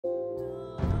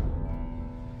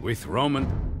With Roman...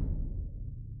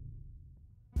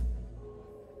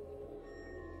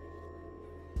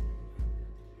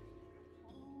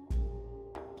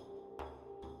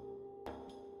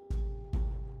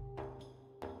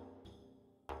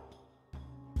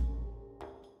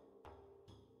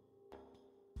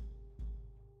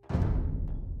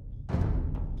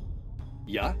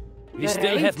 Ja? We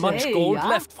still have much gold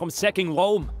left from sacking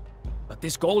Rome, but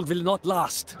this gold will not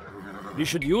last. We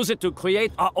should use it to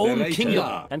create our own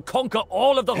kingdom and conquer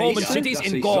all of the Roman cities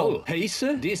in Gaul.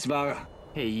 Heiße, das war...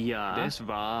 Ja, das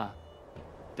war...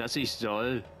 Das ich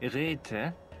soll.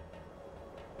 Rete.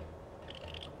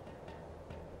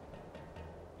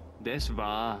 Das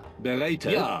war...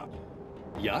 Bereite. Ja.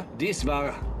 Ja, das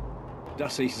war...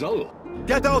 Das ich soll.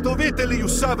 Get out of Italy, you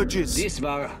savages! Das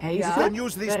war... You can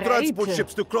use these transport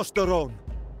ships to cross the Rhone,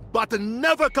 but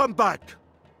never come back!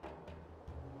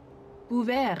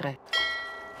 Ouvert.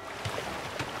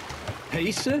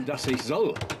 Heiße, das ich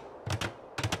soll.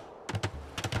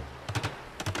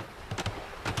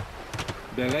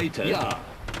 Bereite. Ja.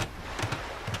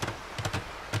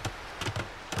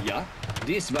 Ja,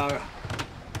 das war...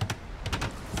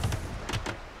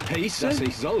 Heiße, das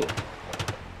ich soll.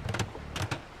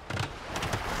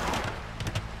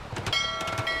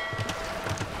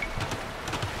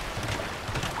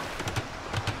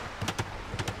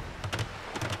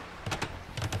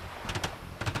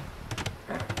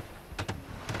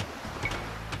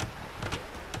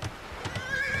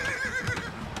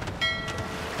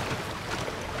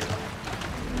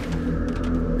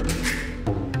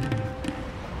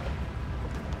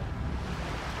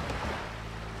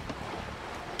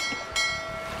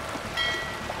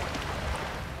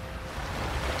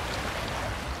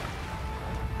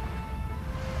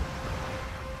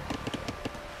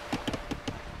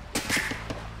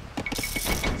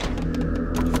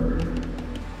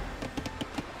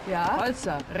 Ja.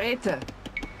 Holzer, Räte.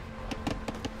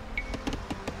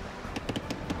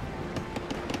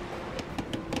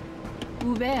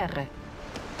 Ouvert.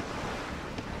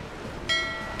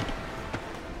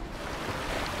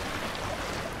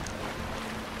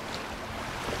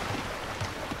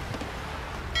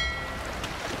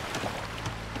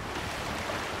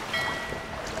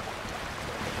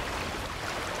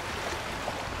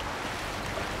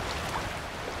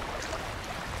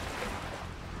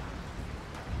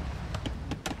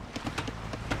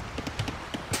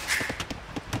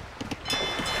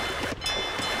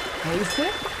 Heiße?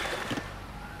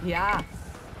 Ja.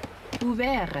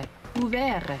 Ouvert.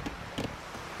 Ouvert.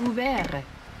 Ouvert.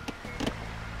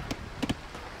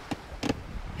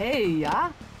 Hey,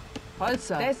 ja?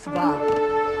 Holzer. Das war.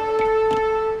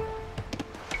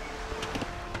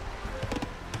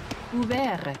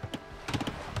 Ouvert.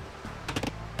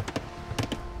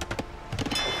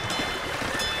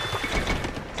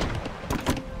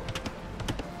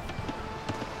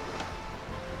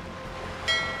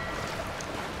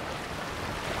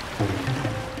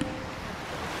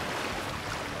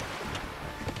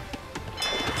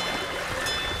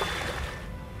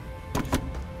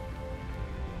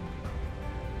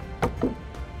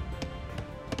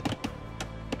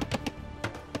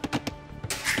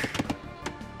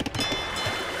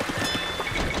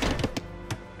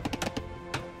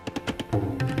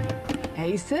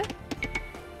 Heiße?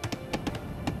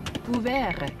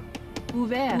 Ouvert.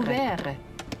 Ouvert. Ouvert.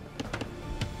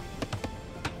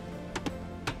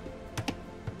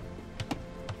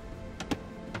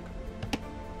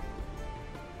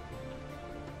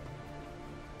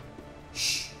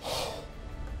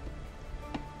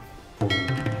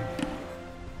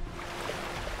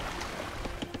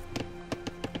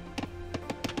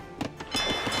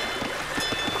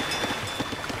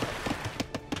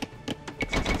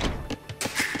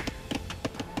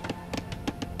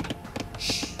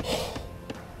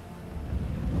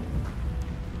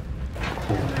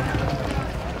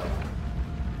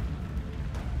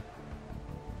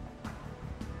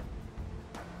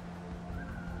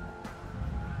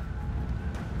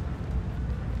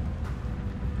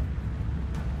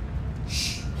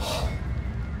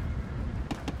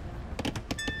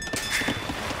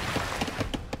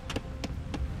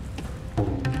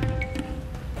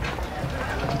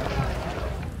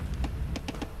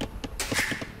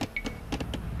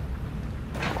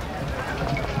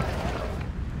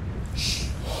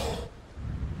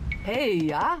 Hey,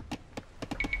 ja?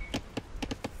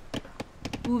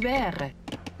 Ouvert.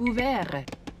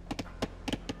 Ouvert.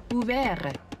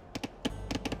 Ouvert.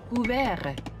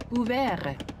 Ouvert.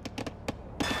 Ouvert.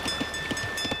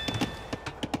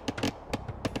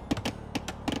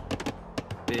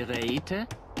 Bereite?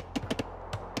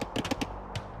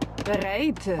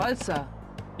 Bereite. Holzer.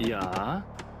 Ja.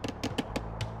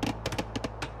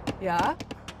 Ja?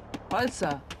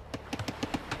 Holzer.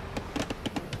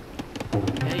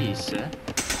 Heise.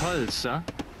 Holzer.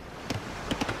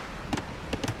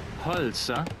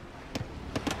 Holzer.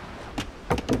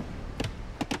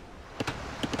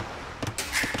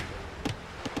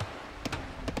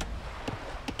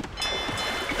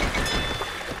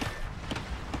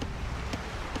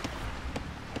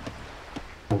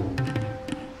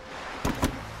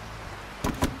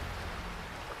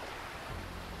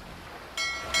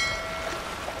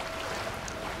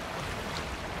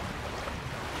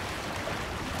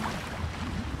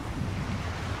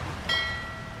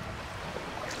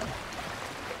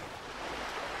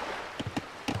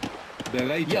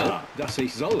 Bereit? Ja, dass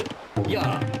ich soll.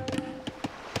 Ja.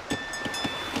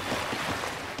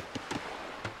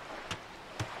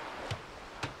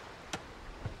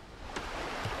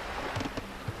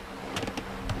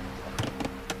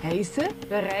 Heiße?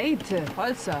 Bereite.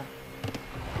 Holzer.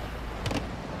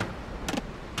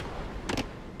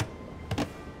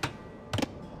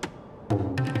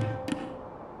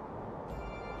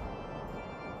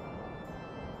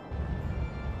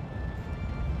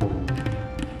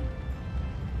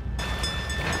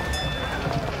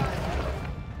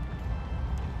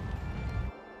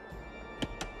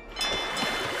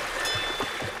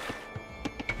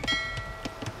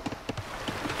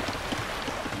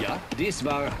 Ja, dies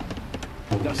war,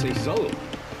 dass ich soll.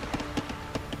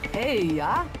 Hey,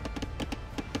 ja?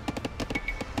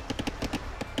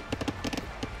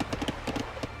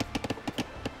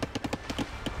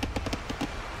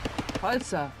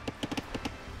 Holzer.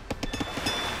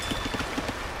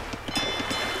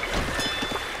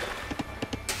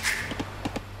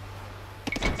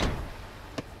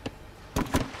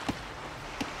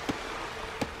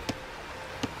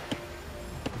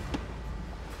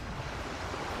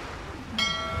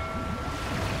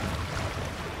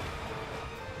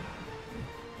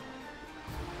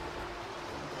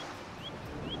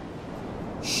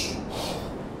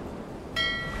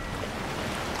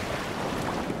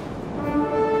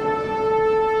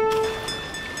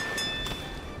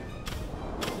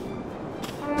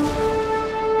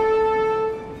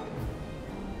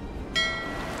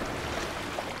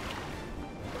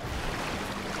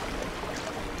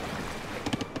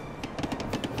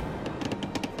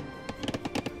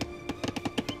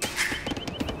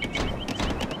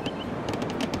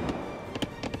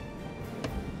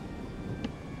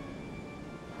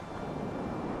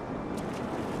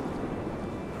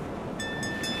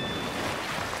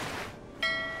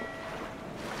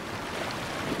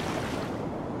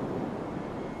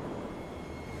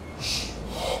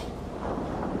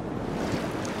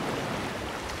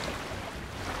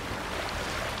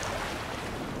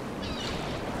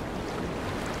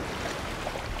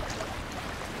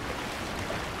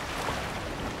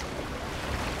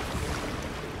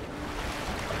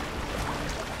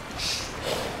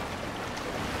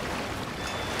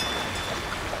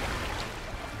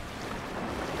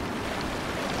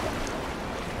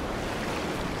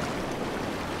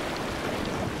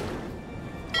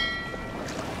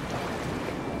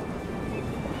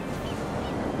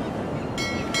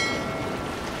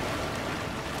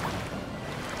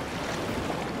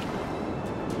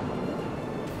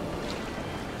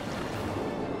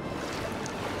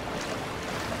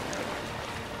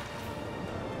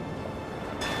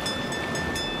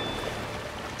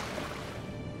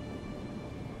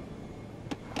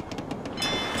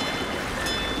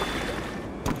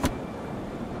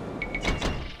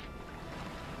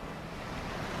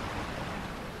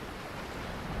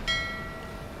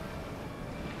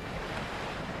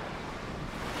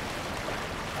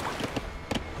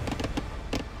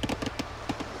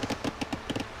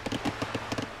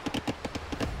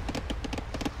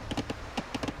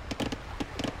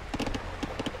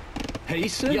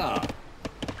 Heiße? Ja.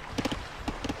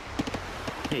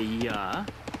 Ja.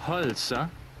 Holzer.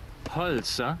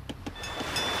 Holzer.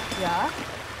 Ja?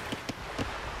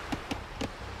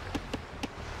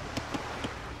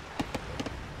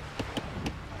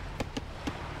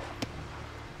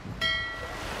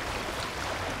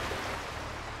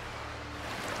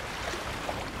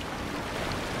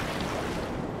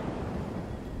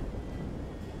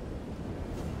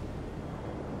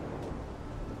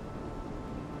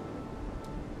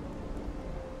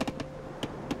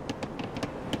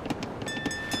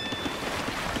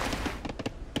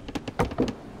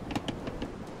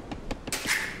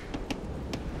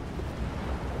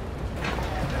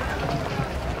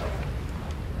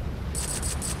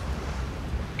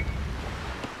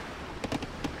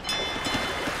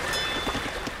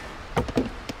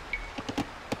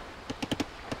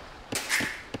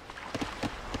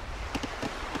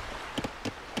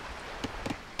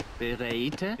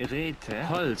 Bereite, Räte,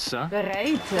 Holzer.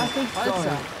 Bereite. Das ich Holzer.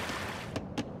 Soll.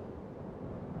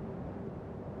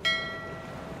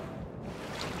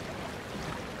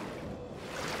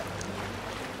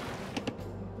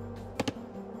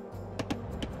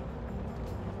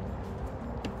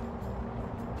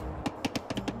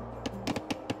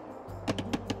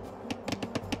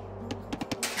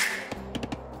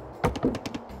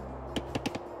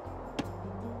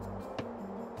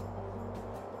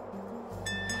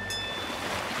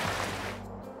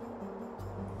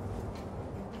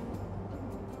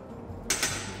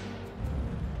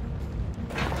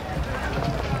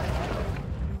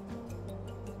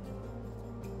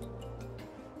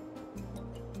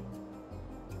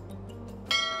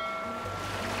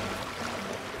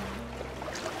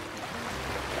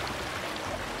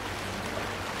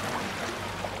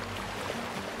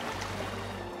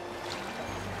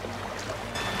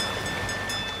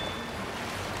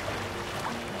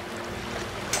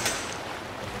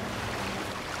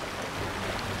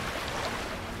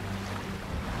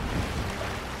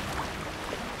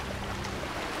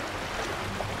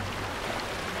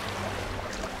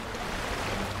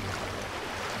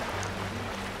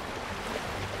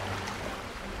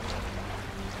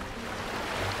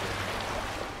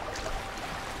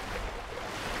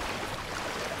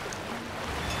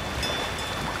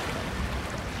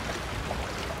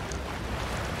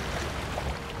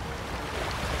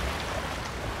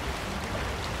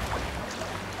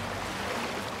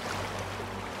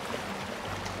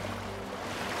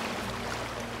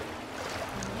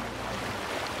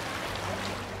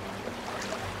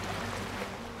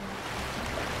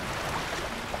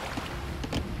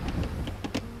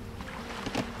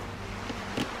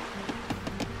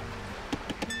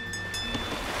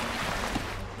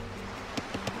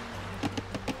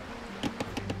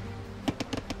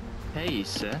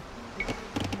 Heise.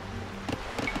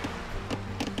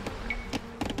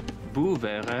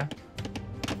 Buvere.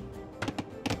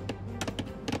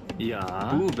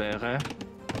 Ja. Buvere.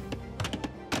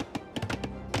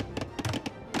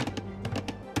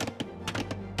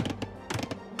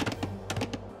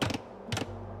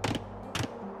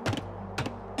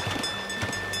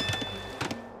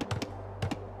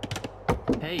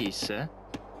 Heise.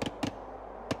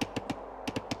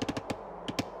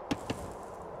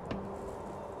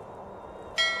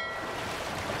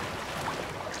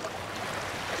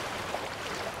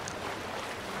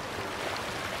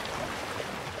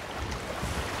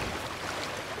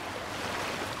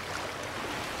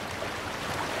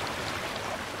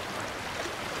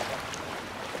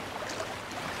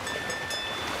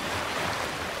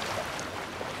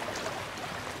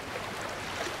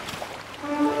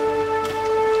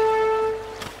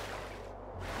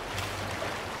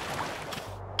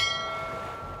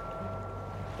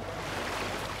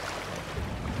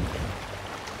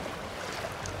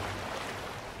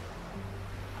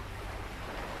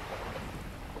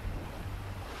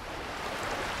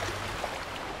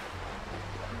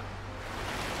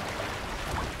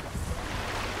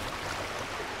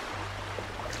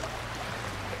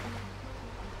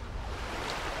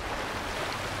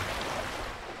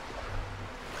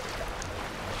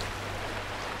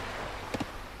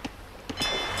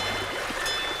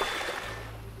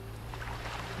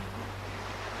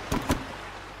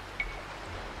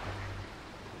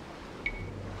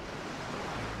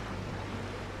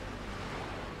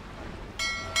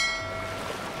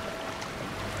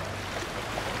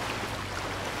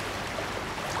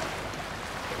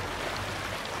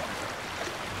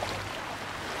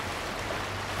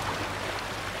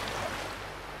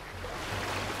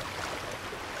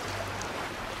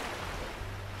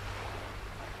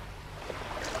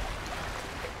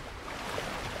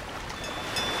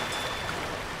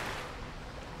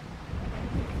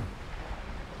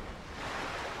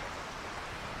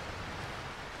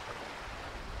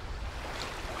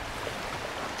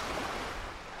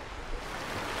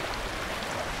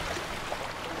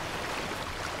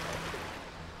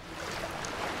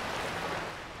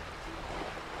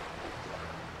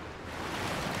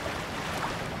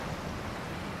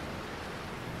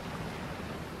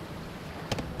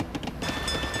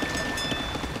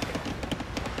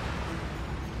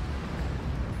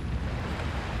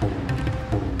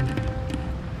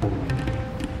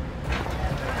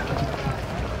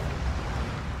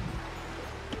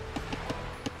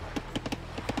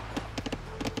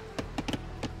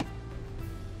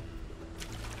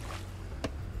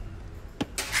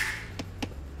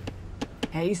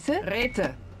 Heise,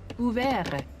 Räte,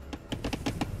 Buvere.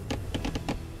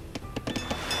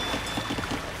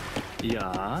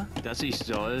 Ja, das ich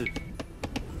soll.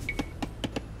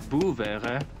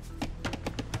 Buvere.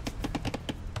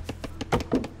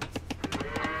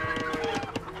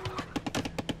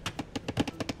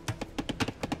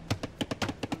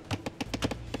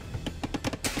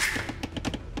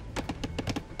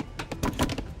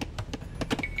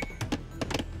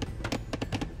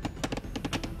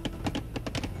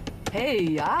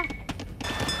 Hey, ja?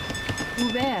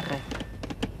 Ouvert.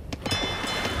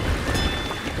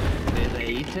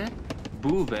 Bereite.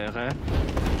 Bouvere.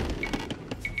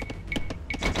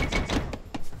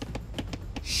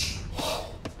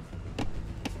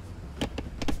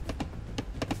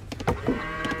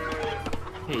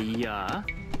 Ja.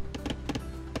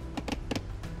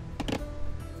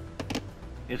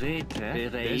 Rete.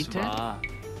 Bereite.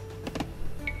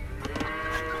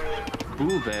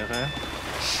 Bouvere.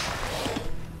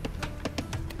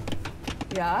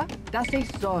 Ja, dass ich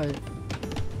soll.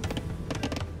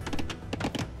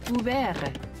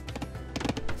 Ouvert.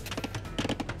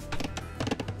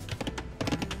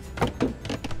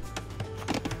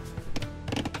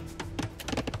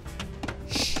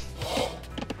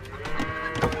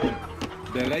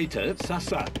 Bereite,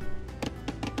 Sassa.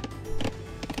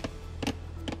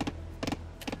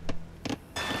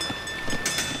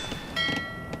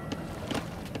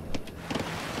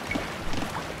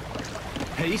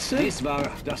 Heiße, dies war,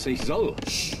 dass ich soll.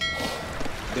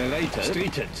 Bereite,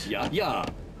 streetet, ja, ja.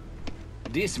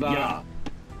 Dies war, ja.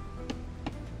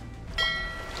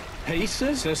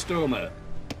 Heiße, Stürme.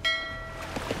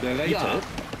 Bereite, ja.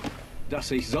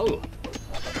 Dass ich soll.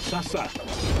 Sassa.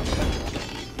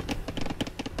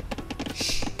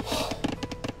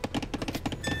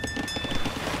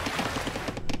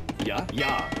 Ja,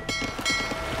 ja.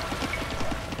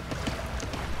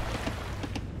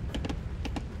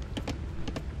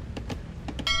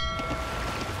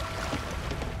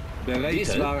 Bereite.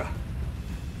 Dies war...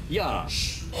 Ja.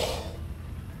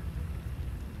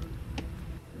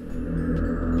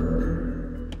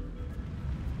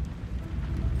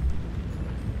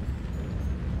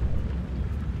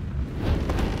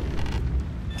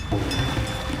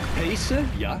 Heiße?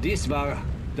 Ja. Dies war...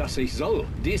 Dass ich soll.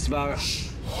 Dies war...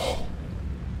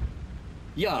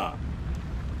 Ja.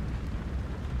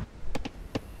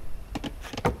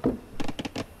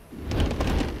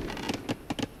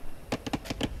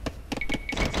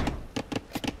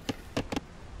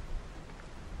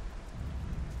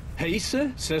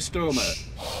 Heiße Stürme,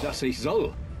 dass ich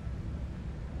soll.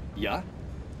 Ja.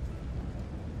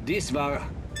 Dies war...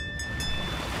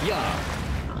 Ja.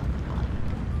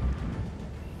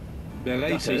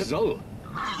 Bereite, dass ich soll.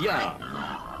 Ja.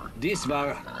 Dies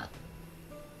war...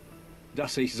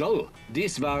 Dass ich soll.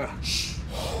 Dies war...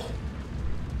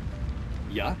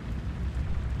 Ja.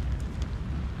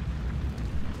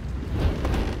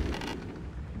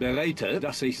 Bereite,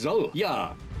 dass ich soll.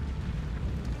 Ja.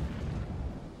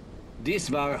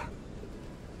 Dies war...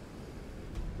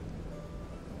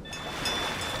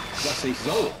 Dass ich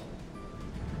soll.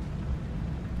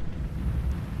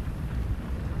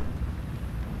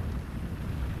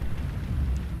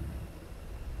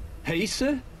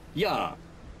 Heiße? Ja.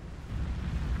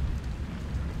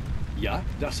 Ja,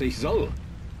 dass ich soll.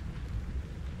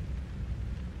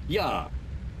 Ja.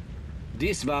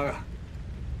 Dies war...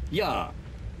 Ja.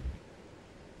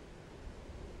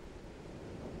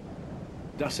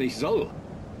 Dass ich soll.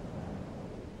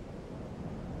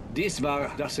 Dies war,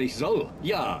 dass ich soll.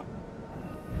 Ja.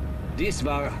 Dies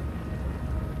war...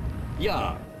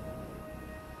 Ja.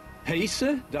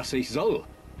 Heiße, dass ich soll.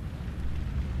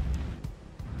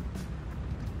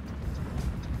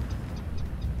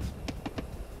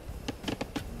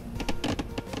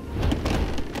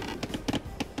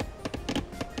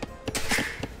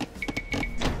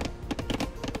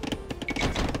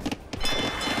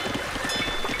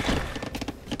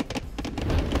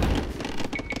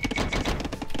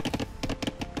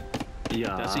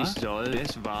 Ja, das ich soll,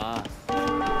 es war.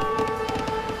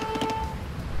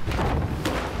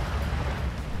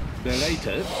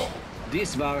 Bereite.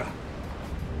 Dies war...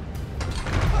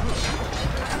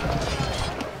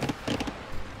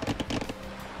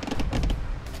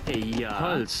 Ja.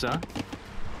 Holzer.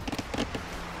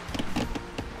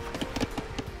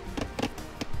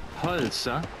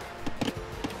 Holzer.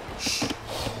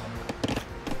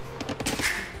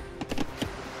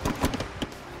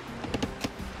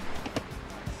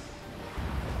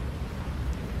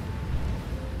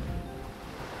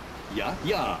 Ja,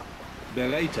 ja.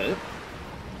 Bereite.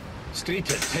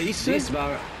 Streetet. Heiße. Dies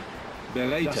war...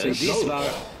 Bereite. Dies war...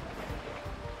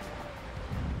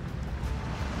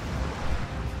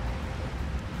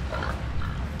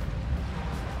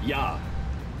 Ja.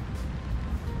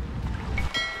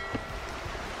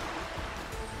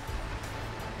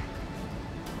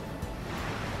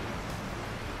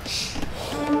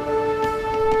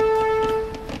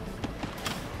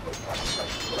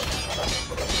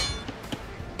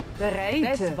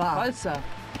 Bereite. Holzer.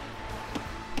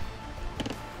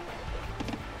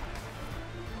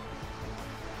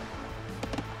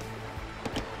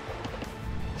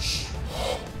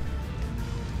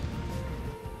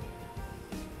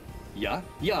 Ja,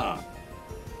 ja.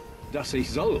 Dass ich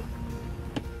soll.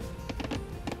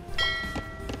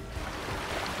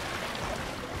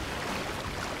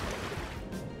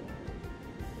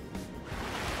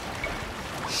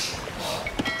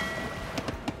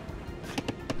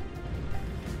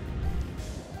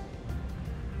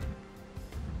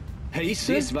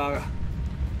 Heiße? Das war...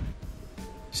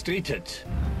 Streetet.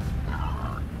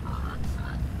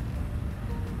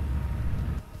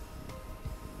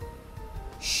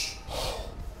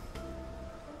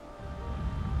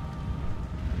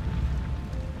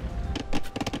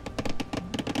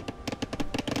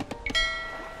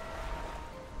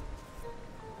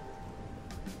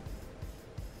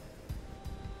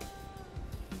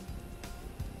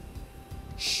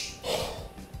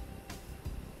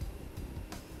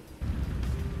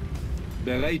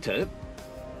 Bereite.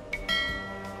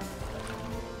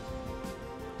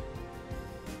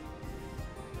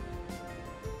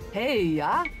 Hey,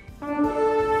 ja?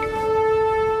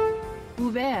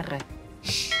 Ouvert.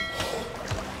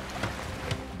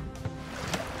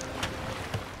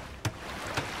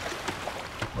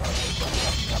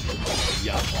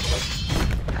 Ja.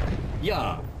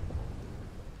 Ja.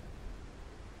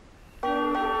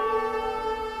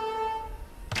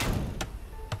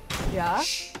 Ja?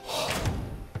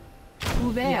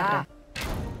 Ouvert. Ja.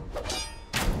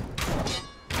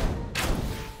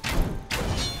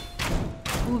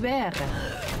 Ouvert.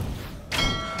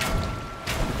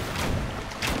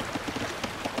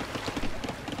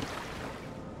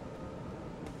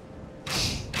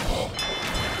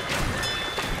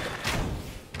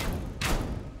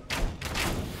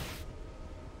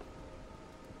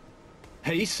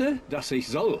 Heiße, dass ich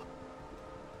soll.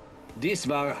 Dies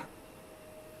war...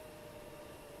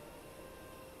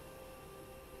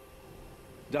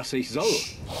 Dass ich soll.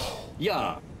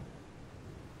 Ja.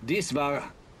 Dies war...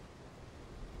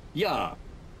 Ja.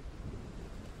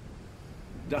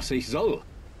 Dass ich soll.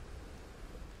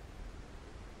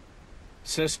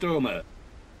 Sestome.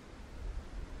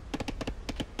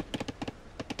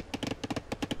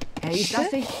 Hey,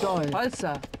 dass ich soll.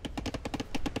 Holzer.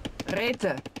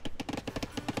 Räte.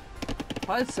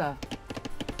 Holzer.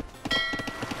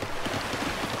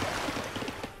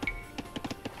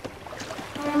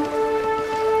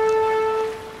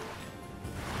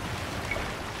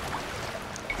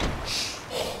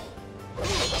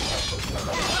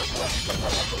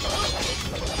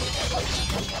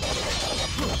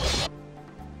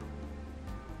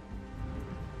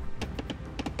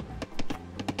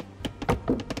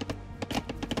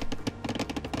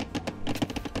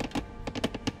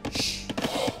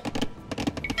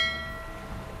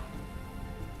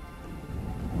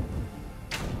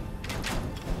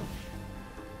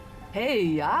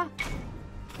 Hey, ja?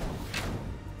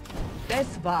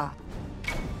 Das war.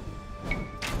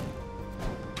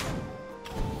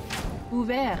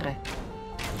 Ouvert.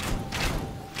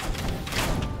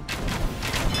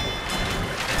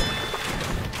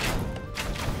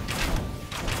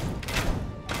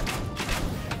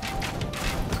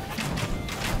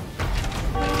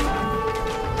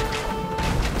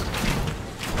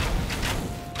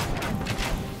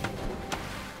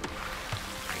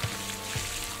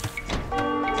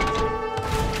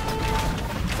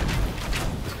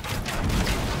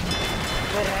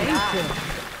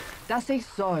 Dass ich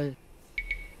soll.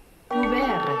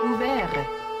 Ouvert, ouvert,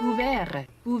 ouvert,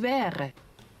 ouvert.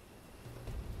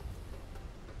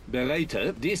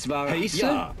 Bereite, dies war... Heiße?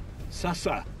 Ja.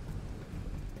 Sasa.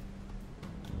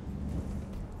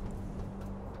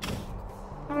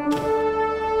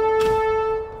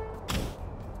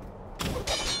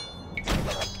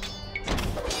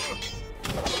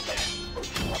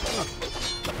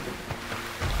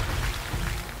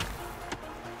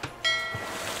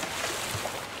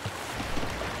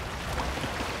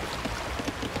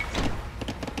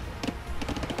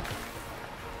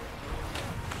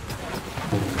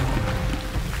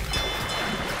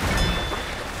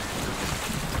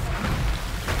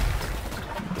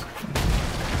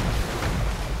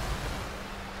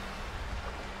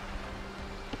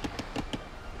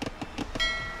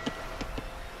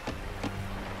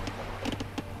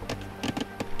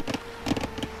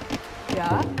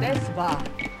 Ja, das war.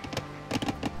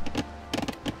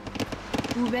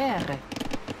 Ouvert.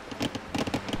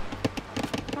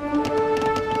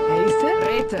 Heiße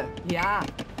Räte. Ja.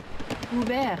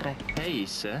 Ouvert.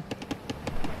 Heiße,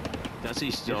 dass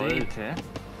ich soll. Räte.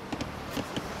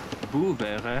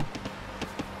 Buvere.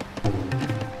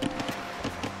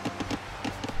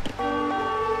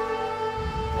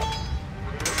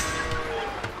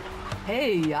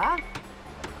 Hey, ja?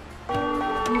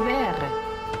 Ouvert.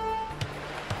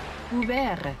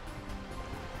 Ouvert.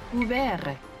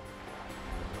 Ouvert.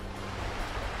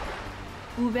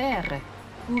 Ouvert.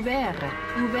 Ouvert.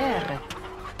 Ouvert.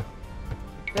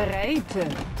 Bereite.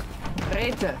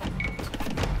 Bereite.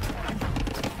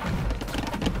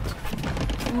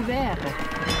 Ouvert.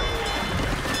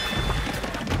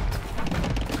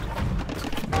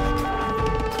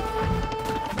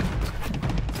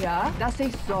 Ja, dass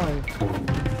ich soll.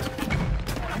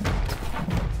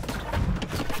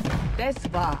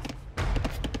 Das war.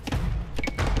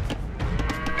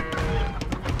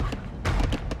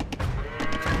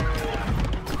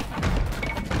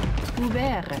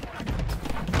 Ouvert.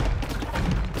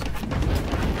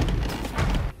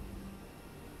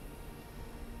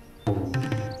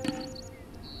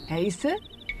 Heiße?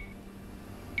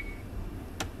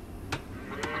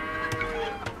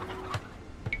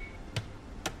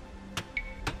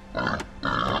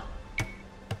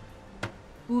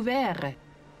 Ouvert.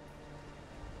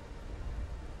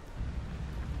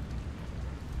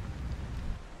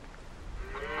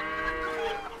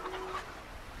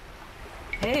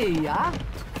 Hey, ja?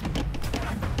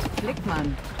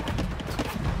 Blickmann.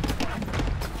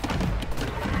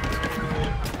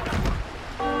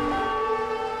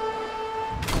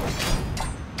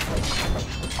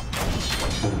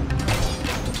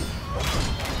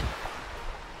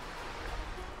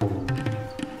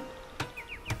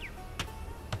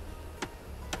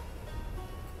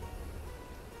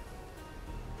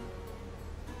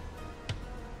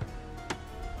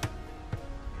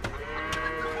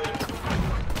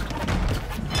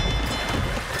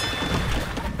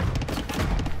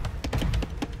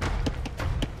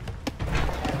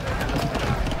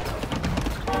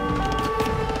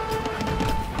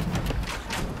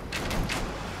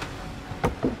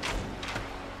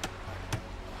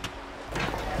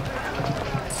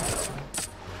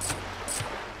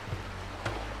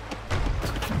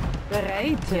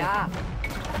 Bereit, ja.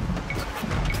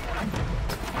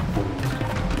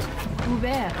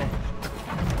 Ouvert.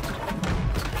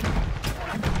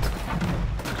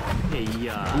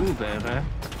 Ja. Ouvert.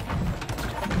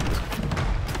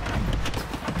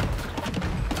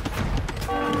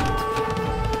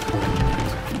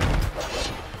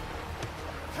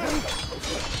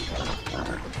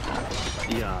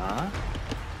 Ja.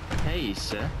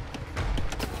 Heiße.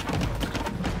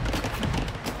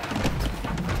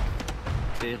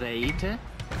 Bereite.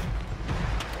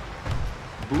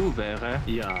 Bouvere.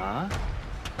 Ja.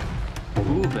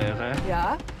 Bouvere.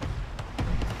 Ja.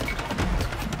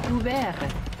 Ouvert.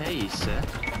 Heiße.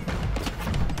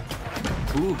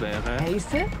 Bouvere.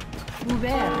 Heiße?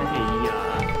 Ouvert. Ja.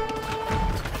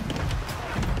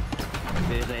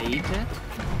 Bereite.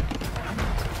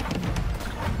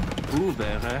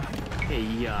 Bouvere.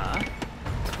 Ja.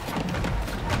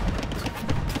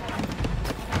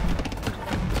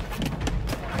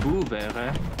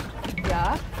 Bouvere.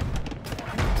 Ja.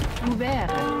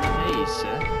 Ouvert.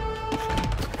 Heiße.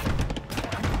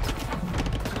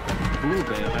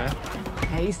 Bouvere.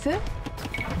 Heiße?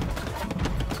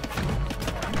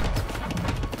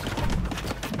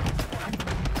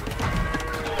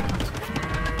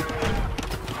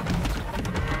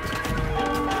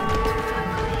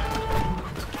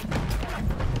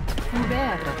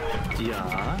 Ouvert.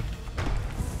 Ja.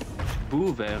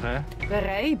 Bouvere.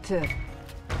 Bereite.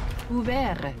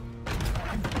 Ouvert.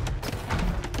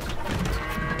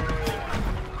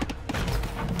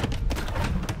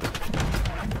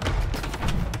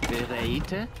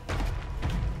 Bereite.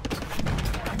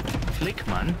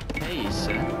 Flickmann.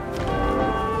 Heiße.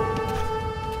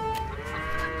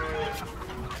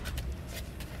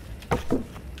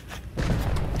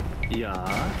 Ja.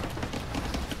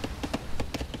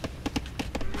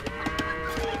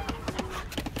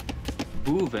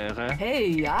 Bouvere.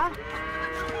 Hey, ja?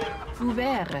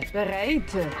 Ouvert.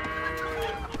 Bereite.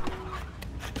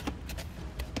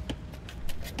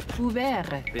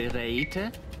 Ouvert.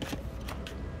 Bereite.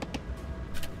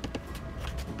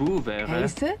 Bouvere.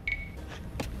 Heiße?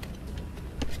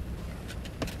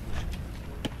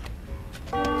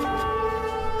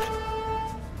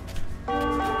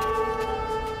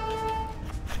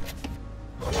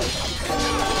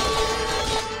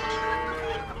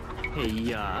 Hey,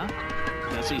 ja,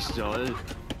 dass ich soll.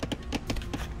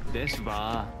 Das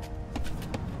war.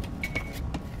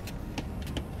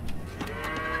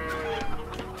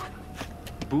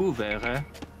 Bouvere.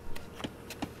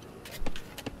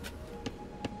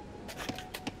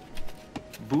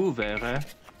 Bouvere.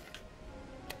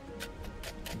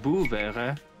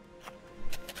 Bouvere.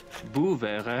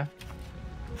 Bouvere.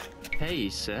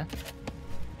 Heiße.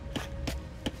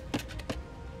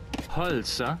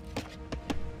 Holzer.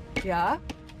 Ja?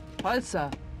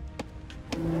 Holzer.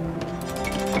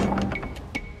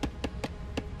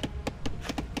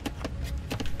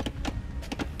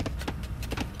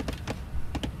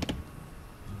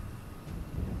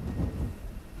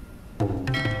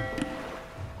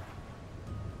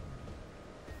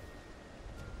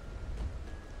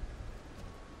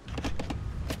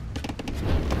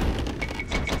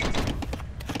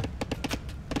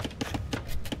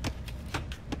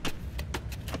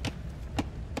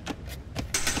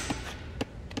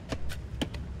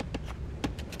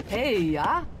 Hey,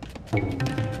 ja?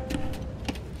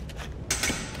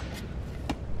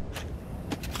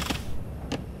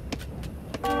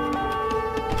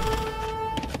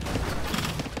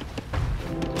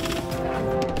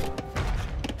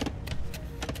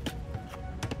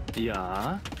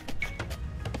 Ja.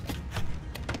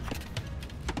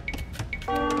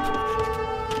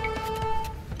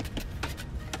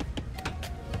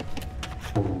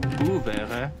 Wo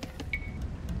wäre?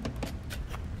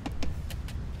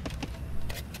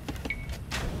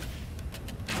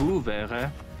 Wo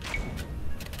wäre?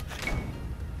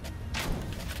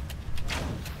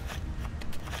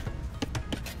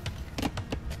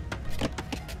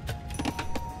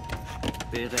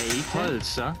 Bereit.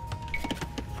 Holzer.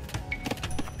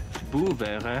 Wo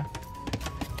wäre?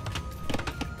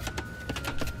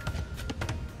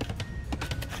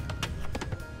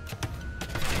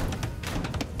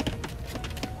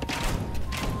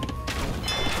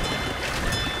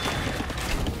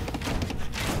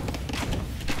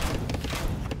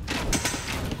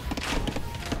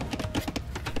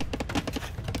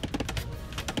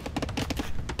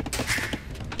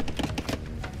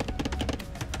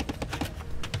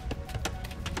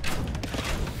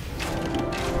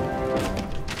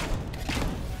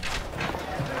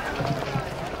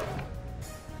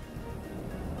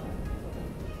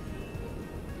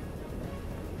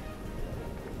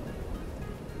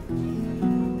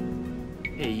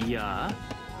 Ja.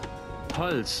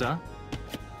 Holzer.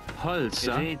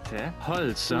 Holzer. Räte.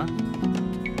 Holzer.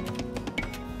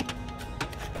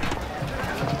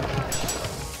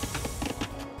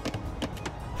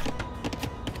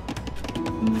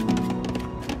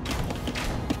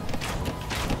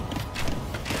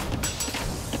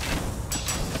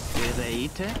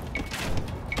 Geräte.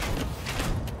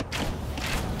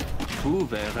 Wo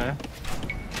wäre?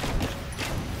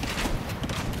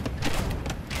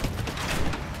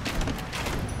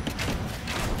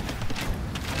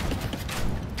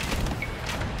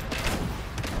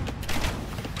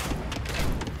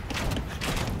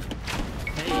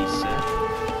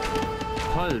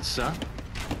 Holzer.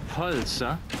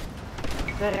 Holzer.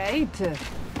 Bereite.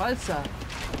 Holzer.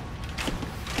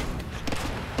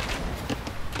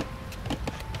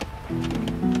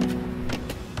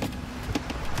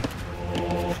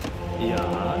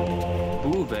 Ja.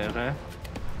 Wo wäre?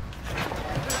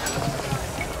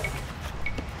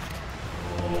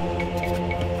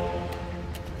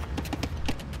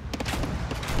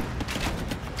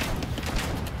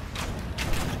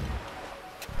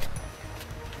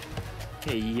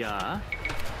 Ja.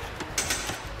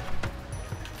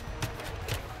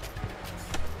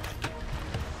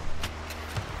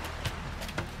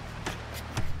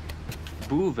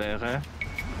 Wo wäre?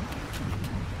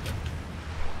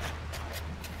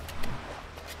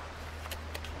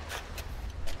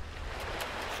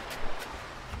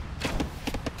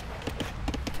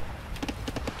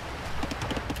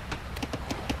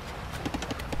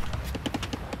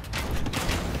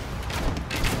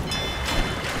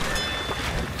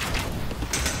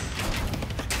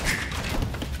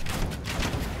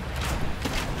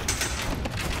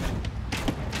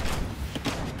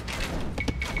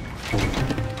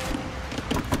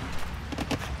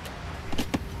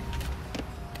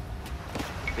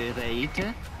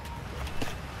 Bereite.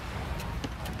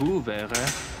 Wo wäre?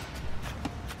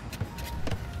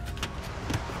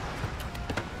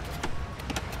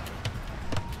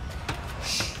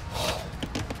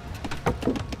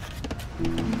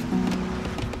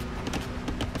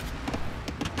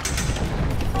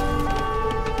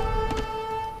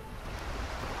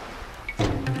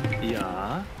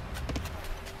 Ja.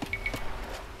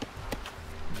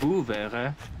 Wo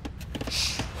wäre?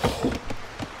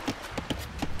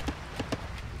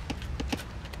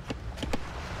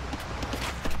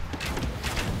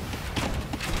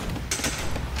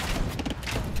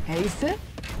 Heiße?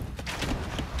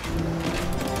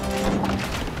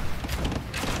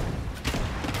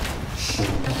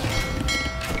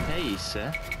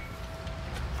 Heiße.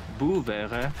 Wo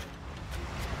wäre?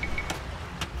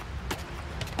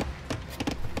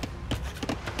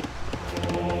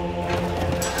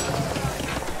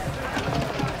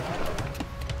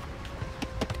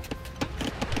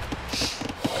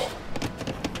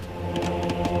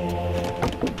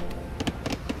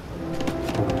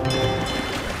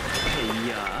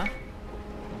 Ja.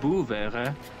 Wo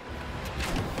wäre?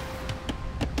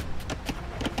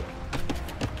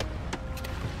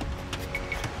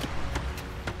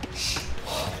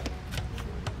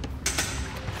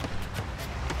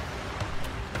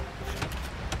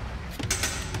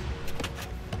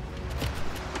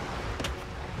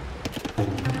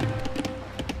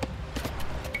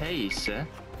 Heiße.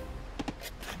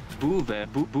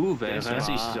 Buwere, das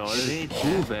ich soll.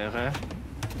 Buwere.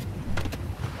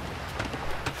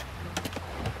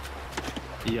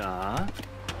 Ja.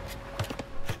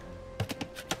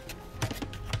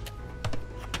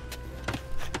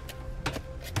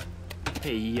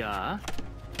 Hey, ja.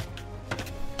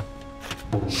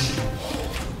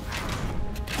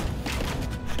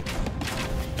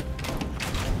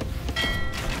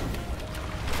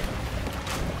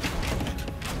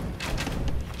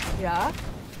 Ja.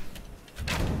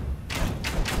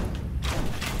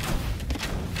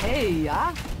 Hey,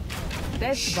 ja.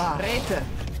 Das war Räte.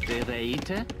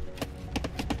 Bereite.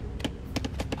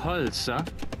 Holzer.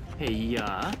 Hey,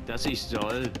 ja, das ich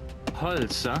soll.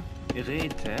 Holzer.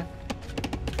 Räte.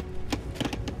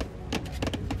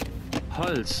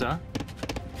 Holzer.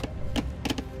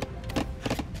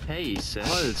 Heise.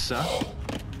 Holzer.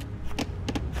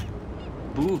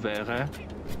 Buwere.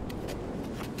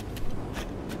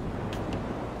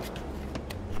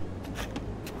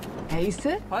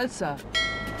 Heiße Holzer.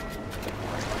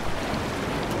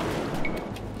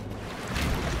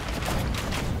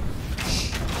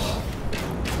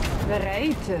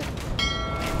 Bereite.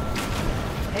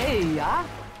 Hey, ja.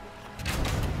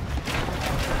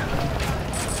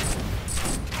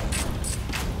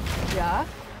 Ja.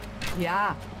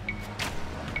 Ja.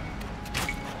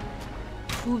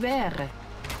 Couvert.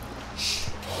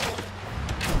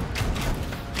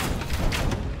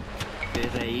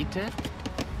 Bereite.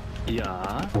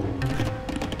 Ja.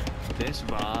 Das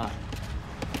war.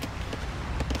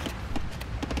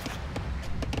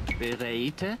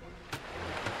 Bereite.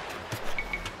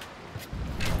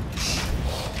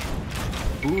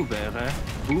 Buwere.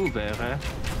 Buwere.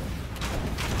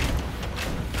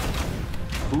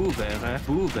 Buwere.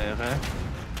 Buwere.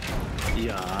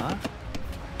 Ja.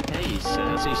 Heise,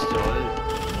 das ich soll.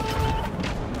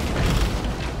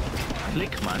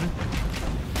 Flickmann.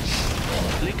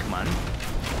 Flickmann.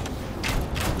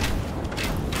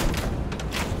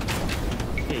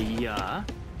 Ja.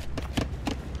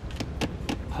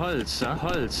 Holzer,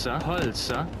 Holzer,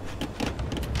 Holzer.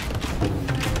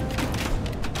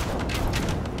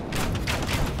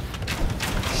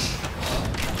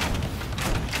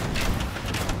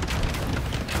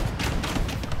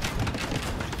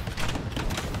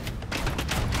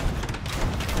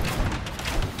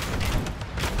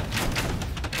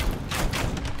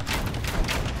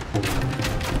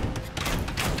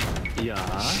 Ja.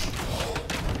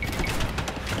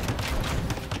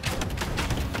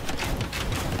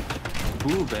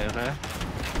 Buwere.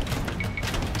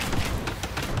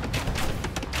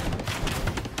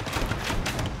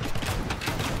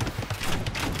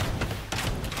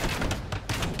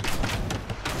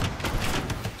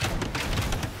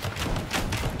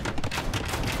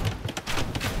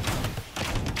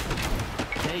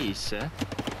 Heise.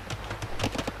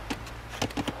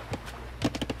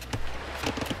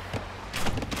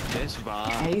 Das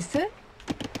war. Heiße?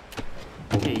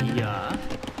 Ja.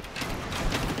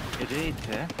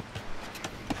 Räte.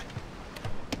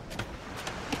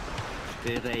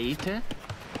 Bereite.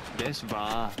 Das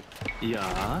war.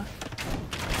 Ja.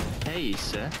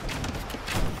 Heise.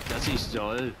 Das ich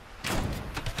soll.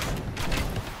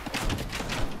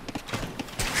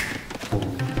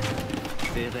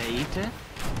 Bereite.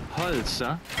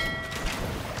 Holzer.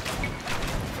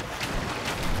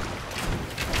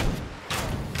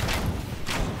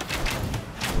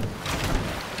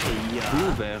 Ja.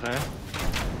 Buwere.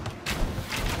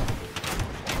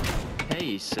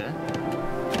 Heise.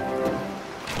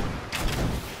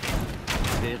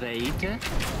 Bereite.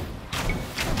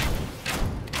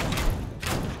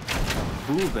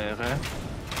 Buwere.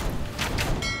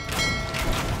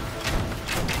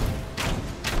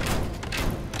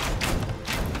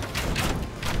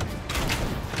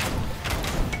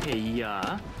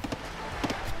 Ja.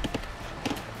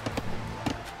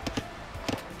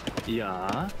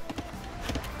 Ja.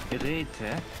 Räte.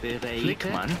 Bereite.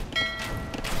 Flickmann.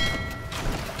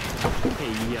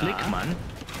 Ja. Flickmann.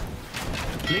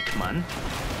 Flickmann.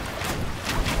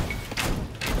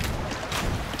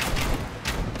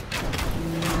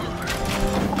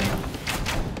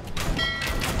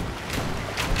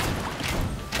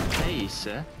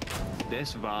 Heise.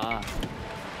 Das war.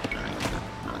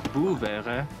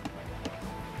 Buwere.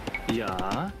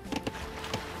 Ja.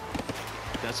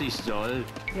 Das ich soll.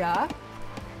 Ja.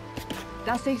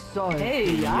 Dass ich soll.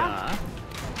 Hey, ja. Ja.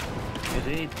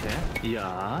 Räte.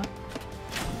 Ja.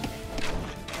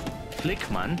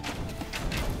 Flickmann.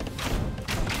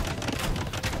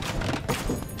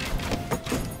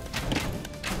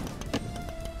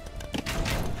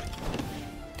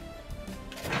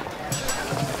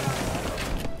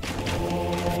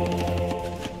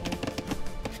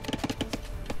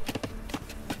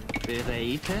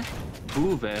 Bereite.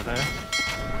 Buvere.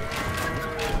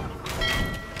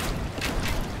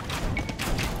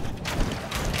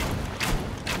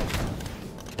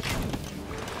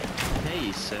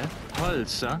 Heise.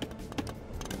 Holzer.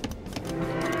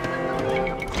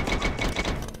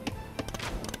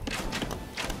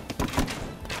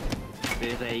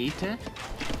 Bereite.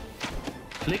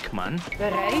 Flickmann.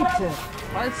 Bereite.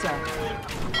 Holzer.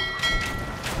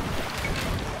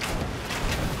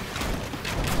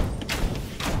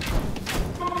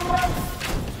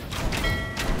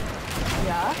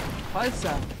 Ja,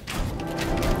 Holzer.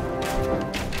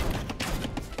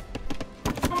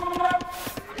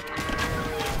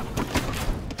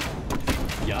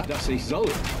 Ja, dass ich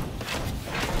soll.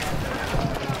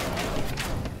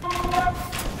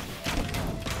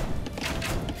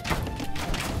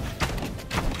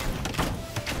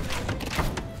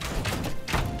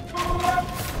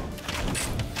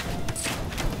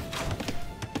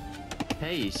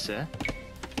 Heise.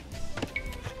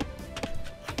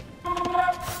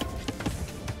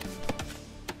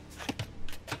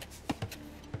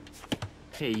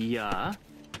 Ja.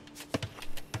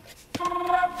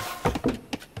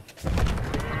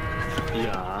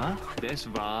 Ja,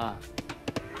 das war.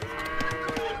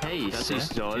 Heise. Das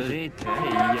ist soll. Rete.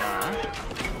 Ja.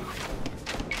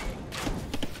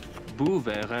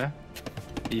 Buvere.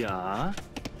 Ja.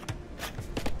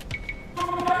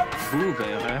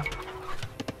 Buvere.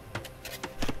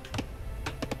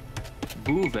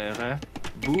 Buvere.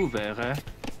 Buvere.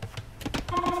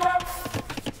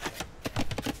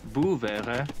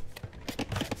 Buvere.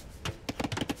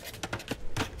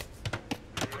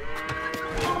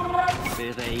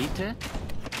 Bereite.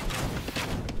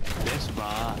 Das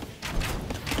war.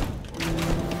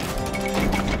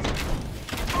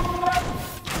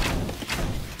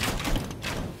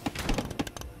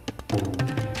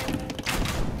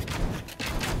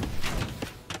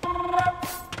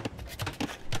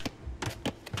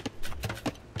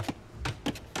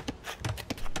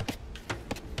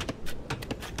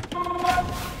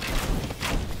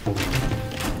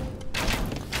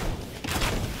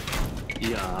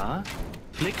 Ja,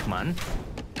 Flickmann.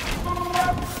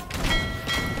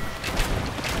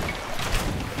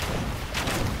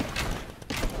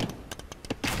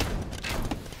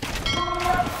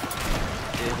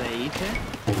 Bereite.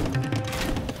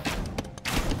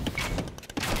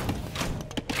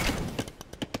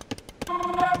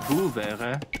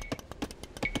 Buvere.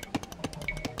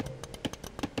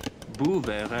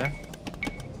 Buvere.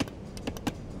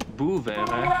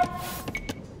 Buvere.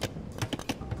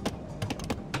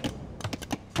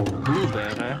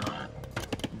 Buvere.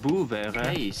 Buvere.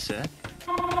 Heise.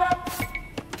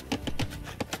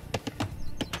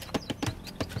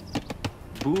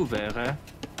 Buvere.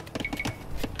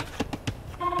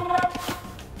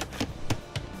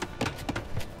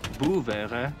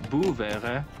 Buvere.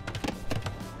 Buvere.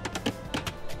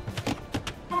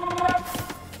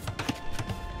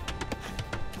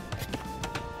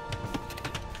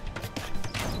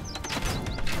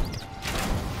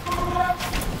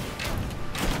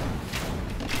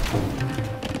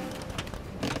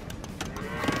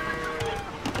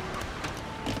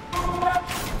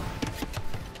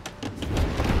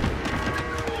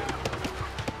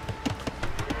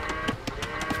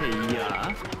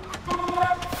 Ja.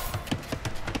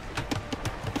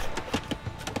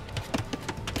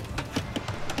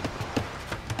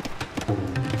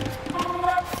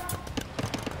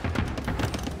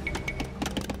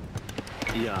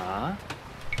 Ja.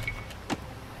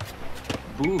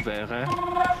 Buvere.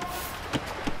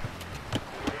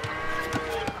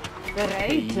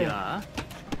 Bereite. Ja.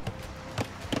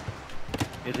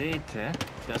 Rete,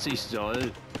 das ich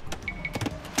soll.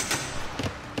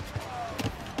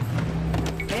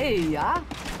 Hey, ja.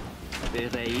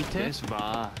 Bereite, es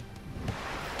war.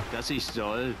 Das ich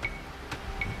soll.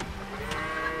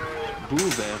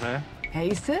 Buvere.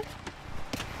 Heise.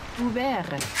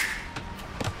 Buvere.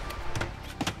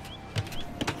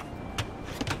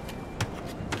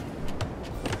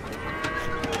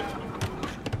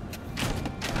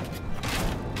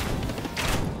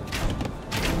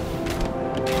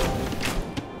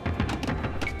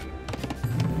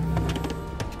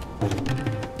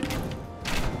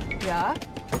 Ja.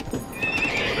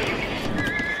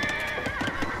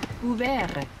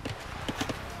 Buvere.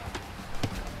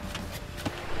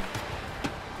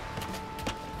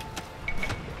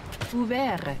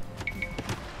 Buvere.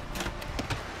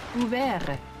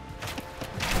 Buvere.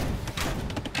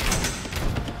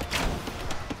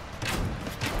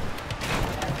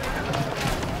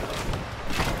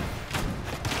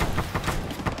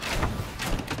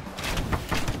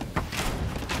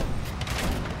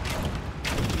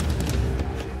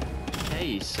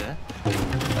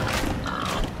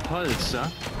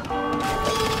 Holzer.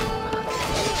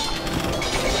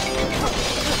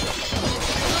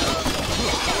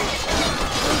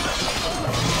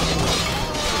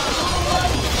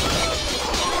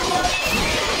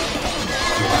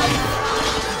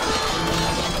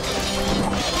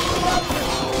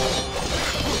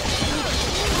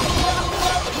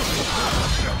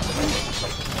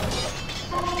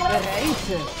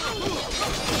 Bereite.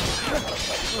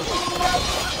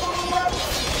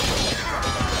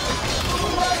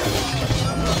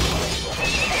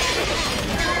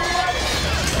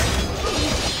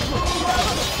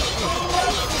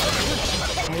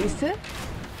 Heiße?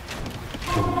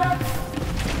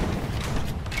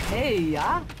 Hey,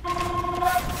 ja?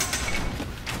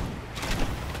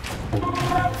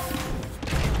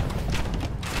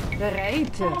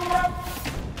 Bereite.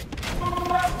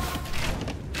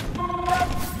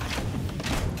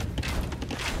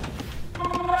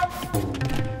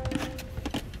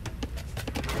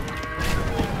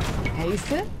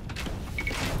 Heiße?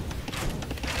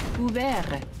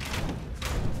 Couvert.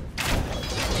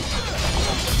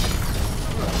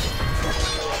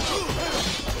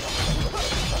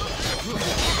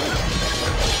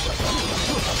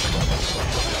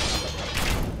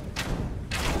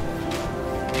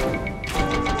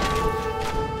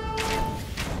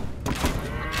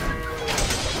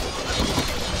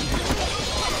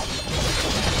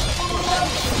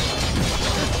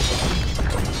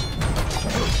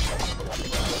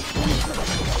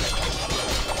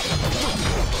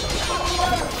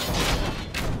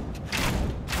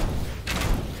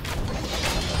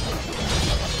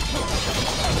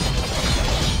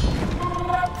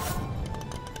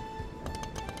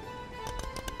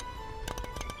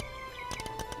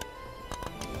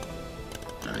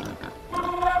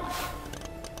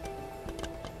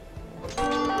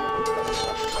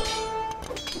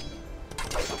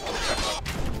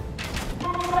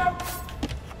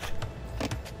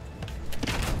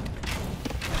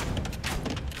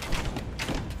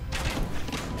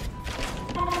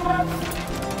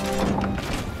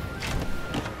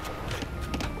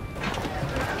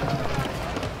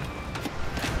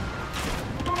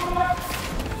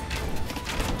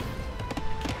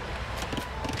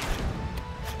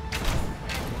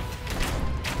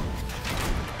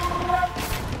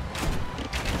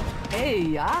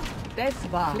 Hey, ja? Das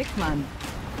war Klickmann.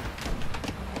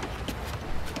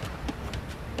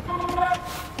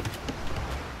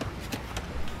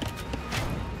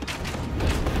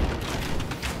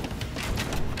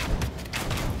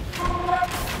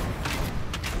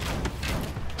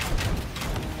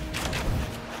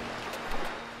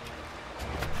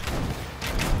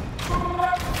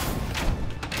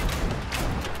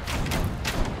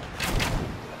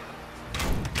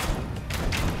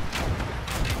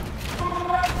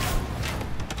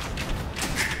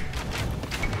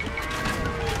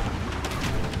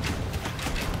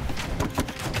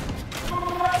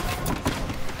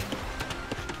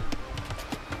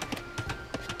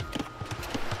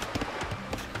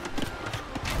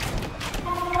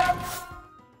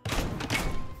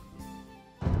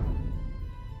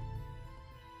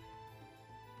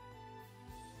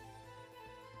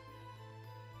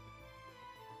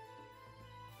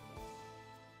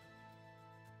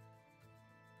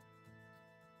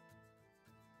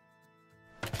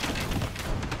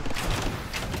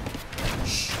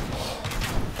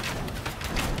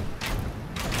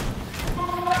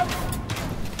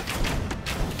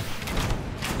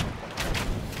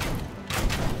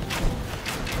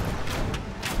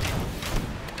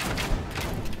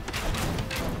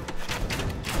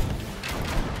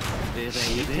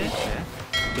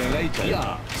 Bereite?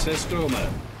 Ja, Sestrome.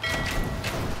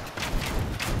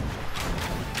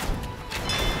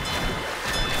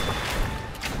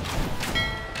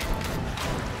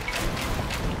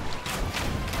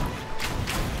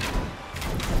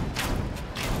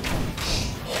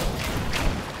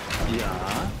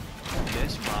 Ja,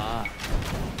 das war.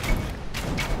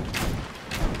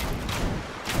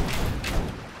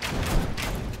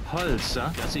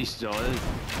 Holzer, das ich soll.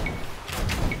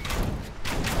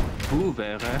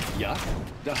 Wäre. Ja,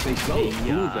 das ich soll.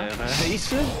 Ja. Wäre.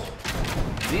 Heiße?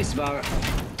 Dies war...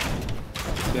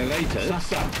 Bereite?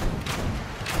 Sasa.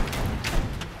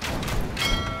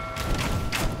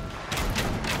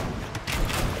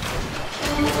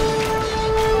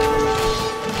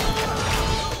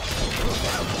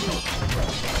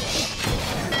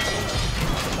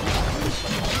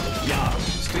 Ja,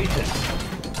 Streete.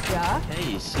 Ja?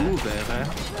 Hey, wäre.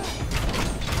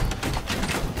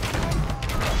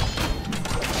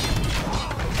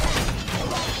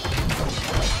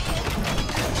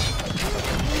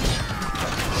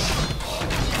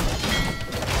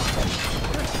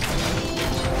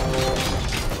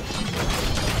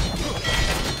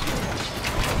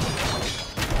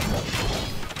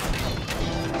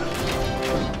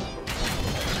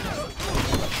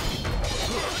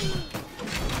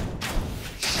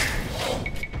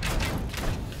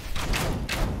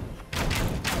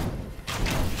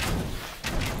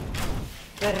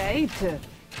 Bereite,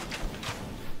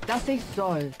 dass ich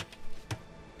soll.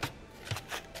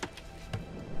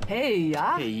 Hey,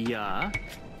 ja? Hey, ja.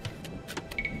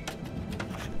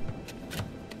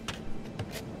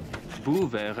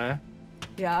 Bouvere.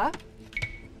 Ja?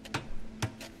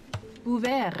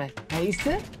 Bouvere.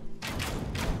 Heiße?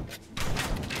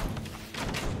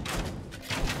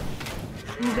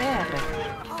 Bouvere.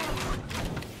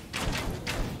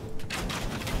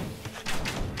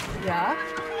 Ja?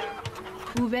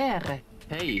 Bouvere.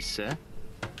 Heise.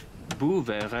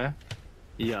 Bouvere.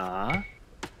 Ja.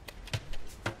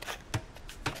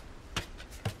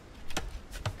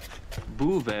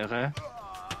 Bouvere.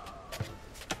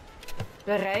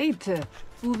 Bereite.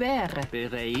 Bouvere.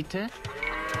 Bereite.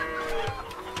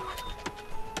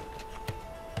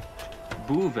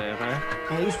 Bouvere.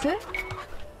 Heiße?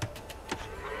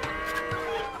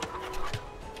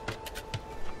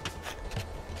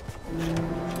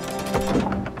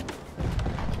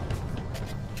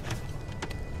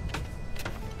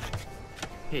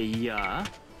 Hey, ja.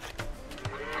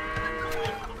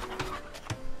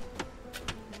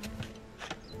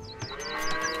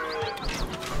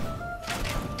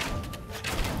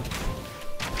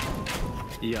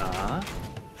 Ja.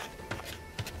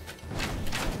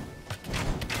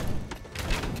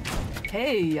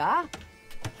 Hey, ja?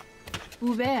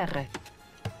 Bouvere.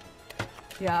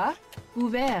 Ja?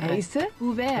 Bouvere. Heiße?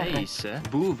 Bouvere. Heise.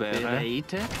 Bouvere.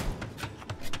 Bereite.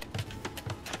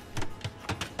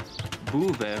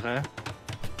 Bouvere.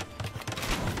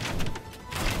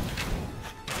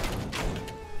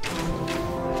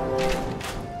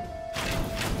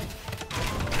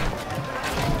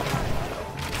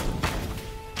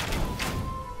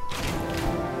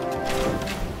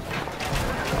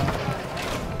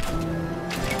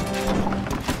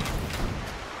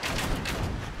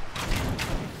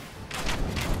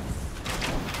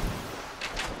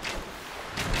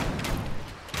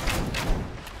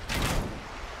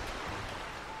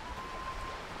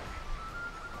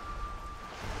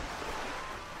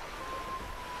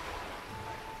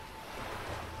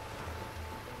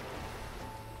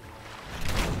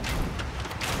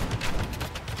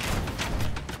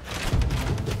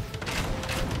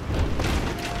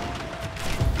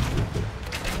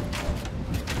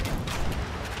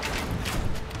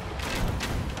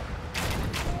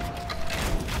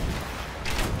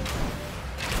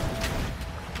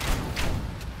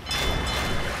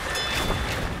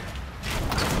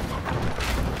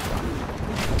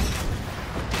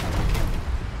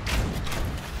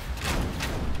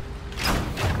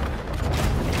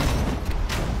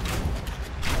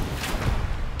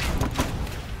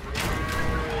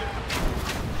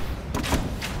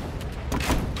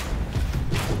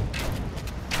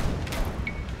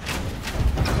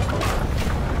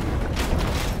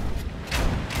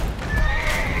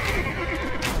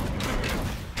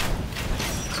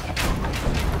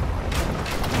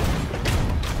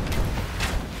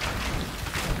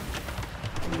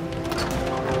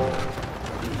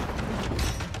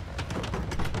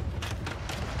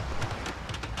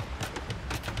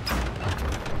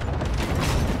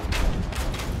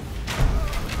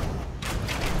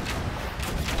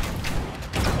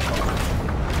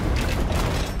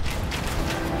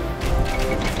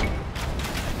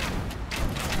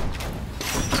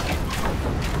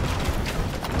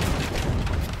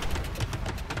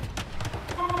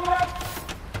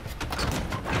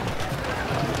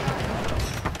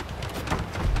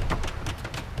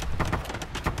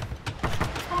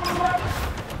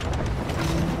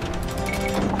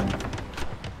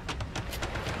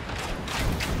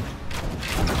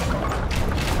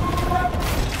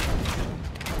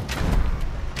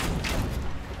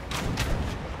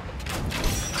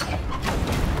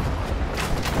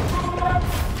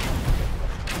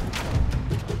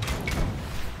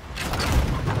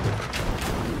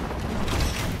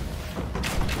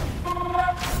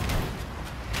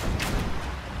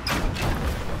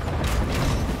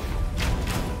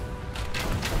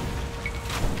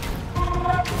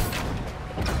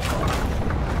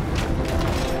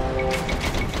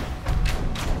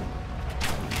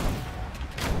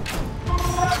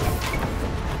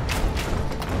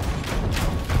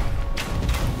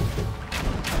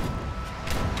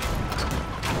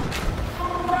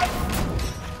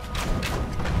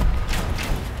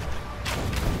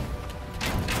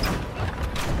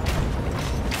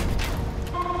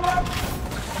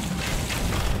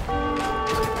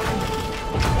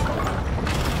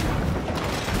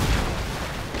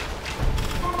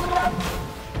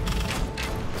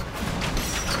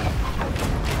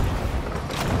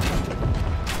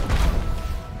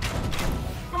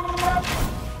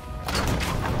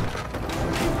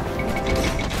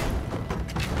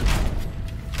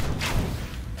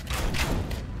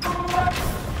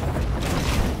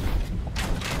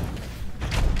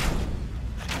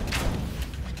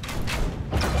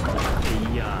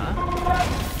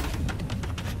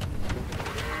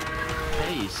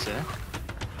 Heise.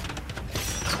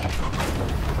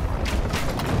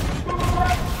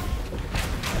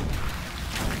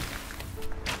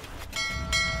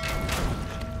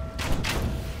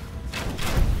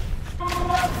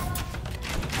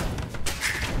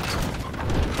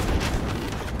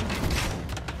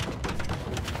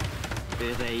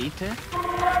 Bereite.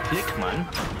 Klickmann.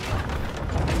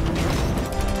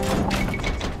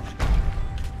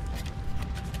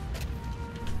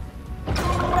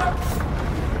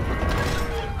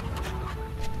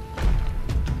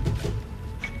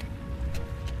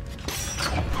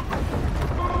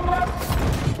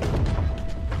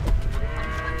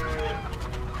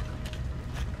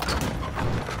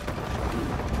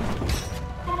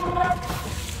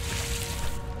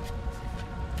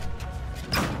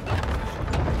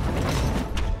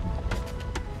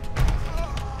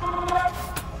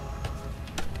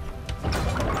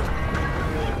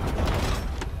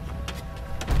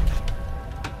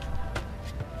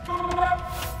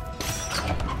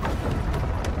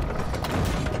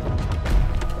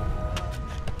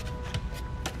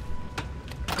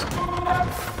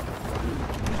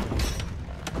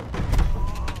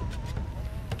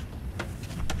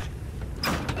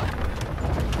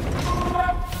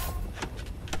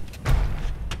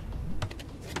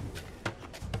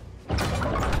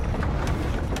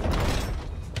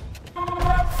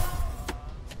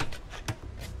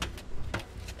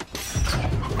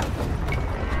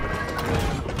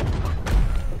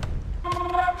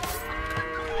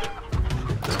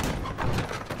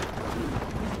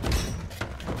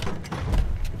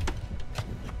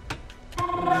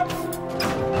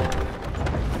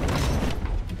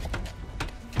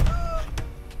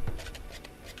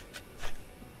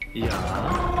 Ja.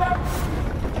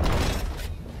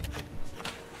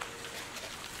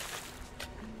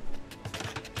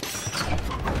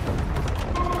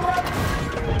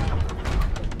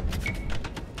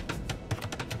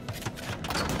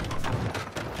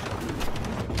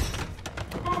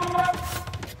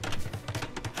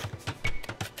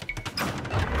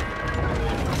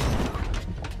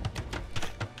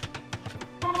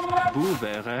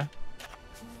 Buvere.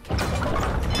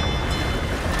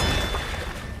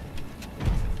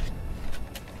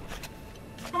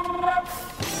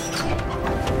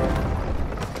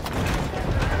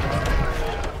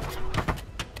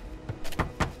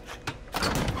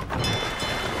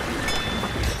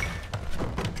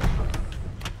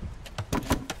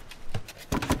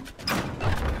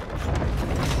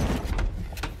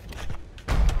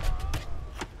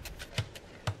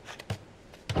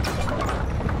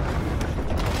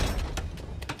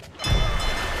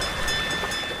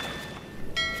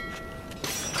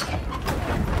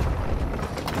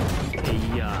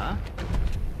 Ja.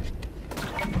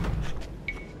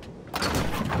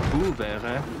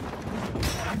 Buvere.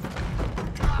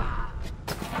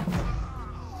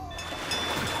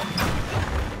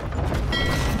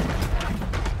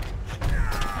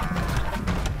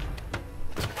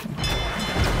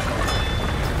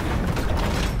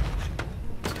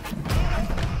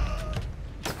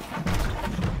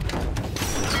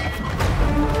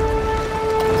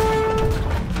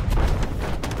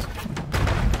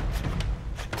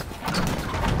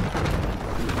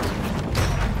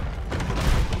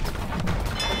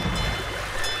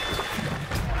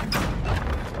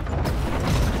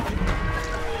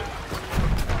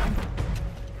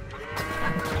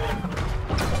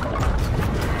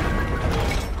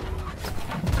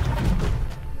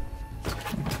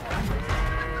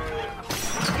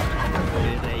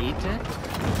 Bereite.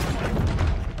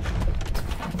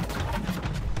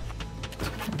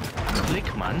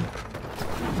 Klickmann.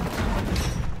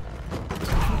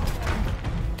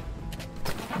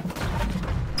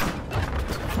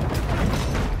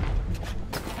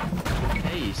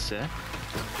 Heise.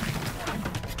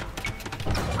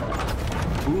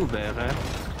 Buvere.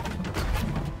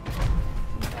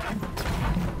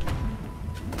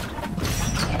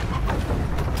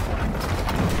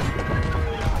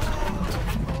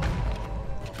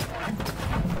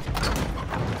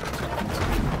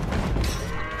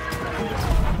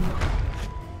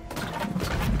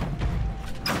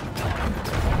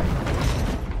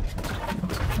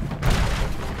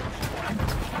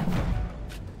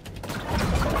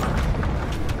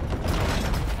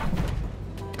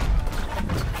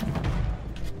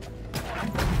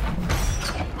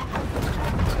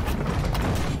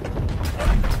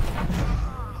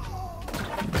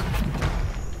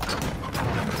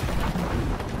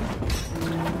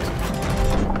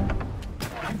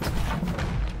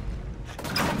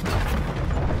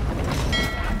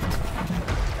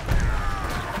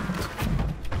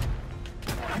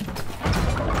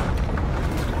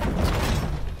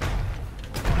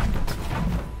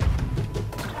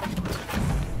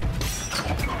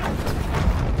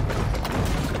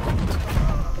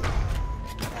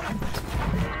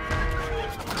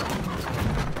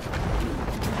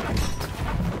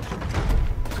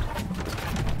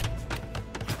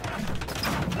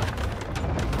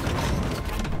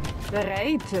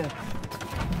 Bereite.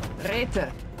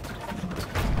 Rete.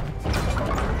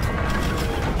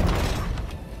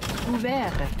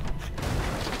 Ouvert.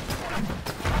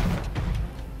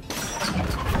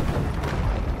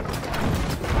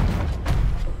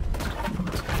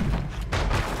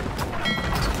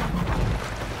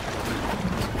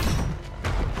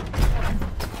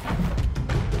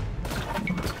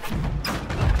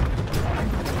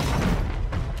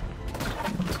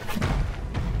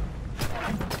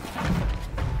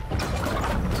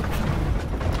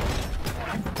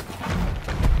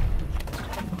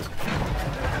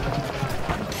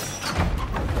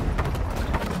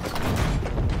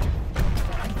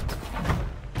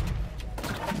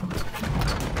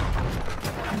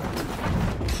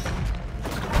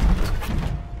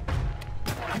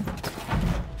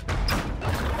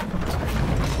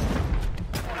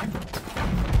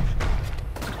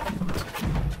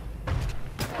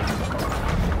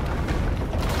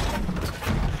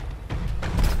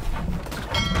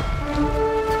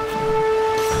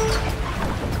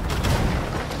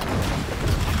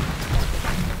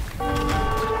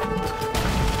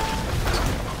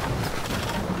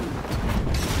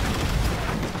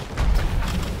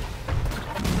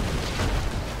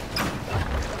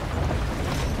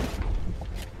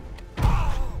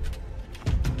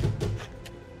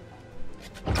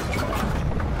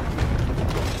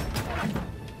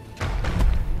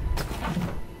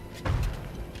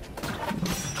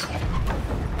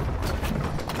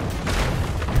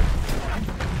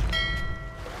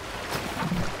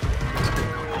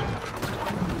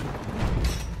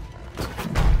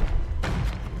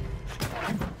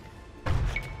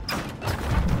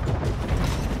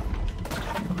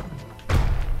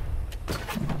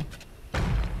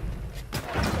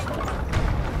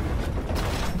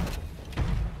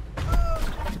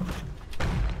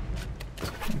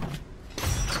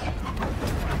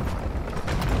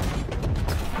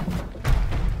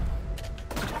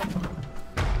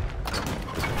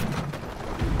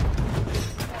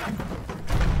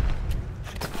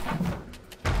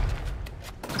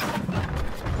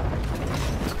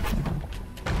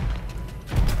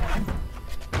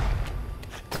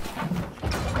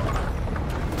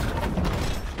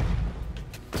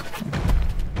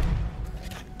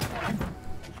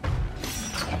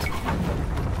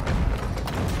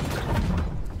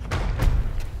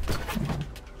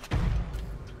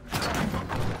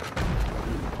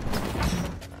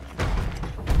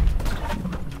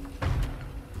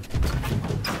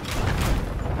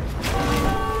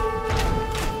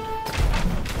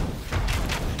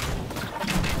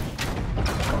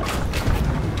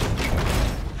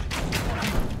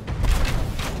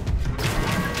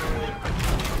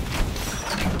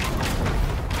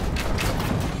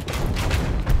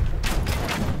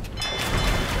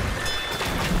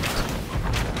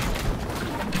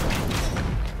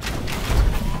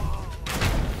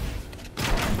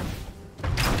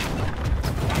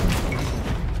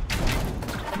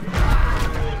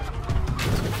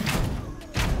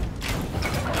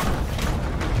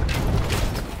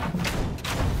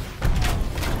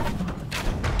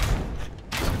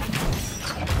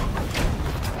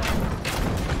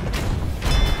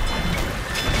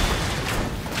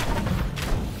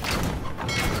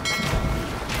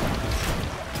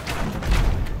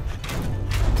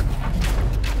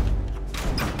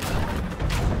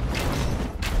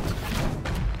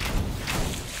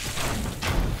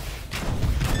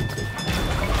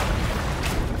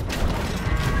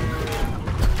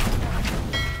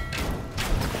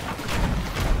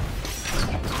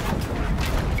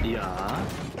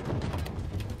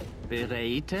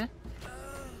 Bereite?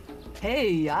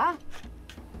 Hey, ja?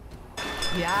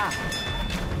 Ja.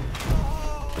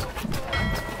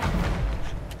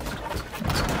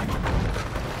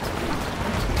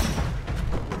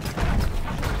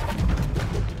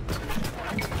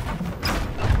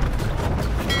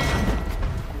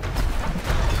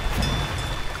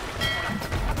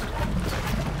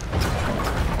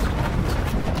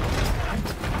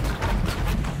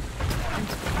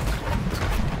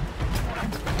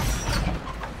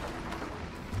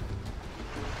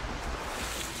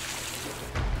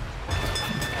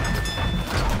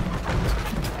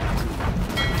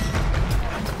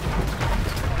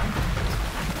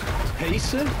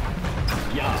 Pace?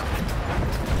 Ja.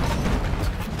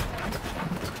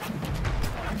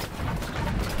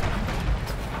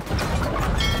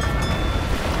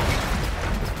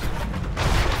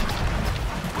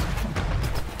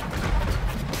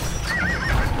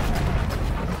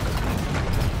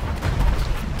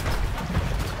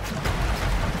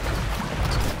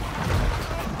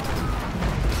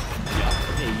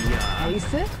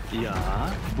 Heiße? Ja,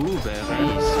 Bube,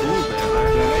 Reis, Bube,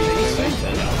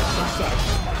 Bereiter, ja.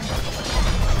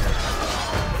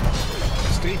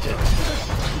 Streetet.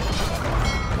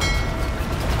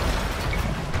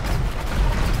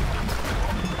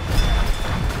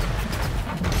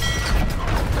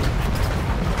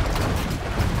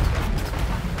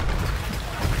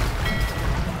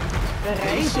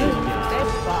 Bereiten.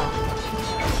 Vespa.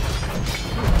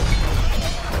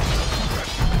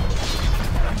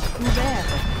 Couvert.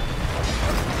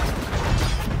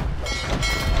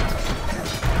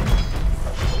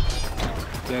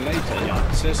 Bereiter, ja.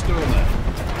 Zestone.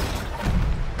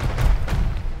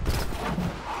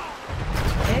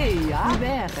 Hey, ja.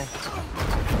 Couvert.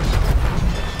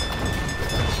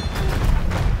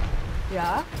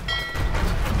 Ja.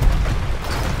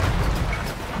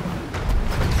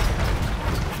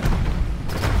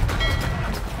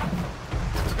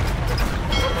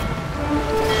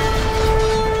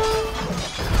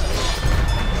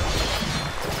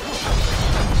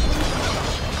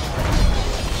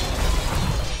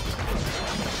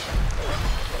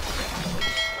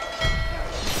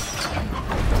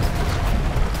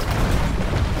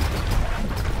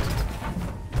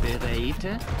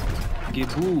 Bereite,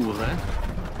 Gebure,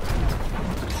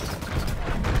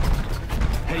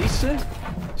 Heise.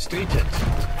 Streetet.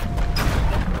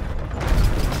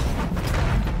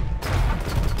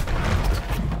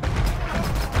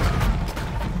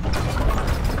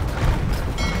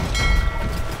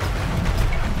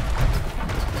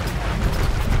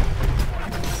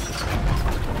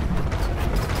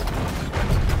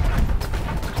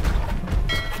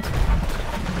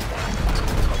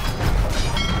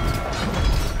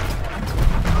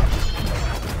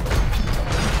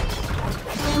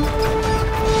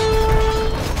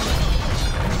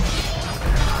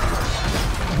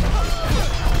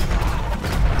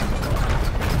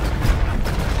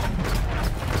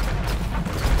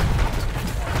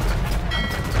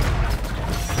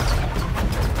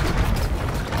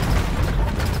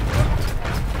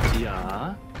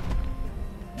 ja,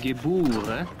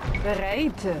 Gebure,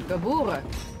 Bereite. Geboren.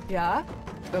 Ja.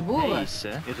 Geboren.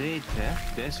 Heise, Rete,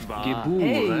 das war Hey,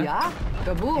 Gebure, ja.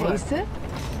 Geboren. Heise.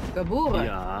 Geboren.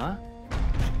 ja,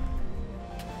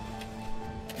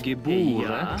 Gebure,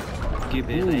 Bereite.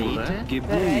 Gebure,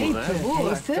 Gebure,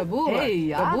 Geboren. Geboren. Hey,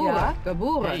 ja. Geboren.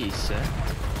 Geboren. Heise,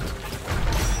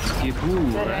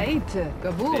 Gebure, Bereite.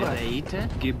 Geboren. Bereite,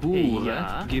 Gebure,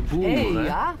 Hey, Gebure,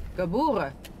 ja.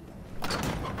 Geboren.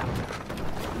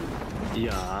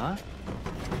 ja,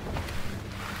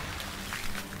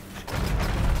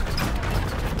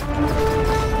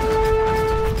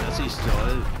 das ist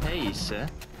soll, Heise,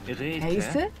 Rete,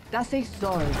 Heise, dass ich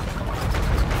soll.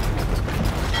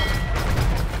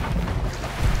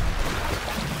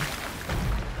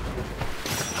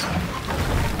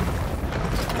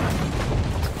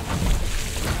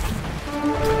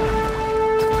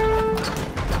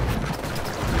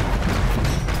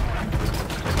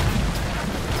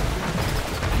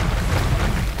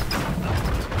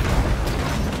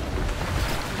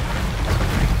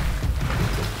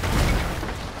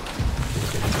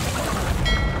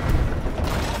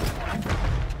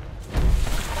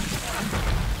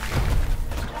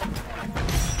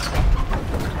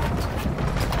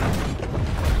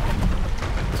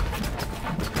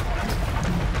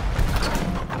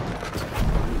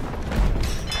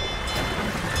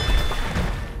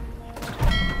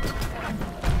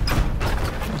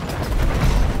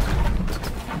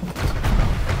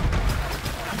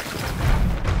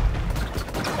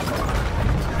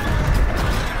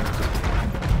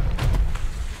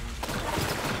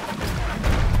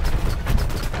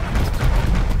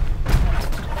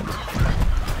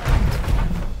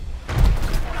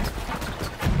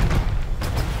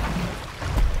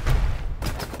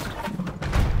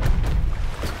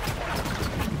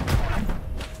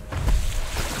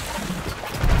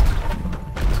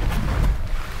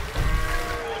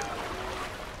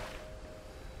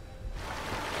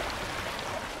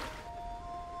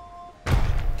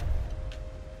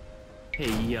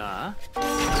 hey, ja,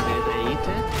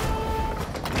 Bereite,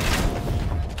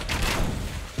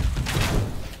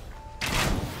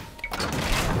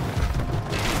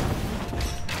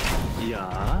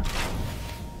 ja,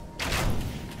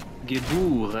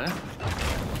 Gebure,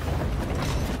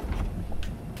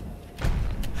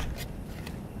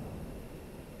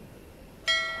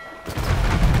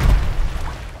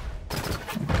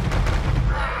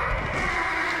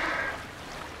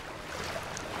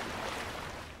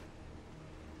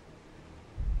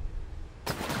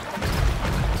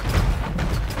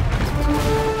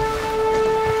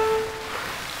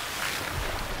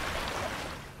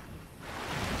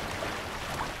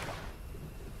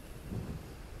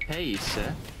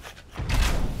 Bereise.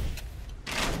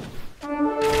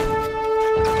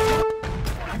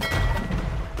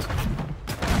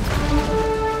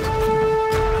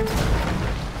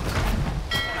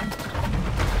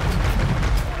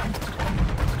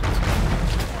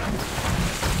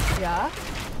 Ja?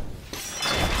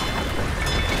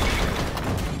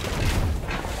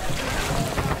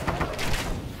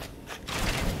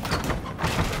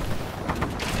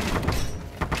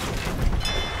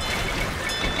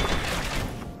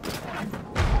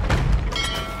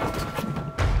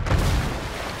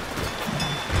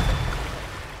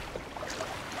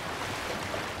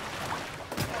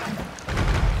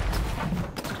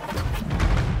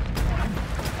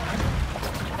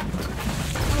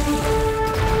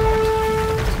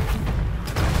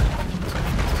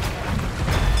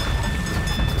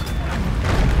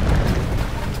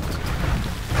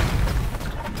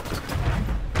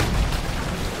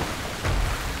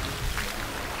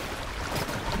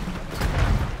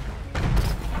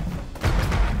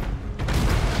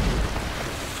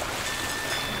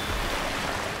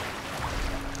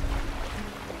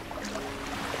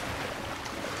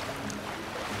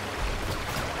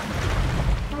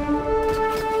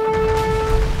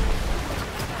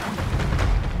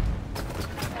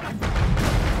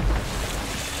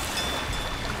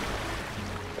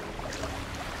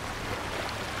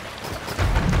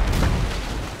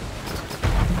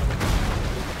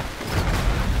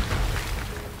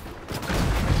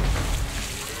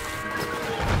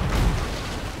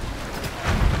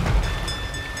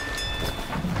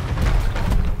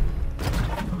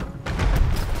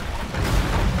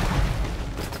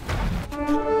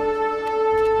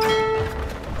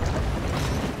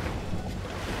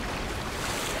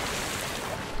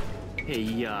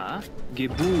 Ja,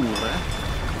 geboren.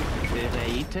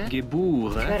 Bereite,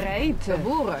 geboren. Bereid.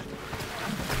 Geboren.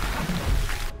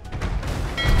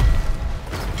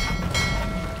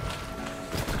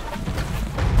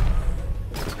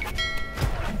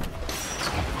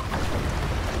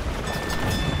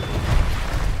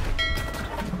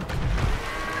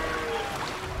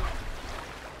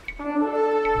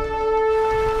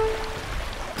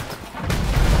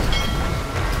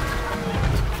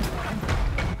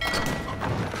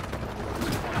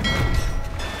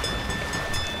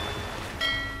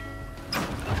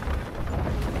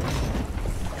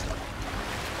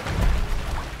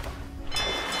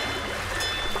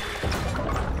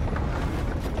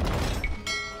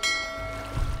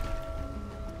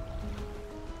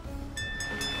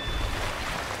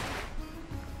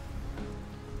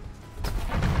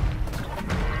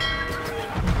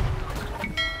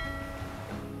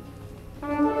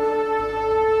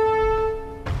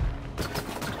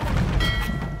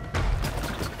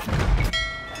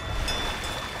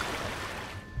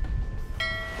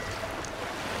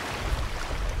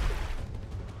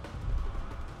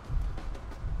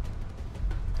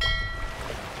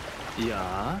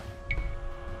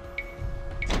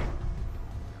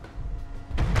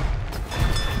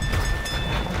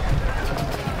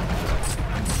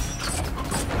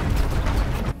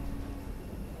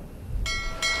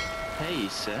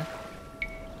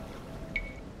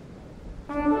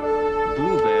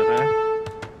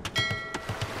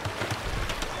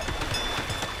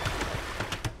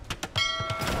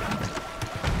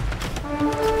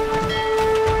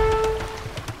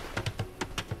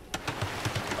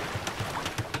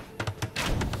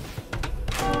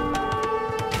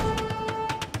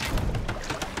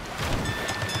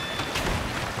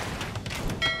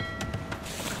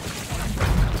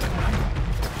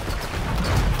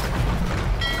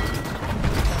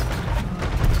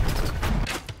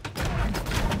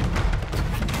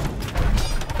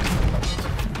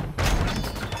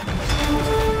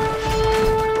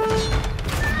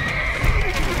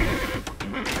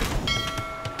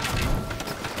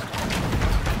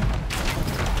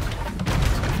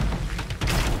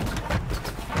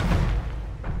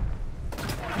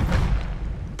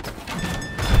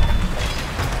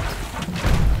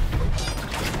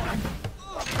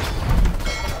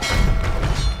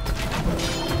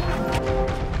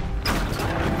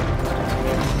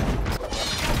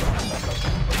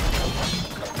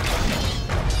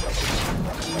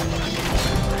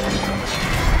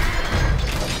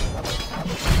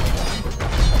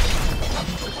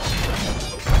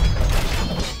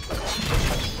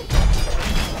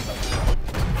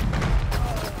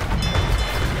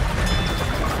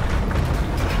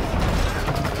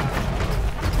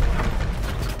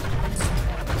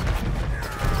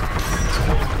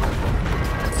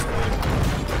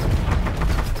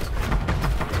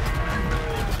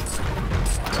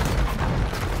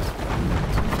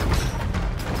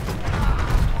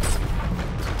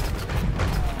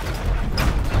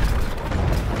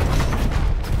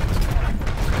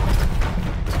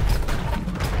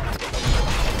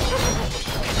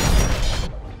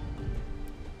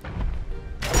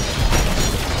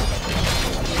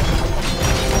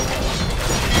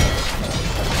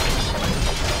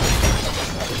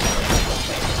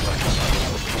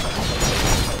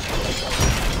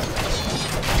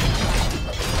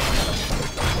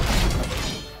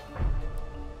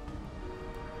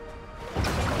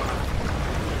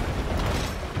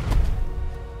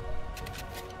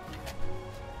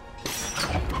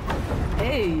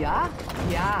 Hey, ja?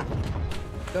 Ja.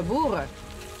 Geboren.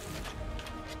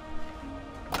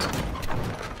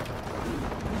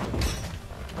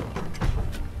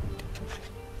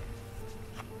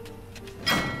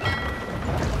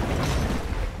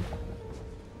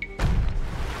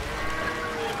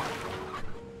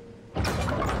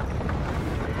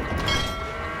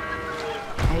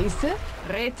 Heiße?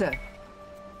 Rete.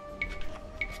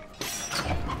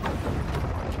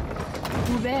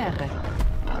 Ouvert.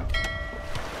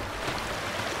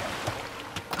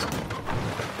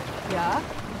 Ja?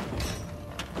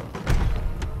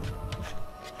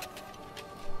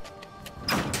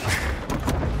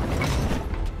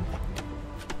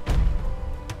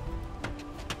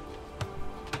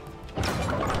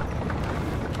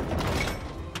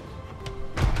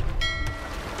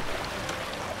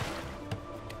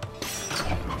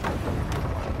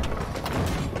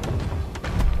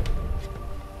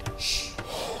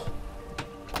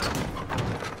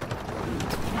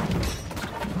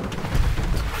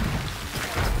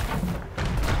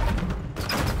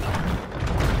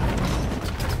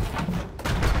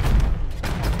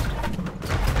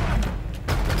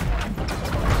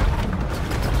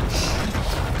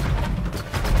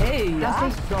 Hey, ja? Das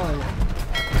ich soll.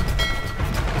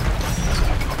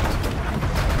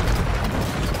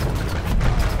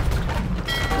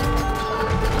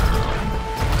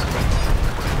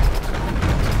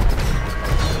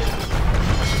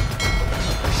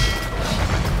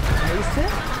 Heiße?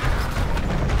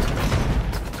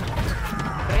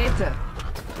 Rete.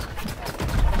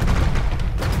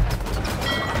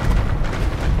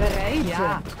 Bereit?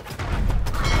 Ja.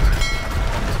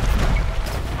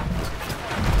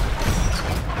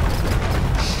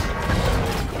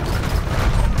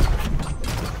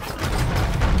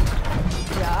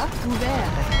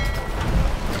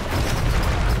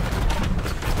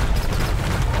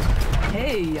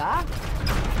 Hey, ja?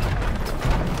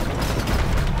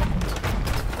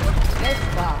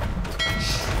 Lesbar.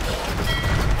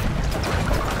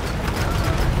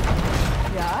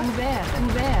 Ja?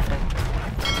 Ouvert.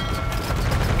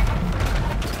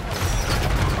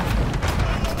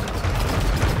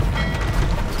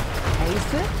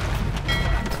 Heiße?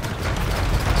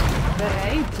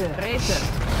 Bereit. Rete.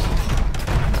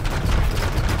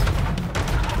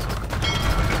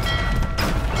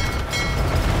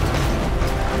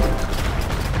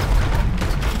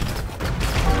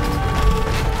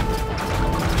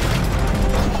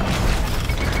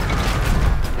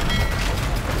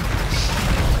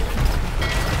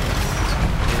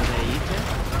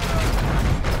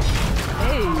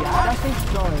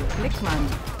 Blickmann.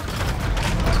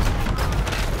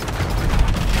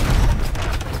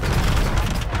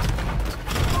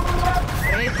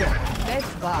 Rete,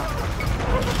 Lesbar.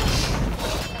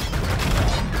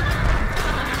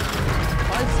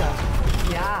 Holzer.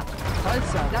 Ja,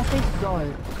 Holzer, das ich soll.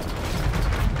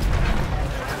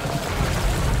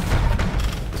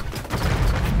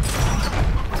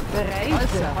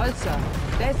 Bereit. Holzer,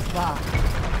 Lesbar.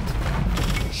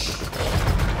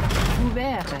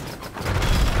 Ouvert.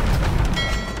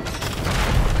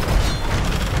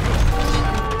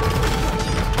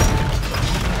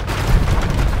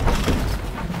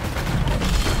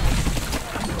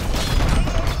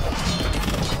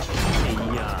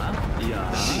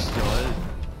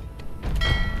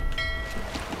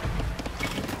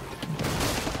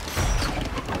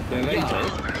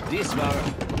 Dies war...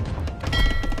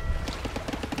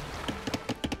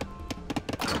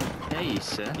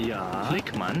 Heiße, ja.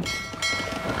 Blickmann.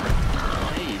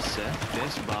 Heiße,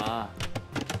 das war...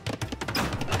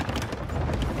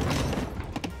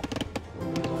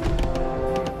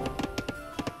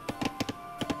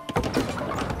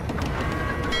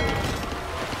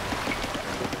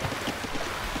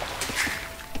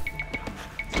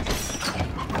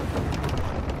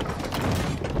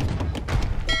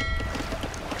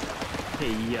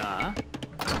 Ja.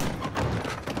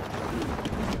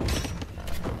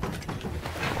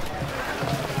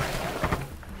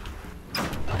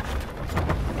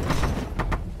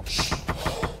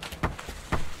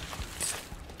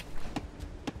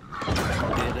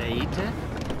 Geräte,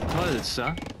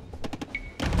 Holzer.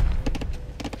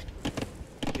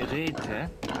 Geräte.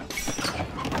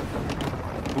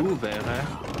 Wäre.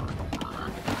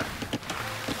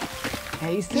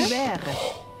 Heiße wäre.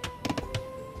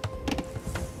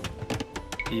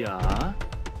 Ja.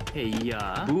 Hey,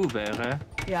 ja. Wäre.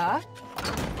 Ja.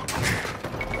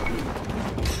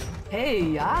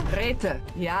 Hey, ja. Rete.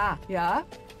 Ja, ja.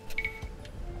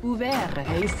 Wäre.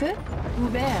 Heiße.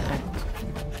 Wäre.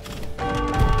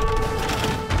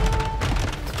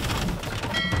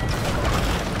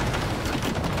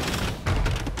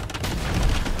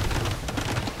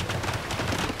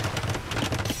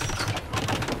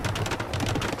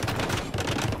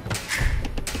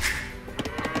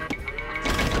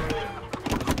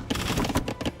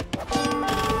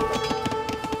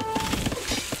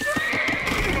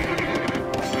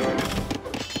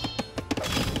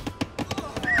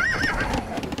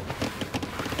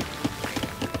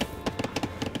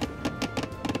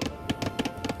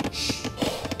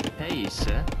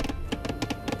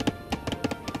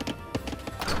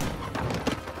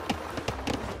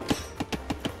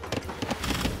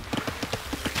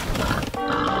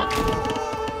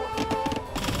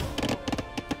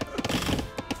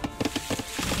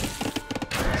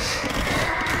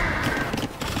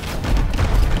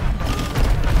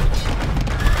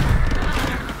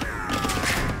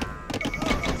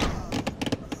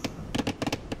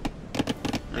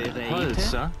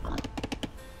 Holzer.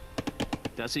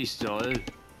 Das ich soll.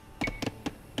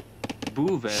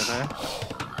 Buvere.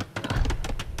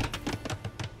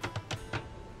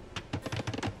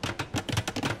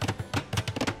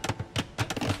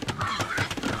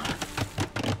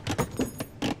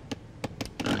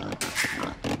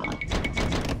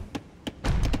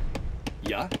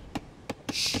 Ja,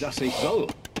 dass ich soll.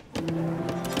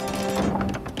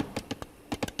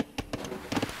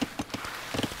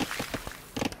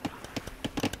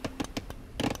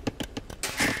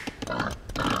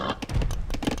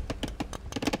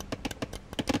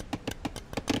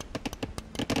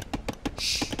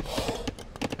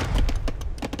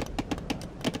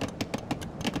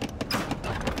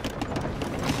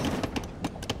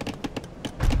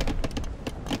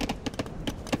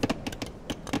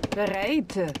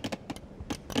 Bereite.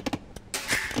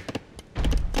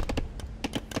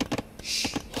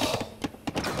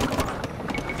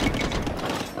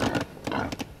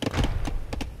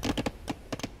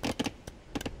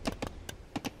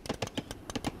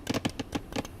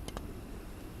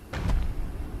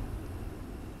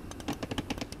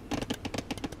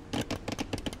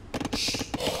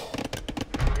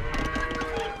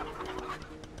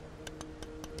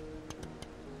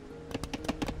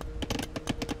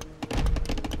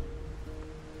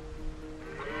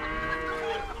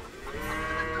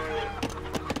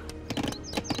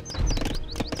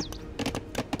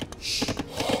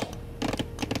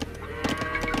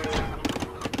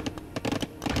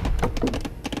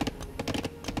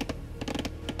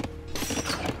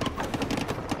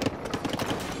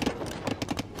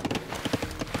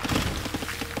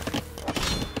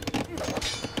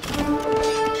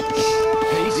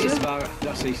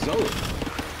 Dass ich soll.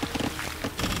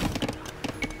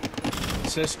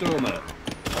 Zerstürme.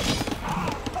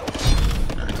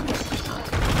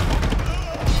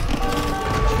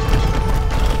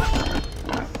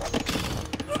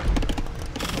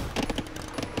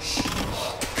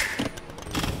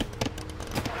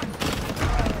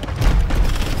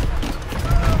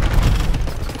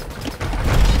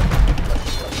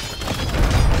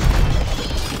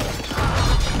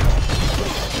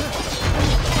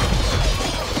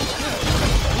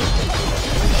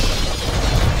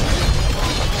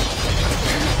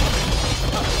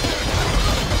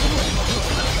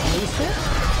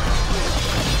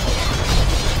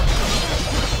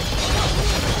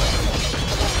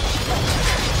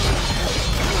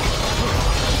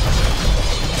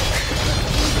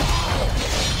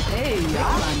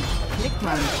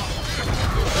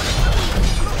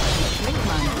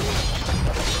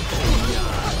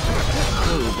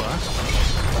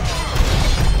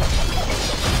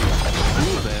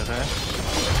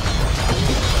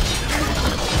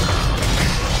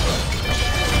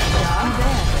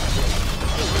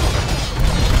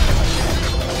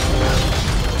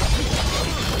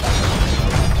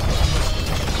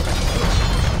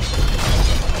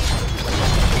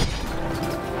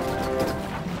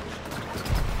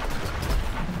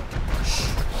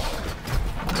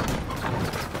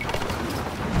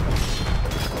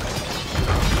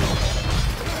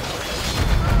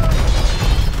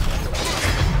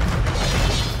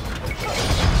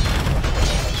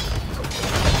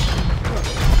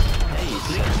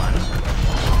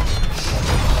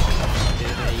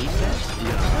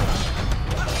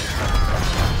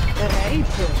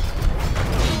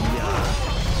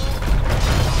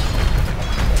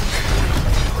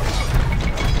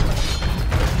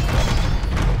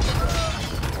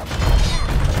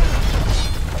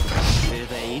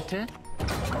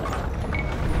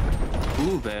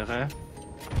 Wäre.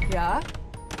 Ja?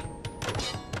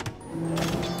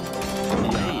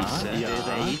 Ja,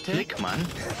 Klickmann.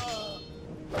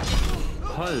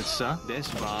 Holzer,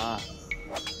 das war.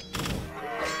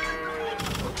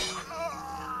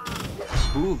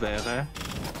 Wäre.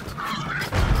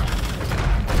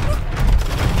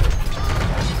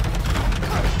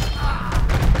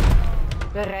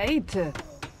 Bereite.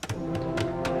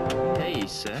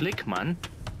 Heise. Klickmann.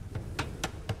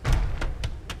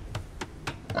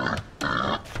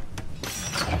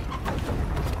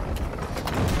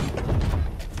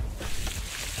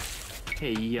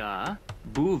 Ja,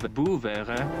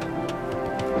 wäre.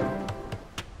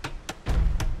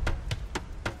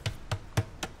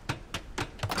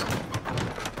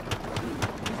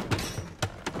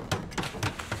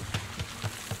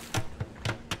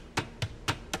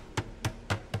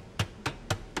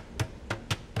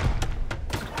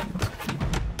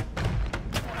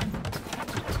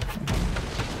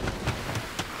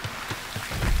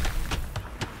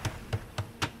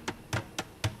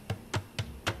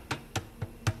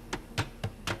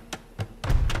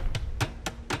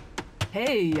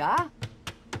 Hey, ja?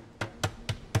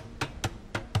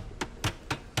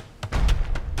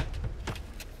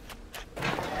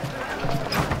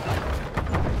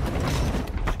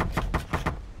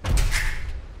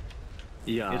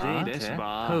 Ja, das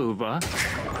war over.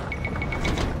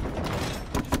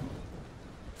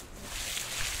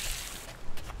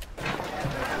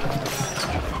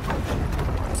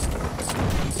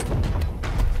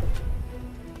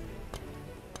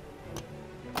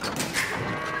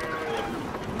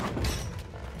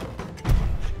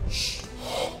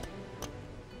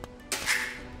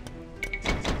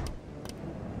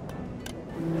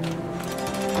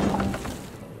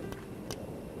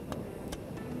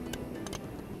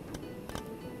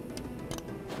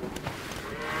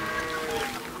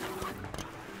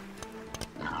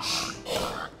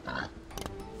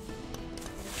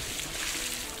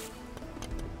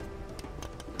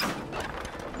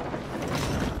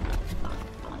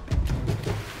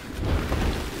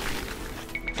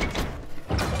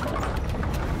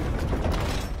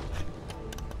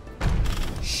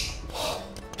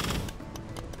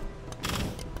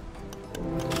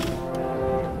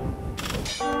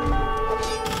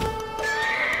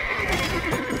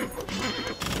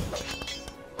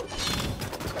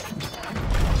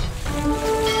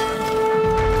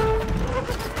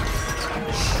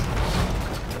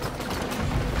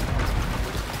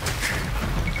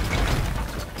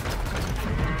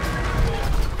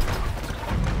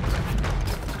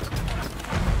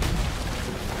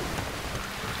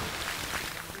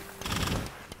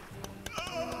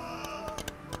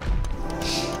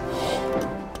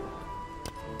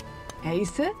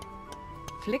 Heiße?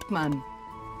 Flickmann.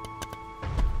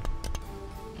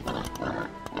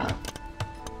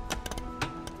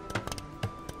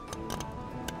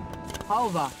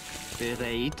 Hauber.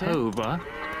 Bereit. Over.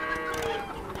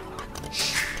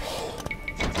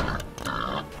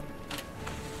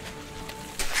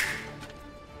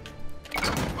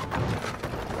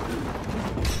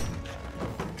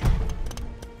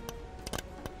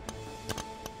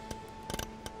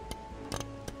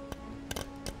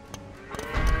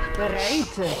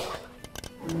 Bereite.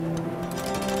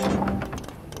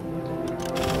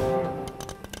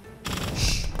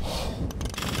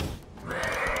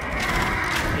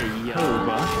 Ja.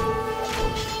 Over.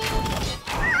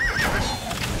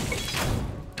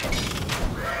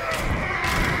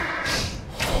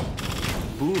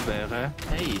 Buvere.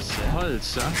 Heise.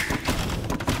 Holzer.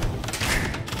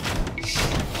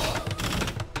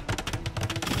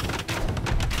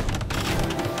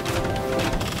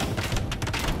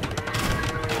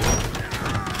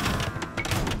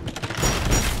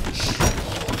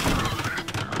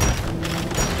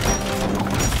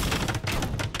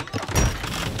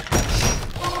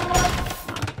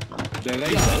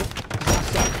 Bereit.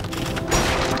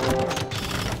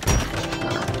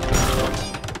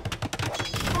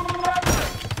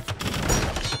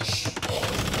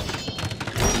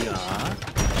 Ja.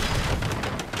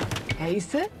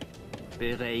 Heiße?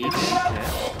 Bereit.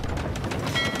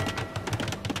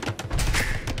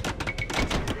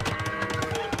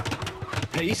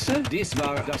 Heiße? Dies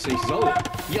war, dass ich soll.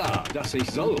 Ja, dass ich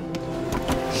soll.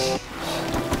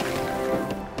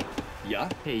 Ja?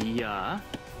 Ja.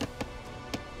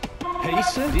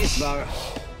 Heiße? Dies war...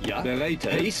 Ja. Bereit.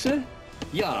 Heiße?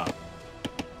 Ja.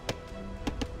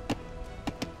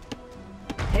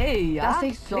 Hey, ja. Dass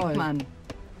ich soll. Flickmann.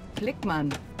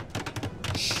 Flickmann.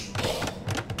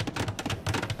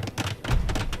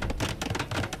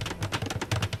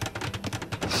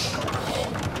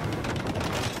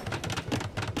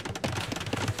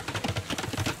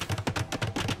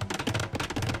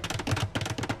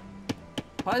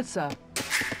 Holzer.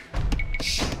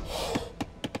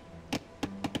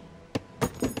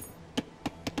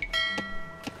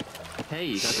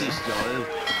 Hey, das ist toll.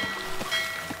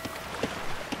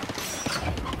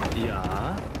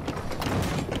 Ja.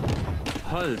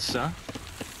 Holzer.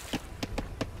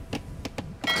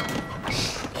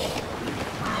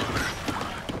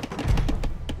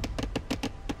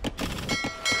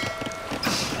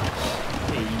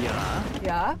 Ja.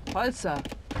 Ja, Holzer.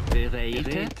 Bereit.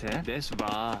 Das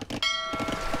war.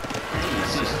 Hey,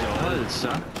 das ist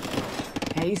Holzer.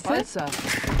 Heiße? Holzer.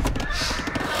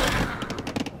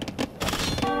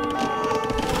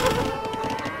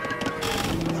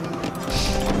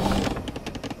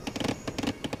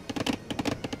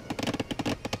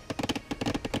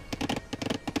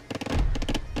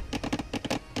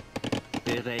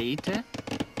 Bereit.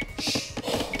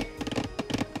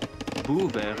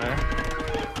 Buvere.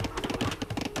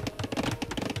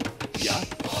 Ja?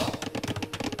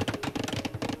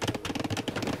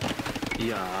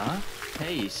 Ja.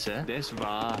 Heise. Das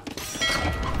war.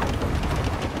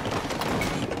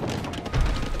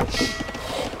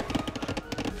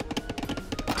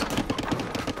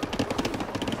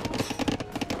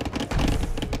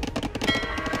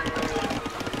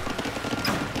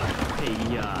 Hey,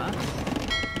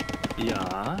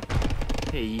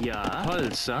 Hey, ja.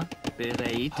 Holzer.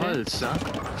 Bereit. Holzer.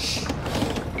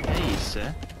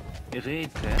 Heiße.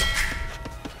 Geräte.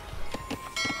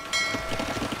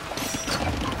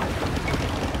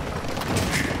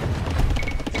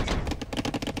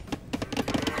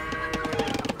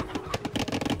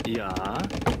 Ja.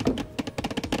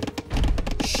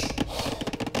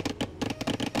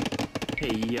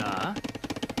 Hey, ja.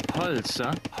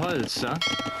 Holzer. Holzer.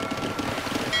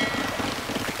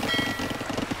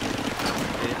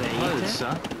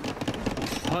 Holzer.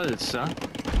 Holzer.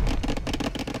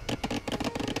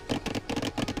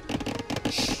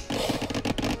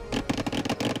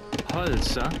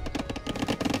 Holzer.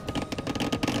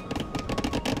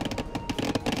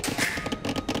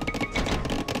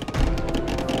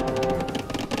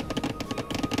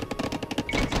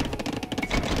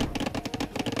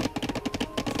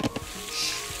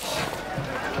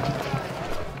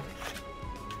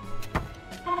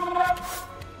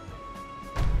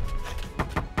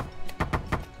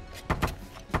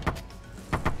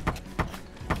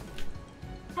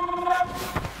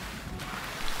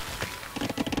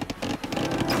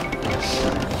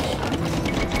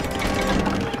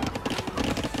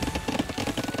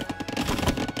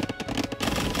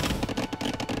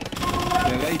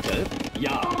 Bereite?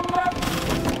 Ja.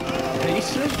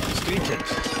 Heiße? Skritet.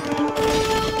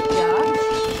 Ja.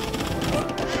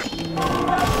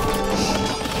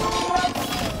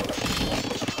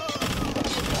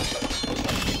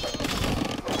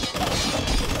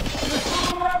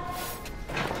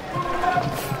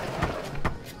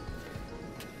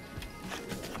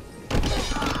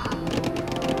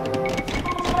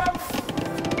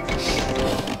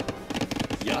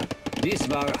 Ja, dies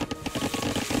war...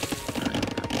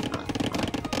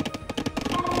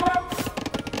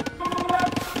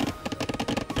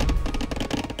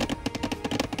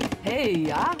 Hey,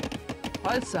 ja.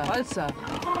 Holzer, Holzer.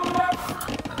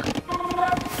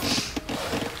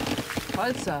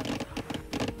 Holzer.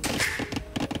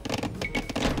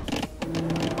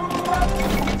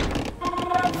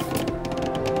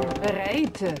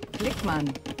 Bereite.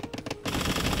 Klickmann.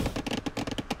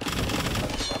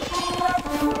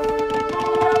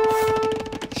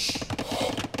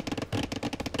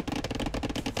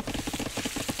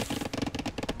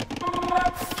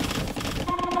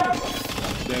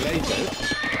 Bereite?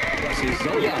 Das ist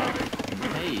soll. Ja.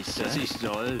 Heiße. Das ist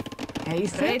soll.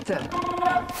 Heiße.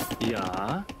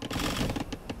 Ja.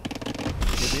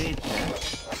 Geräte.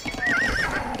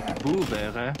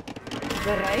 Bubere.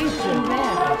 Bereite.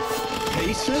 Wäre.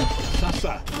 Heiße?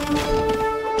 Sasa.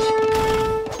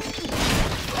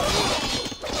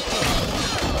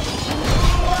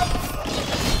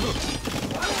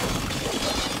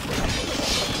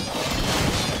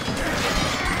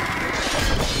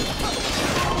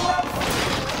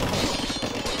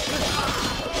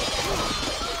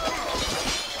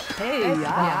 Hey,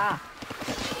 ja.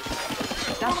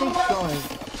 Das ist soll.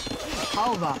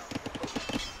 Hauber.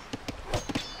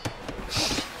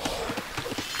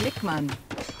 Klickmann.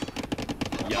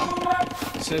 Ja.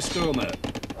 Zestrome.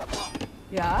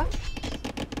 Ja.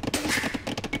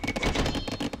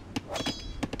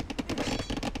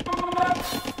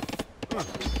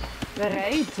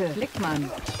 Bereite.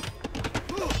 Klickmann.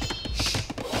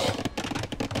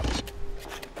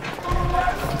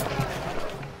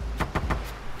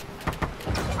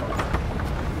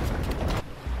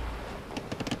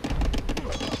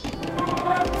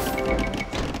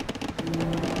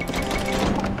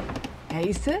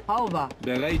 Heiße. Hauber.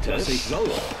 Bereite? Das ist soll.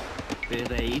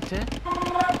 Bereite.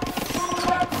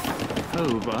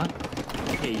 Hover.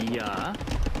 Hey, ja.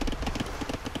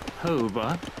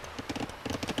 Hover.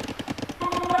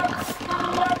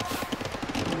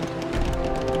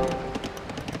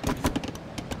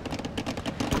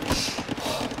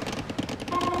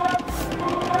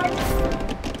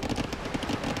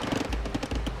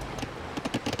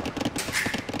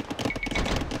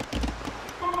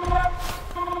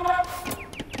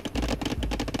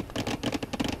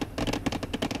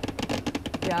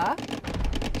 Ja.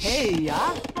 Hey,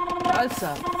 ja.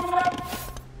 Holzer.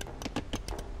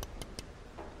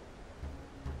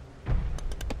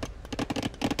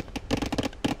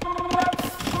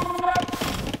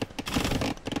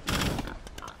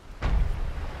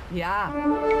 Ja.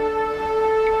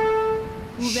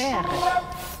 Wäre.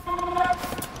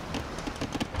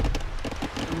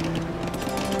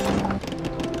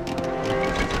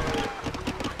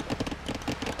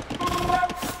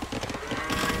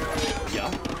 Ja.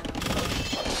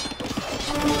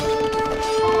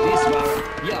 Dies war...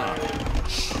 Ja.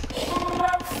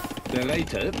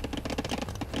 Bereite?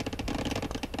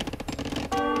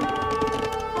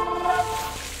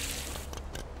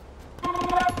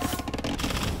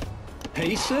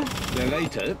 Heiße,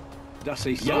 bereite, dass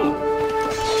ich soll.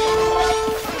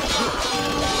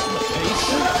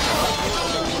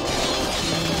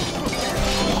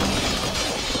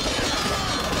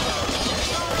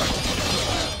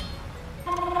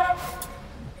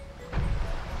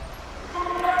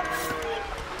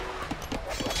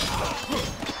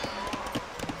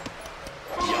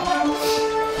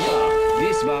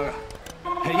 Heiße.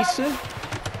 Heiße,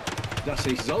 dass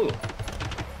ich soll.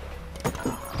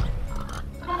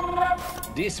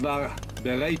 Dies war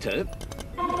bereite.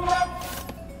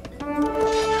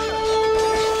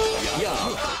 Ja.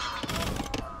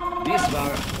 Dies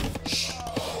war.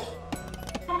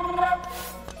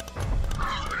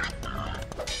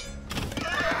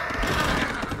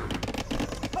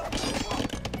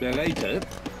 Bereite.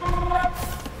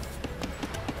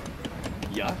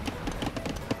 Ja.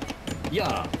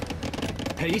 Ja.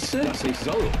 Heiße, dass ich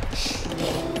soll.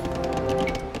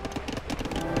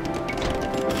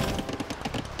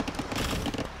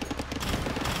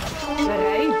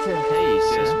 Bereite.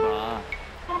 Heiße. Es war.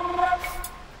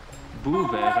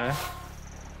 Bubere.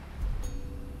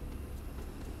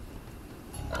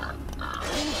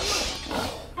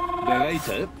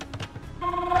 Bereite.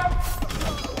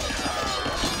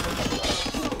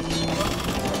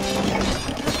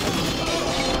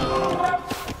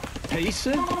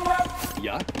 Heiße.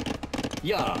 Ja.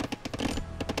 Ja.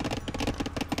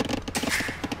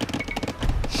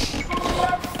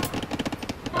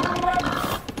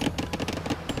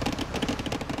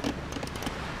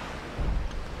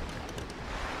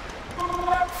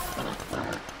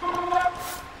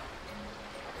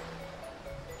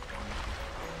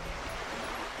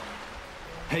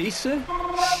 Heiße.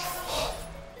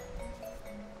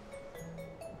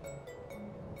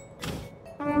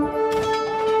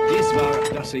 Dies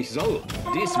war, dass ich soll.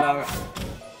 Dies war.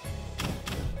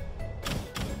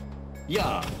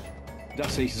 Ja,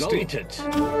 dass ich soll. Stated.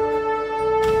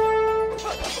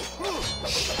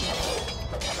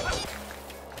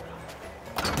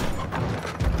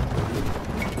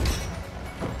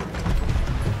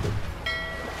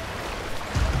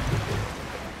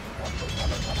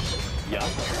 Ja.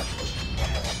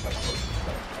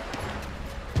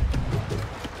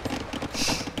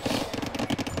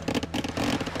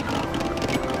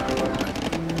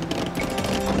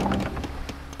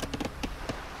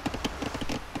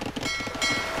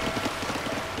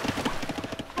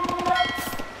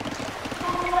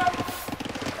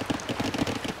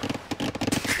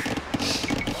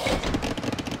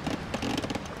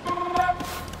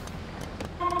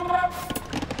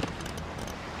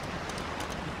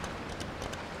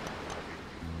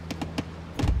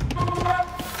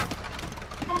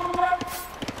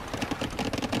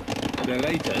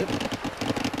 Bereite.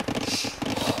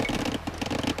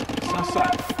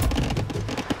 Sasa.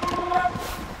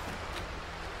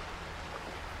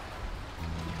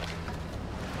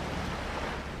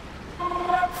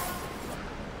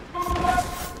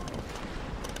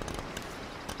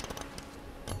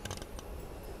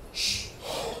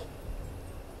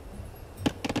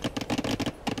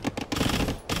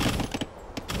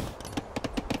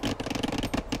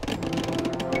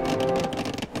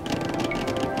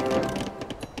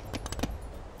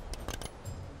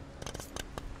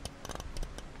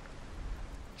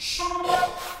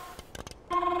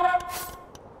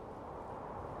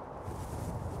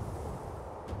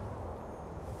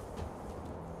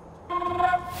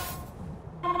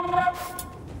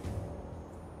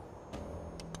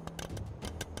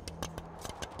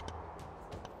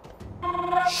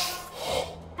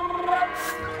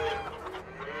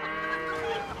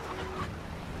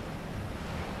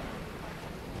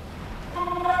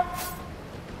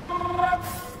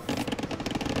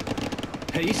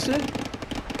 Heiße?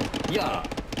 Ja.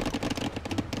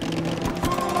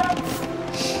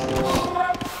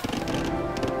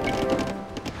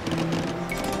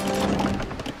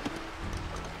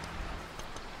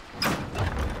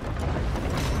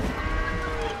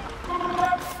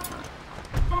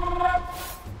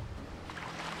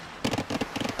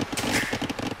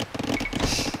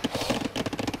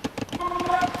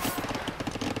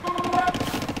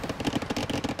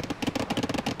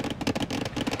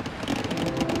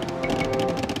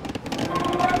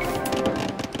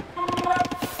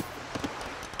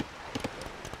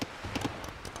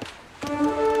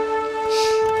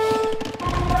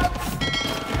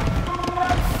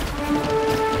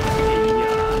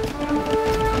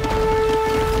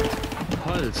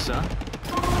 Holzer.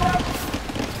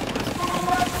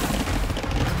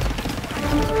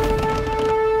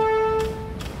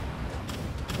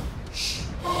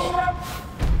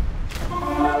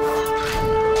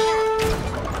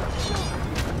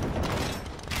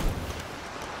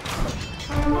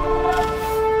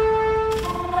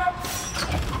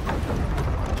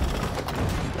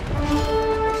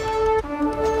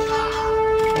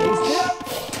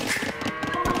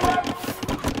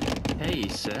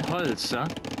 Holzer.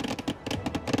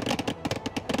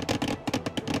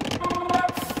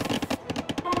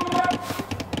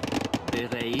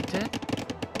 Bereite.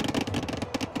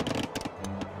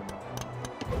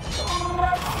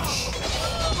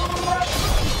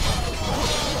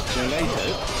 Bereite.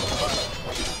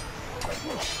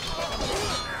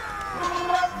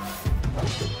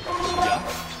 Ja.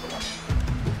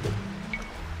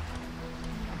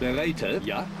 Bereite.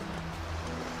 Ja.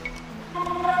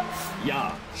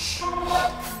 Ja.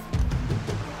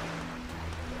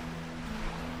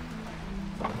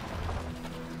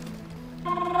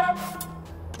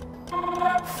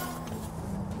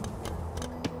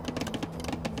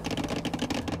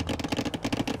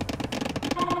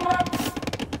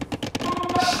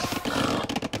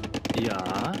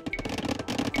 Ja.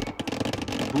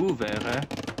 Buvere.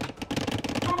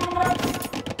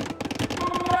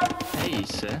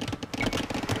 Heise.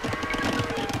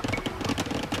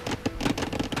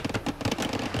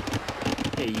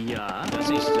 Ja, das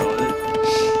ist toll.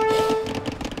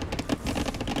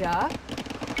 Ja.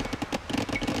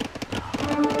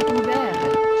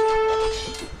 Wäre.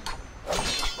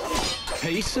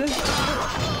 Heise.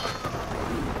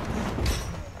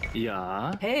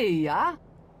 Ja. Hey, ja.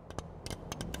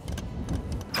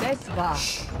 Das war.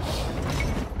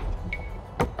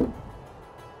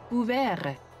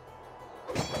 Wäre.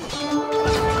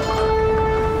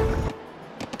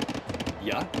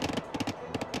 Ja.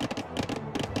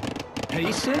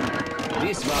 Heise.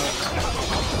 Dies war,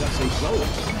 dass ich soll.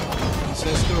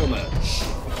 Zerstürme.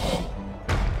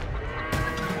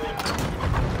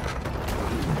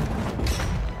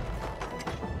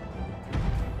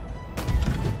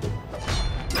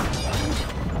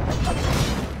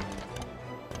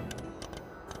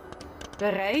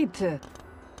 Bereite.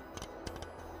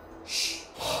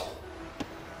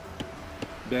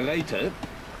 Bereite.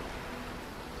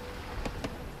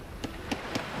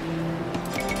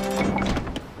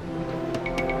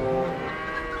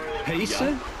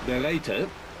 Heise. Bereite.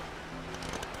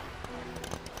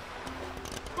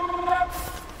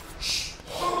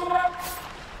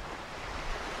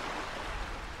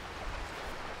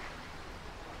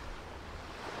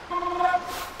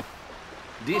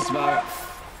 Dies war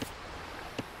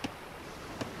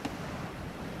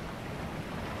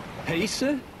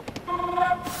Heise?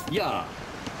 Ja.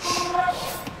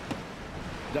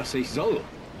 Dass ich soll.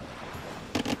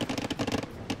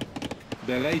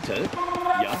 Bereite?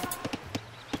 Ja.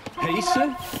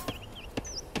 Heise?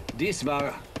 Dies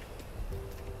war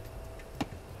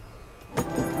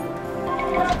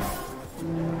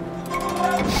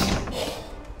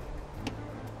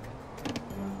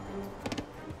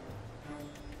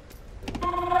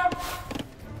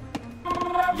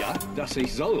ja, dass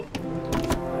ich soll.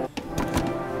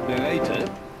 Bereite?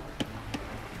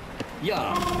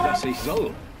 Ja, dass ich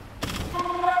soll.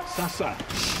 Sasa.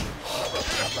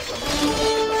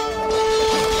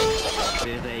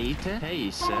 Bereite.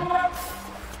 Heise.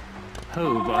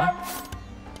 Hover.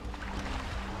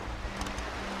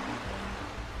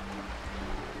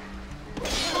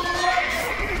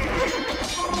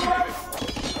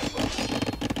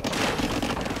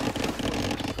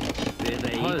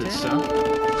 Bereite. Holzer.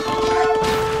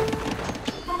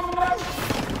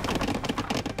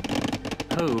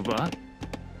 Hover.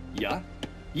 Ja?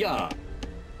 Ja.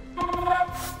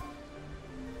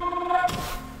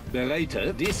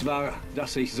 Bereite? Dies war,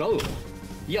 dass ich soll.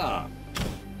 Ja.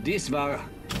 Dies war.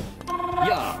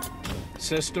 Ja.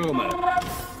 Zerstürme.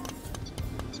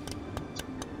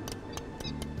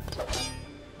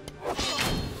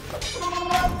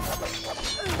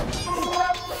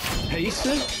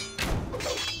 Heise?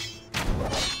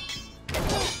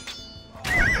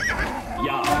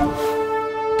 Ja.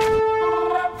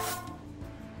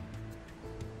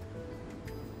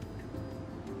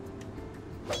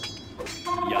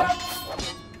 Ja.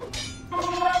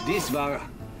 Dies war,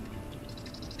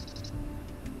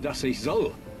 dass ich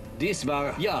soll. Dies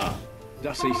war, ja,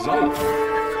 dass ich soll.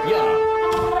 Ja.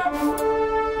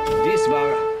 Dies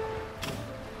war,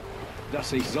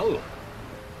 dass ich soll.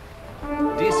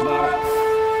 Dies war,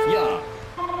 ja.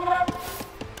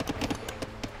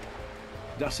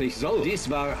 Dass ich soll. Dies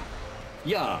war,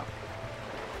 ja.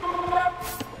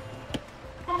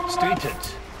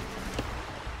 Streetet.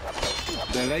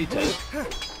 Bereitet.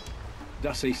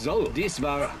 Dass ich soll. Dies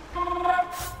war,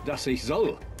 dass ich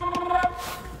soll.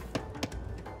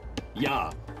 Ja.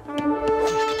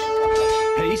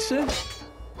 Heise?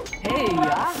 Hey,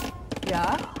 ja.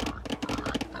 Ja.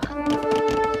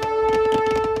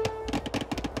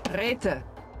 Rete.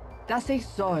 Dass ich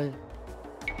soll.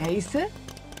 Heise?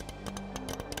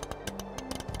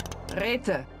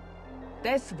 Rete.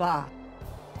 Das war.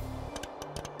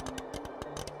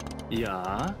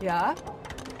 Ja. Ja?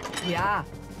 Ja.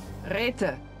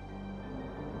 Räte.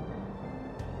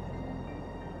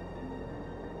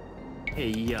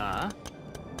 Ja.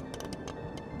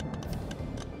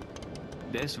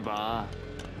 Das war.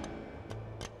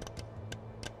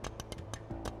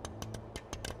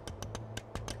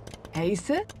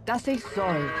 Heiße, dass ich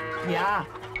soll. Ja.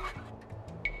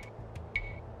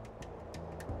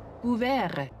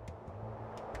 Wäre.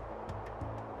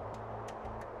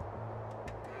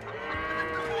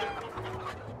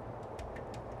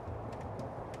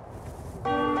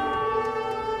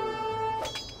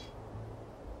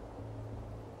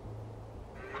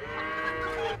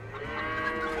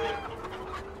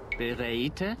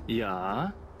 Bereite?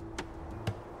 Ja.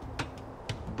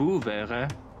 Buvere?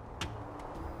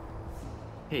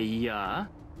 Ja.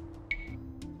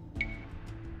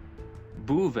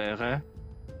 Buvere?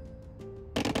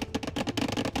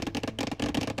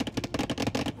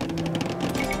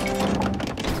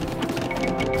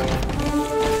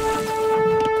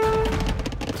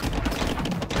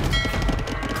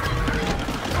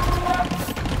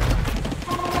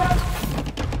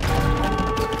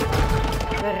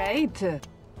 Bereite.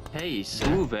 Heise.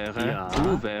 Buvere? Ja.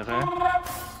 Buvere?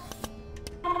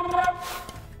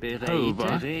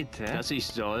 Bereite? Dass ich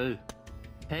soll.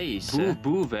 Heise.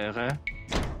 Buvere?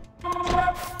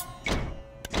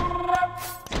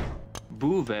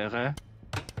 Buvere?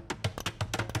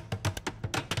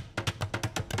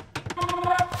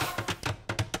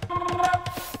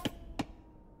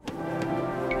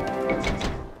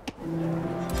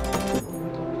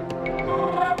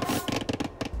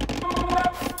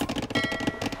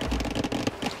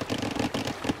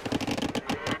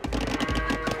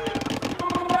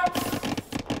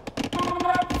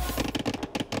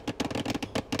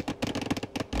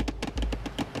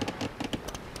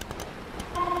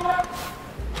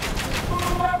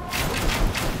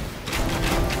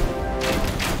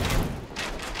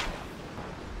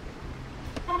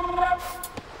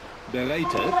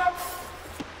 Bereite?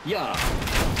 Ja.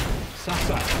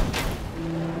 Sasa.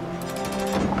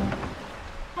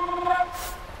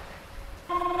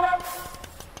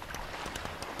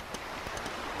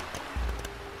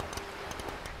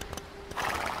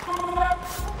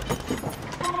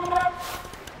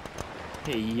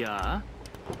 Ja.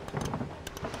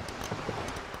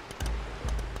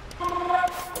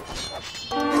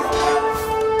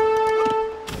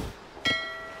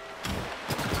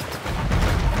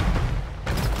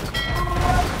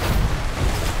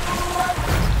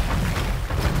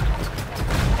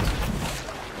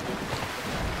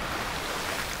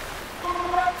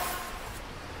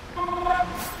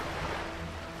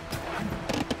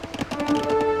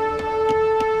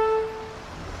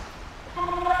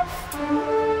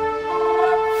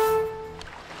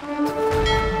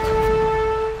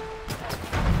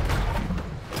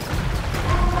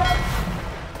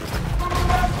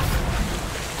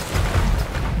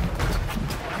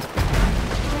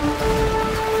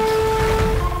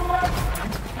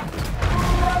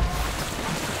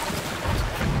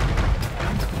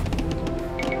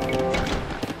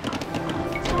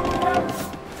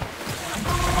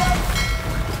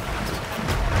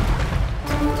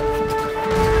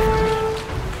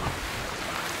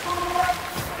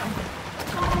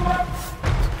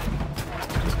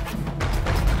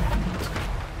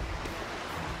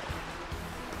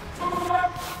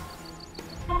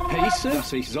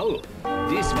 Dass ich soll.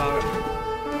 Dies war...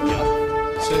 Ja,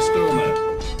 Systeme.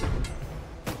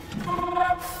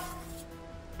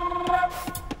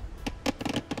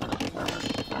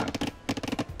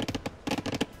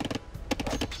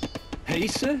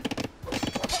 Heiße?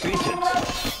 Strichet.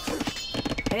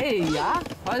 Hey, ja?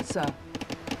 Holzer.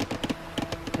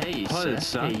 Heise.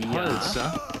 Holzer. Ja.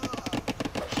 Holzer.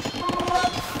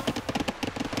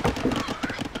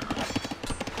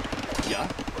 Ja?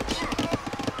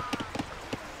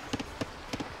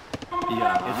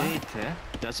 Ja. Räte,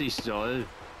 dass ich soll.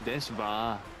 Das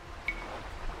war.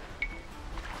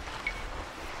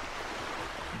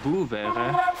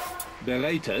 Buvere.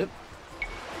 Bereite?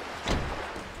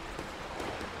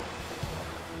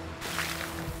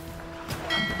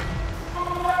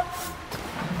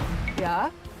 Ja?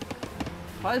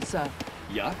 Holzer.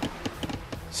 Ja?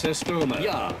 Systeme.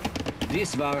 Ja.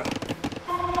 Dies war...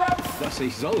 Dass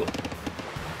ich soll.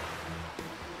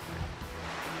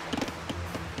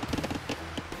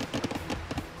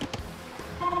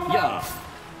 Ja.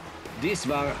 Dies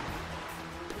war...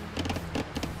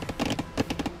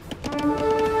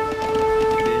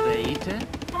 Bereite.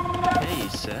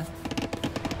 Heise.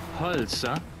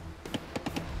 Holzer.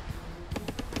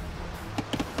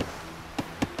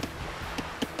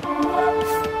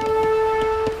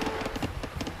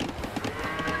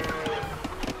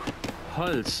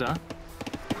 Holzer.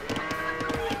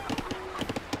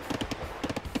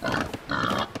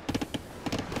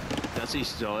 Das ich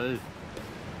soll.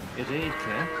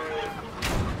 Rete.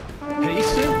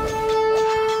 Heiße?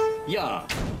 Ja.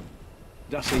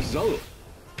 Das ich soll.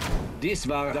 Dies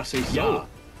war, das ich soll.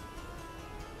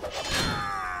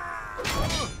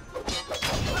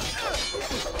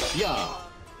 Ja.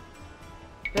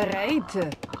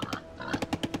 Bereite.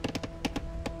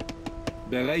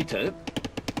 Bereite.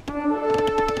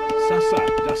 Sasa,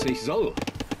 das ich soll.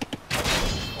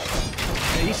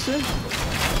 Heiße?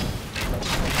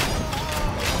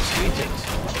 Streetet.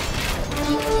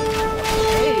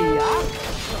 Hey, ja?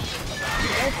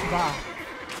 Es war,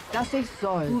 dass ich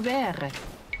soll. Du wäre.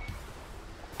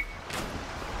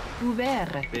 Du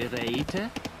wäre. Bereite.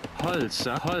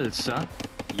 Holzer, Holzer.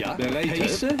 Ja. Bereite.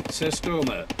 Heiße?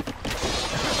 Zerstürme.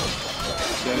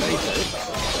 Bereite.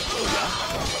 Ja.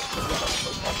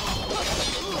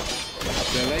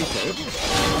 Bereite.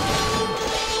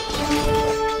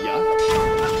 Ja.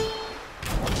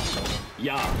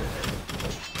 Ja.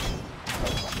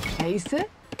 Heiße?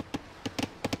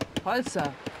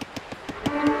 Holzer.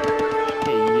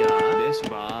 Ja,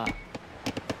 das war.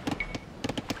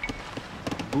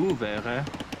 Wo wäre?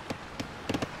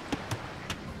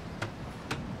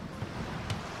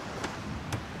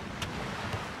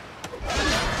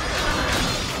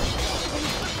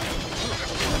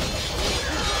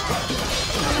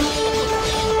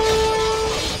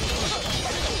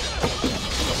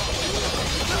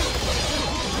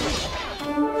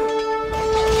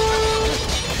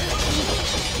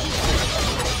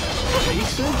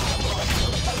 Heiße?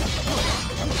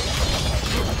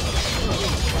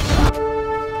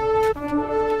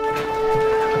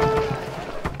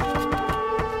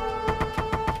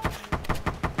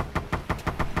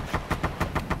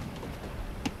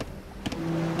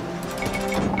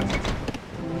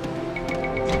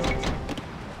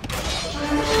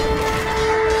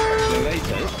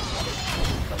 Bereite.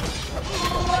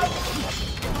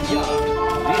 Ja,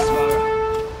 dies war,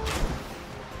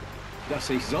 dass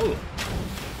ich soll.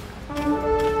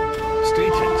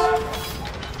 Streetet.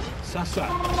 Sasa.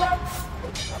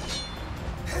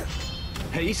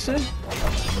 Heiße? Ja.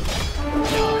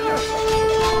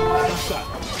 Sasa.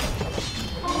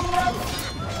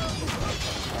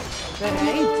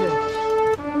 Bereite.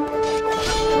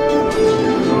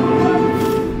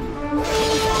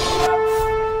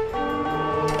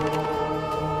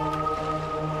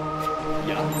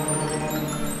 Ja.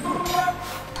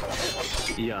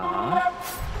 Ja.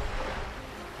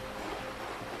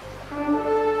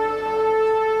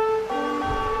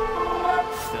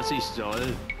 Das ich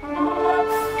soll.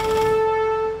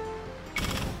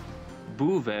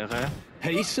 Wo wäre?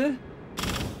 Heiße?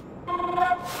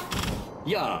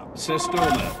 Ja,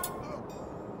 Zerstürme.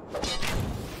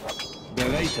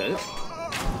 Bereite.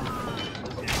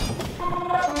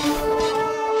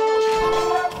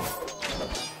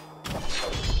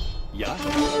 Ja.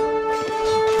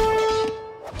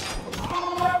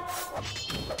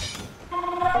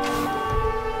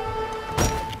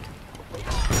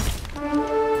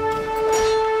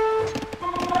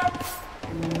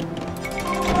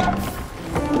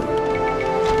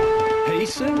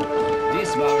 Heiße?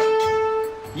 Dies war...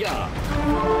 Ja.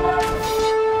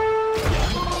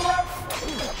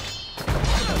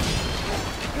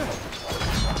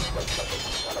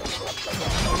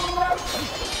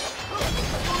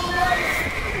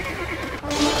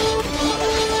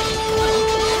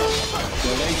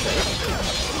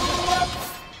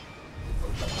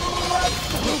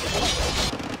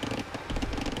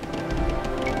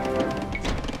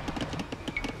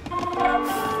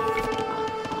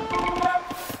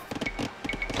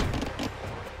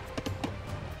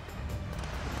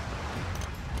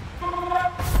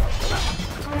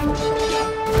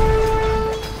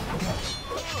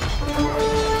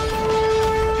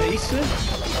 Heiße?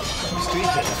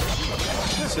 Streetet.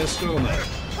 Zerstürme.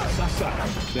 Sasa.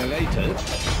 Bereite.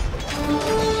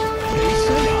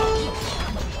 Heiße? Ja.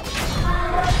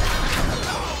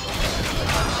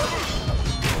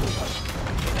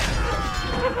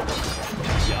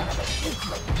 Ja.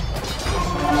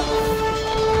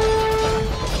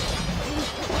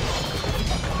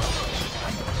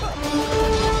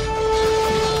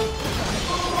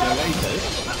 Bereite.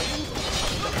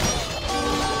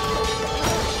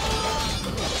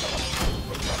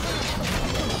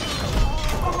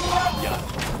 Ja.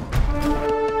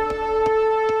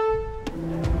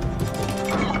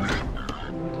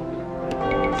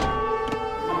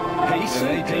 Heiße?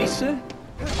 Heiße?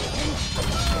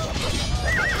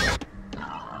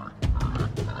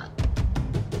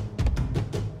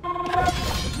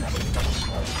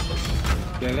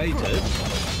 Bereitet.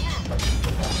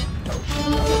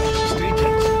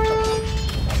 Strittend.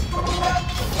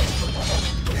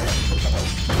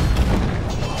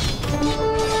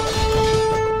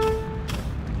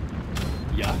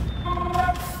 Ja.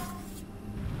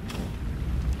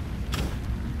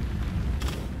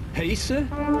 Heiße.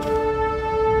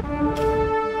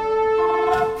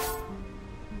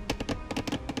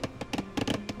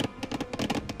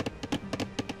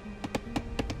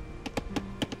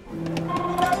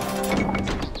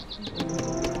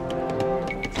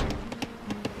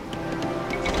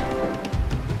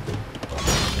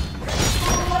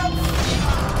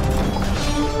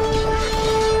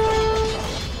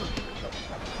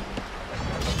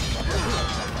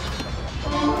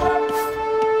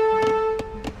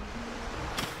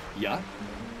 Ja.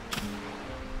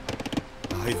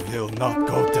 I will not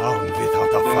go down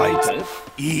without a fight. Bereitet.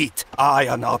 Eat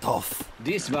iron out of.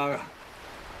 Dies war,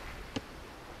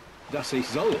 dass ich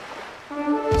soll.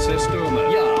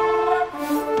 Zerstürme. Ja.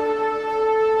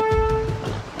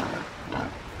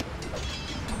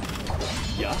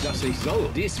 Ja, dass ich soll.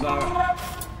 Dies war.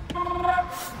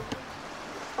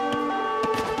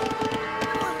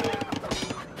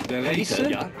 Bereitet.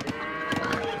 Ja.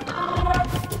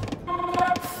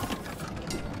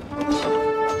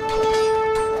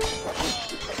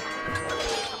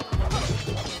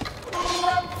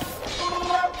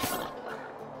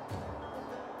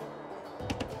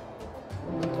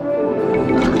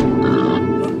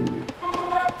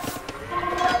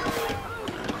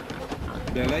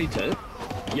 Bereitet?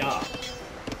 Ja.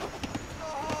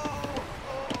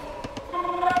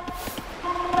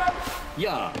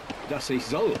 Ja, dass ich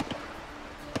soll.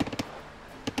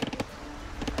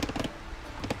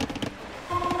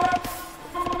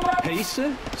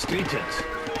 Heiße? Strittend.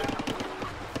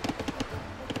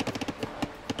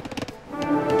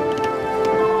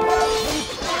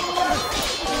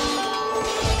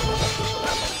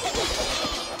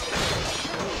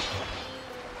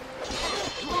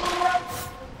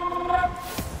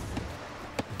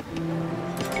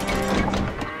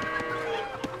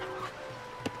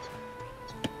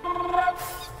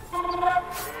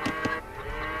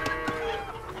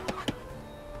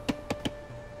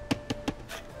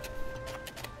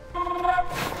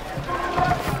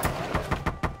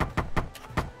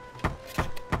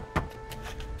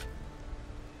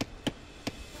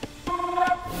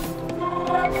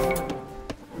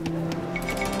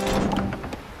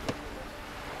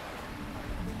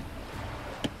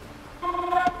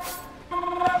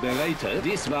 Bereitet?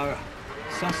 Dies war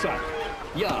Sasa.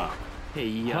 Ja.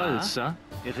 Ja. Holzer,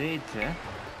 Räte.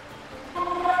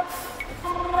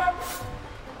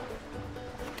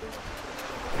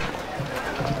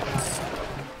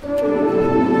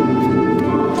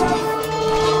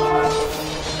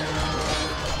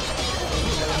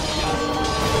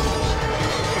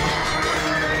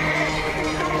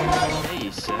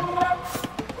 Heiße.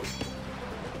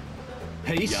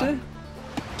 Heiße? Ja.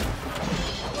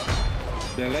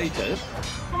 Bereitet?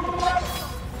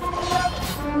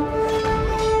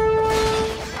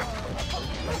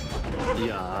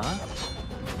 Ja.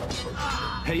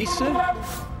 Heiße?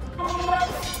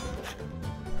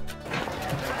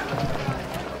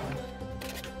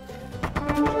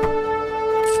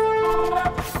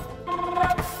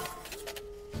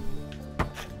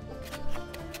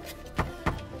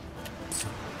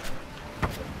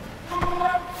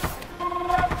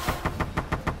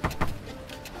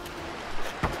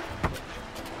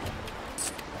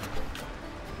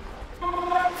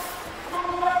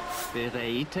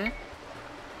 Bereite.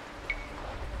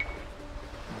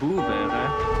 Bubere.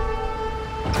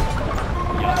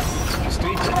 Ja.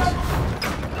 Strittend.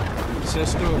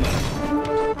 Zerstürme.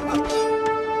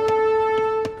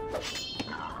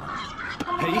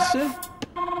 Heiße?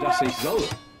 Dass ich soll.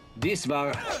 Dies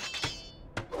war.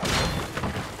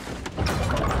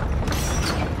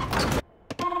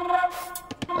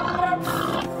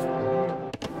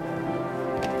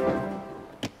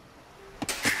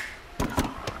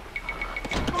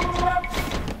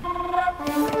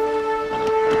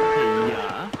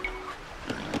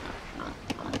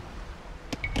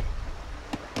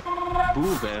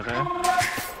 Bubere.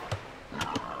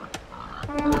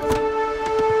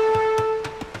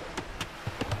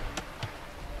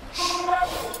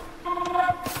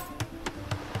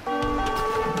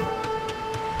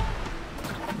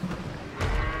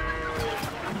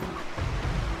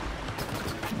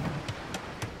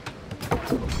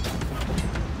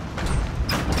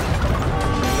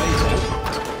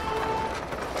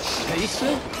 Heiße?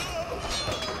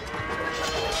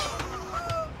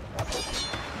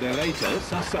 Bereitet?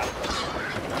 Sasa.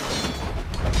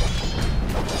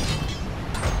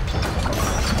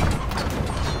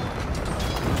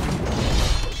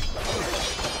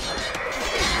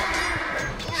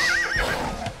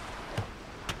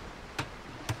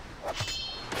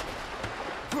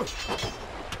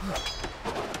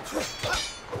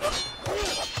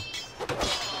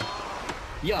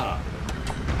 Ja.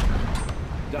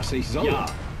 Dass ich soll. Ja.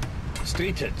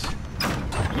 Streetet.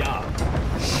 Ja.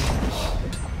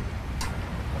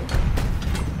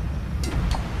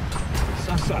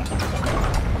 Sasa.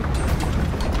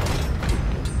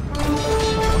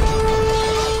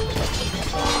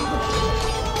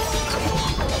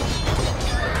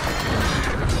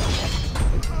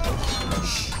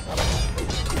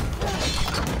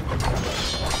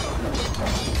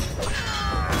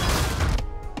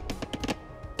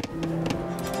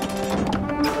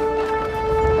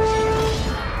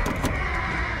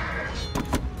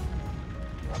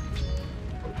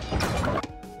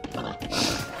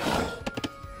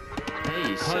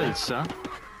 Holzer.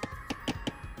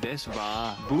 Das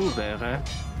war Buvere.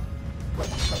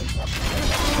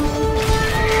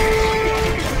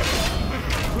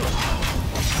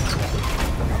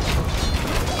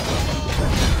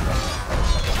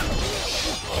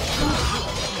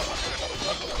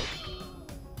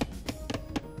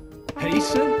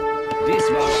 Heiße? Dies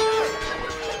war,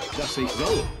 dass ich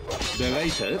soll.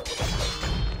 Bereitet.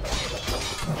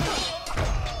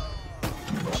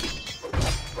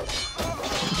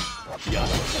 Ja.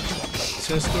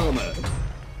 Zerstürme.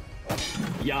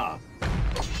 Ja.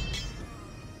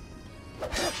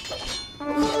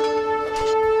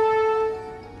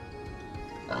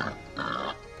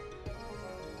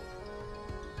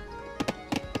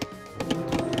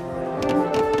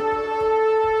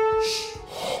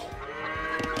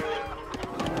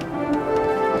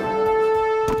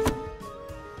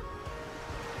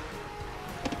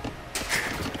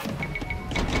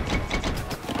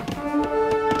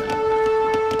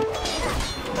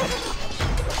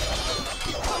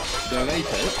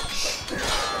 Bereitet.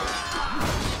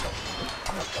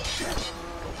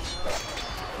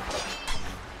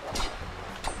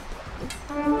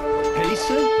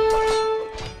 Heiße?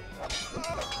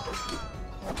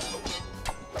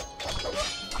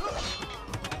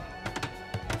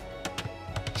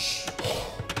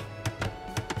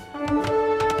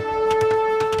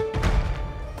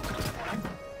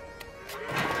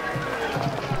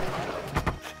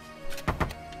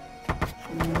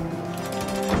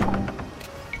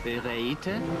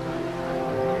 Bereite.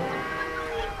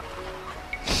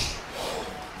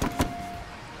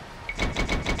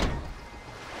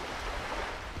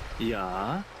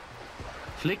 Ja.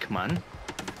 Flickmann.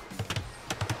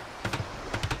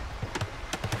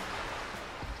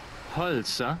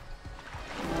 Holzer.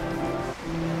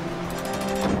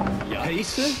 Ja.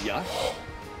 Heiße? Ja.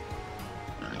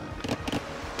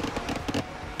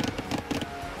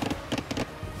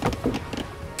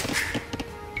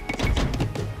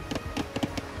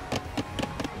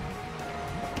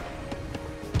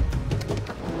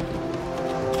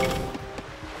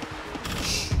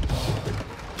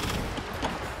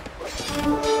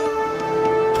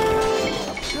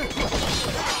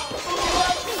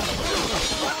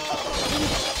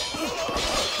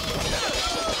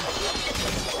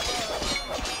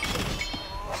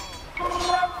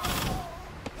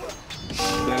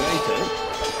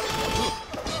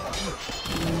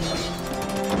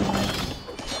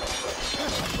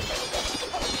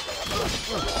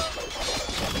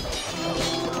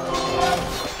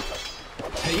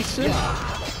 Heiße? Ja.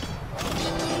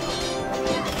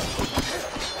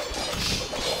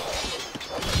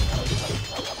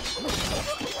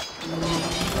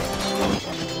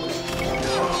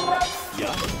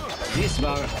 Ja, dies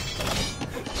war...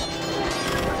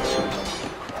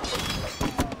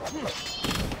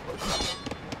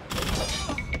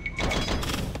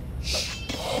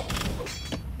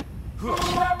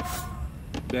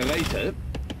 Bereitet.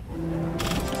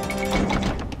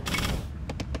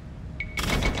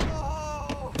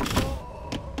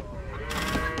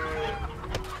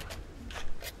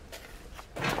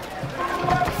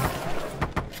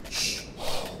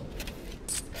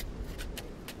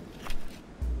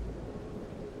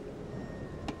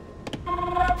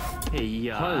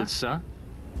 Ja. Holzer.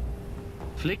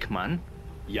 Flickmann.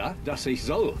 Ja, dass ich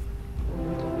soll.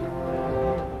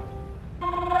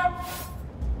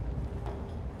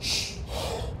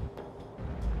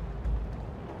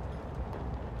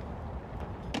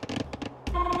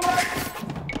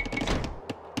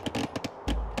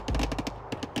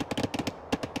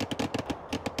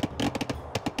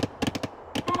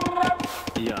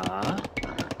 Ja.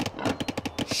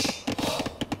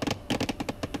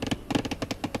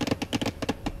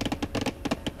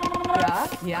 Ja,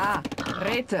 ja.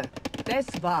 Rete. Das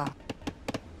war.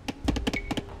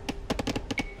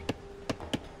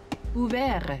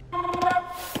 Ouvert.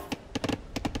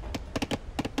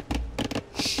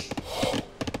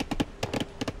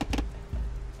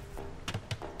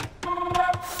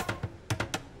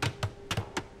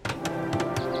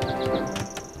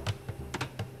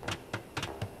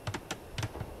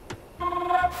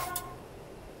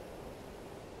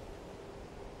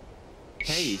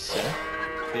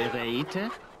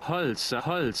 Bereite, Holzer,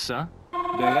 Holzer.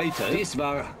 Bereite. Dies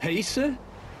war heiße?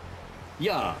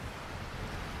 Ja.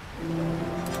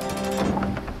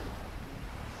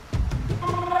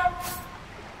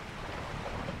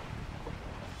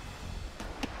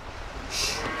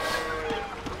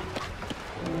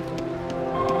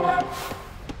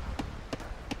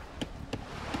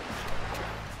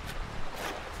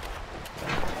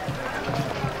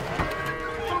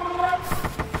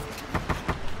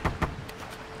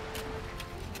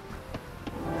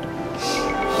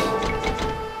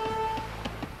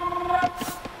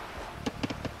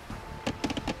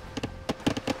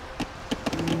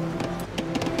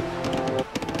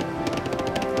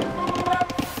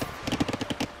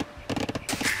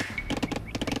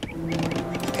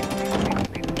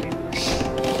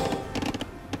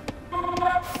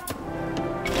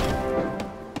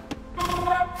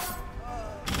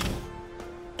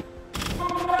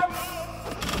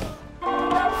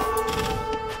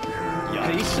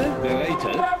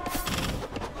 Bereite.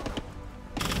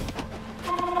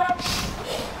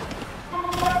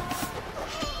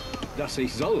 Dass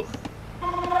ich soll.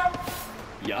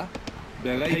 Ja.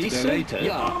 Bereite.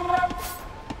 Ja.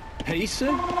 Heiße.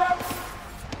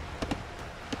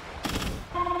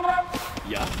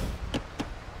 Ja.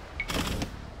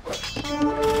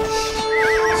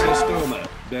 Zerstürme.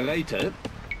 Bereite.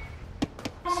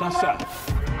 Sasa.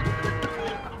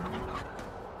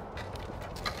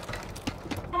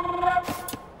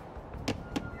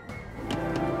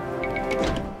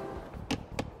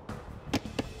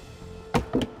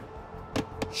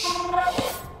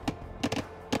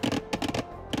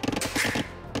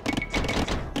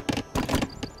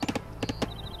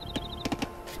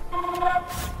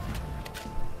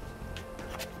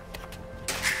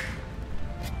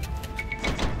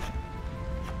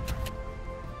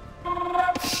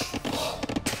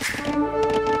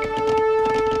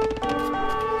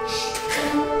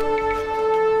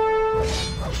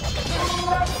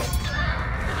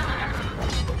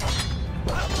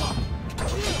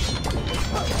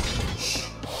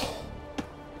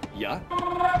 Ja.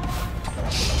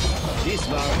 Dies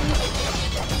war...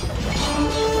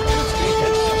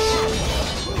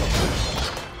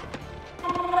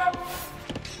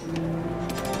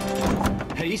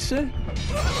 Heiße?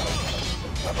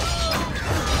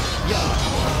 Ja. Ja.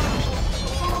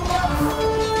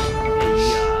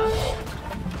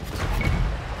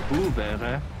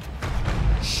 Bubere.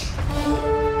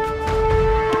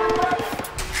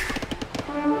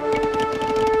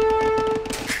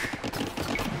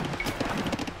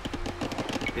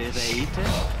 Bereite.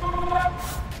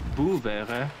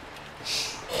 Buvere.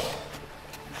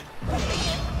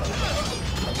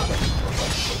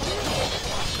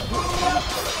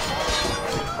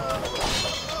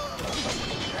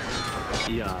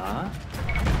 Ja.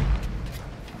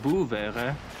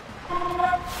 Buvere.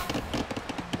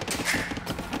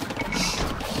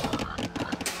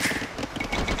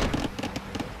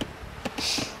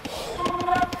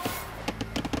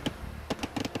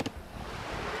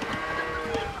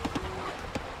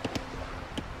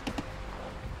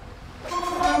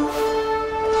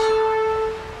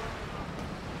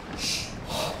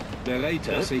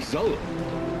 Bereite, dass ich soll.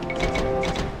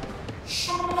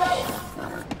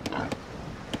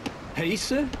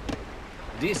 Heiße?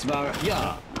 Dies war...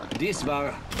 Ja. Dies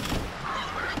war...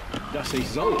 Dass ich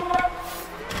soll.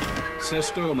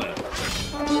 Zerstürme.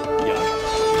 Ja.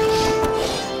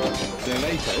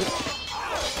 Bereite.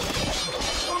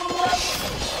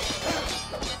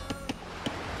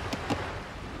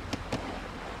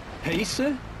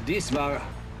 Heiße? Dies war...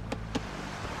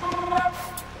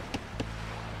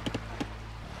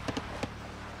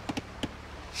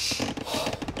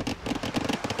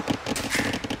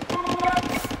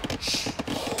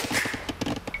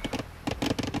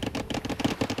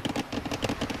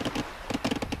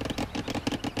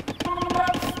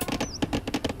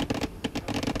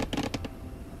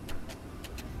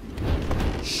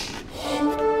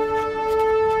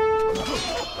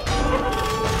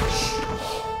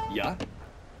 Ja,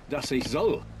 dass ich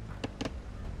soll.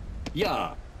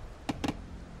 Ja.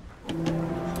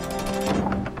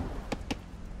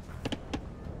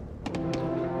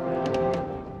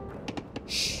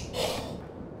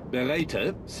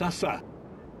 Bereite, Sasa.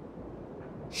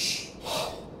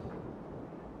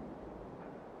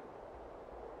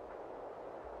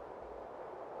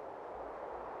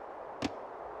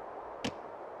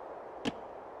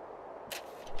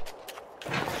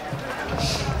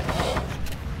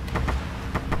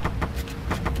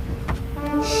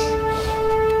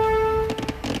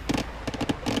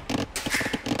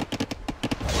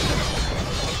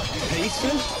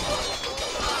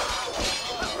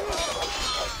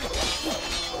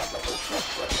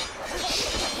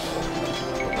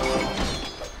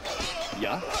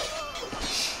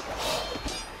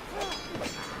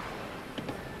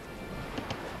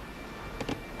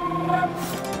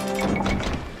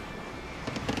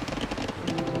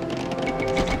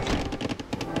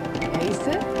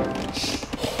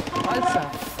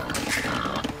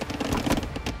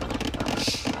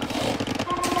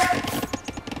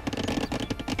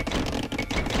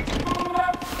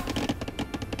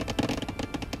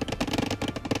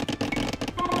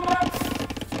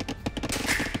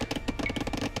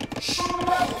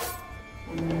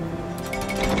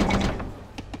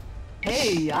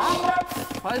 Hey, ja.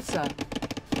 Holzer.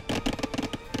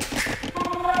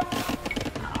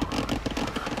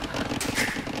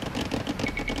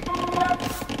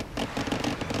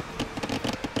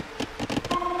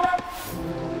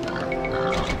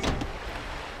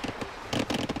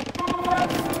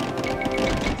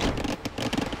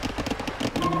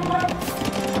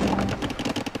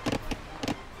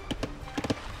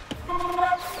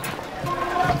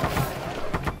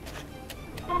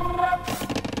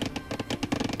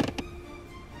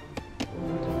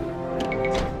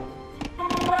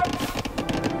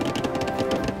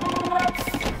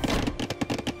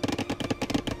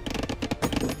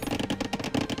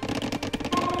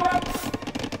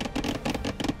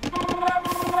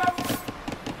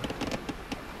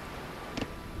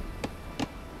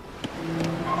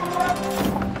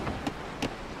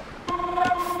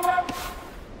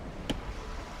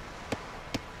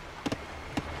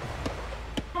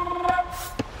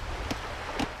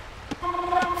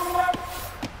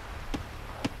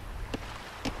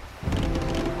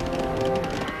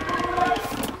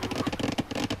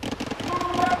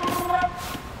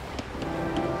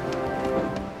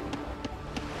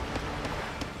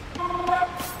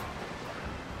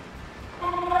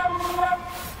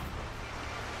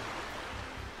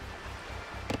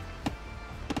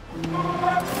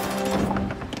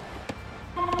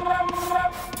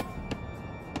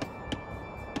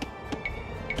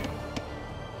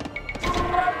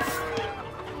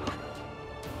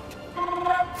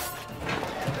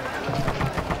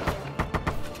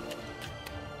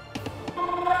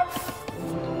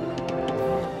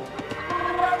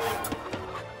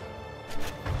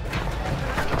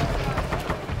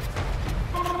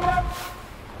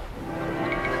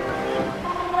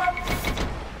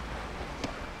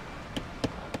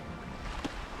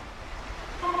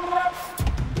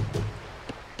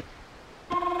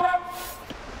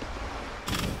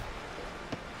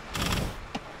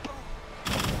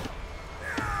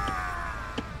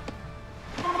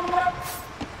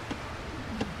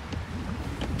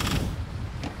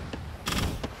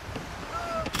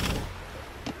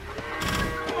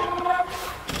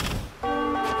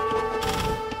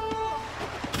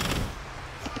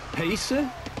 Pace?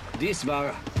 Dies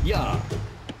war ja.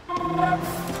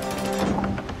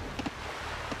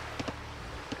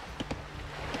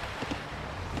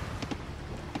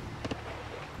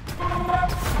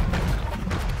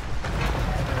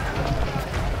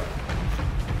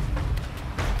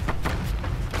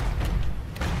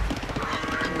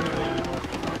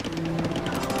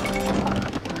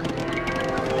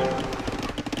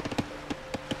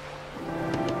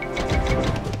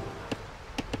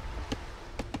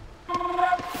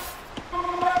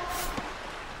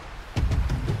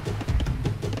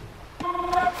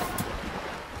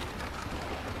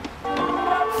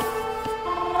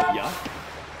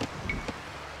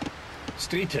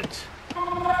 Streetet.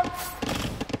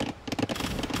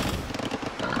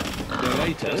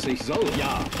 Bereit, dass ich soll?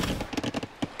 Ja.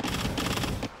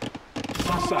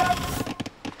 Sasa.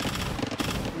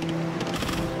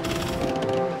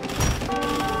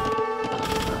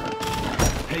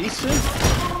 Pace?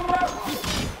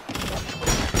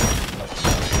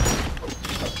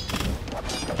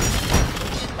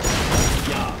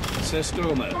 Ja,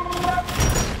 Zestrome.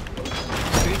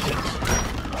 Streetet.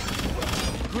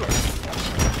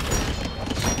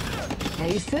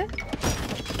 Pace?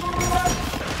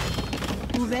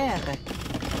 Ouvert.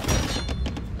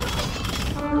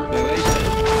 Bereit.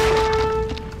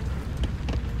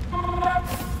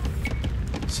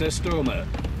 Zestrome.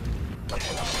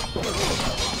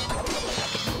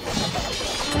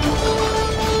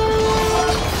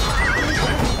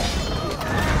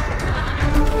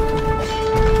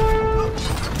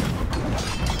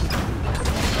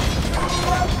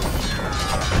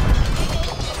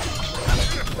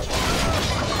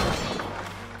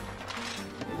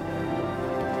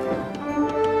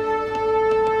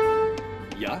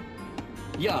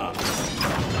 Ja.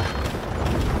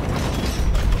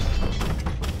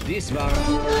 Dies war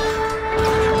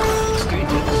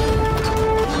Streetet.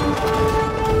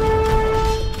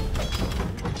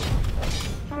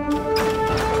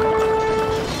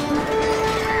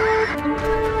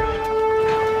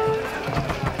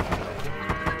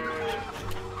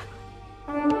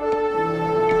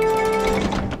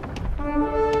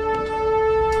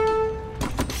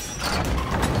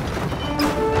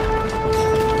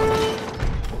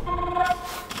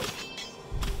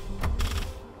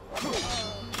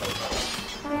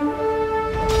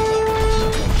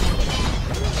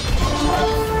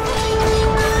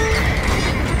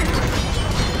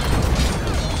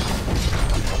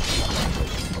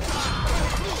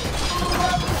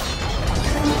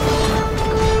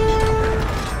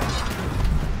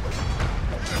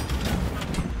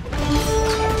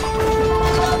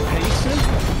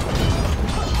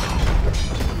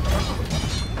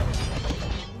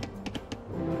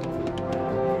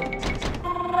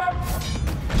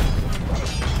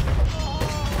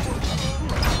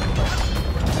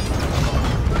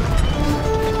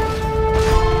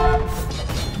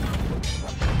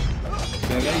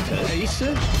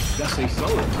 Heiße, dass ich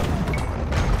soll.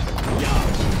 Ja.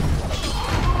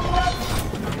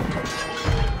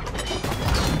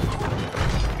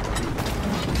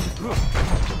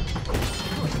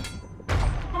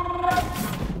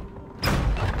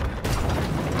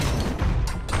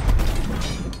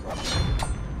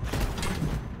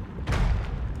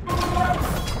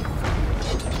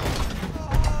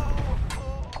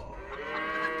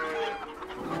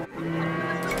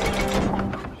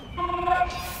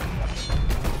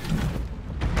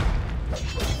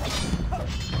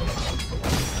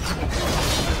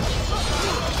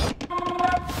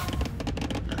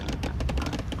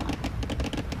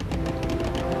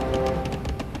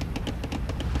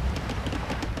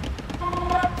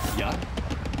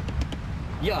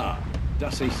 Ja,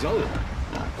 dass ich soll.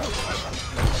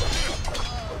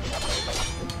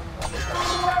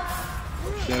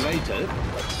 Bereite.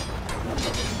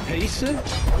 Heiße.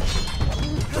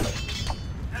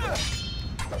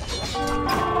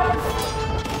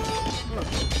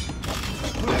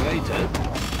 Bereite.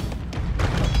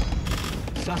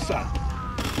 Sasa.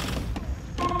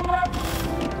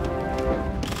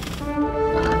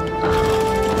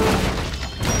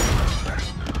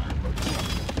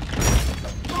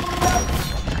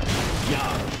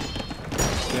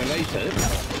 Bereite.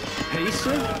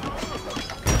 Heiße.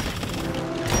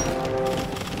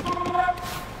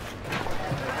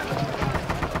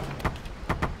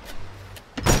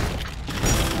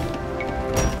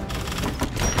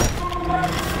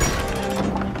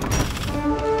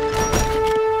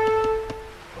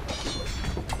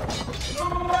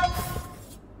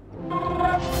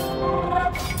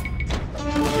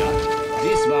 Ja,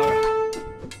 dies war,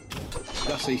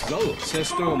 dass ich soll.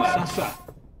 Zerstörung. Sasa.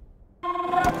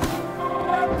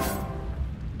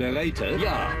 Bereite?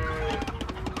 Ja.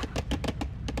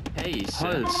 Heiße.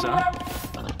 Holzer.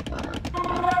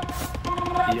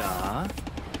 Ja.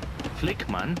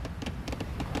 Flickmann.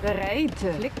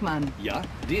 Bereite. Flickmann. Ja,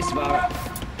 dies war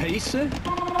Heiße.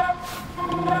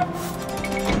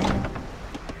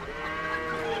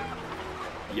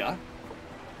 Ja.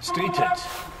 Streetet.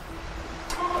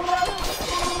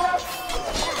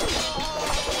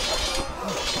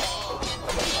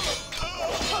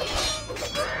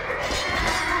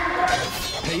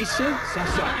 Heiße,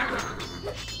 Sasa.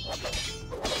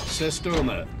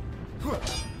 Zerstürme.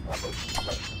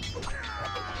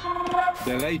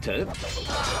 Bereite,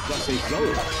 dass ich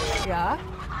soll. Ja.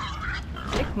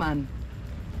 Flickmann.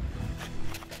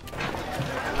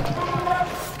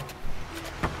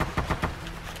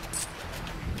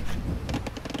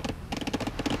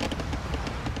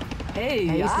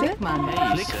 Hey, ja. Flickmann.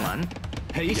 Flickmann.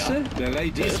 Heiße, ja.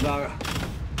 Bereite. Dies war...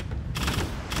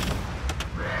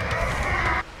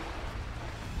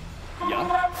 Ja.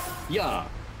 Ja.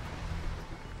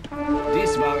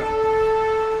 Dies war...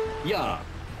 Ja.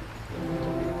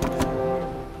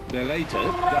 Bereite,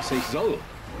 dass ich soll.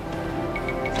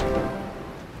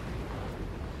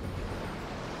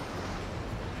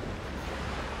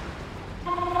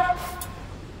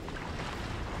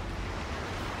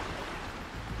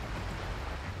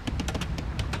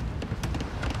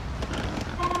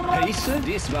 Heiße,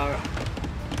 dies war...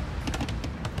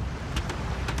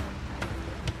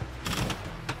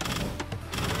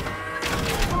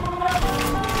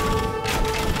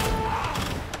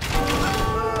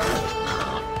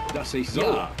 Dass ich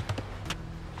soll. Ja.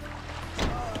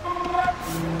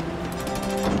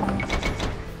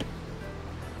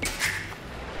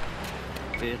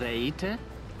 Bereite.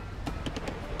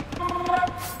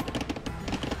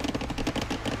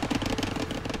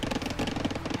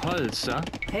 Holzer.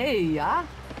 Hey, ja.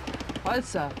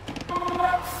 Holzer.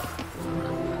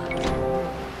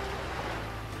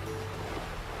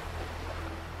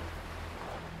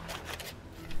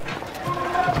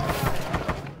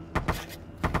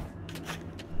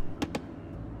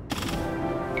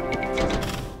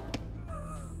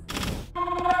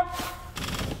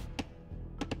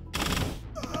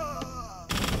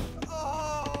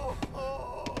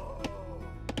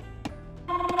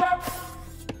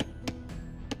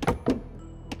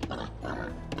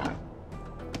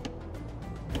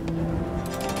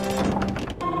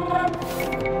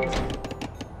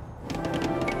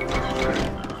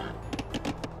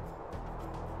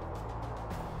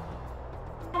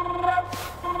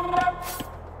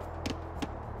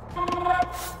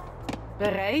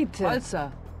 Bereite.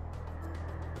 Holzer.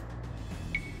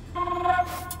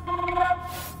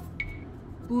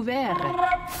 Ouvert.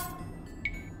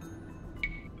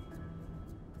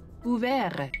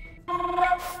 Ouvert.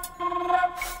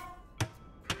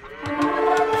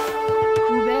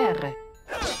 Ouvert.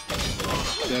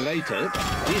 Bereite.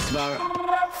 Dies war...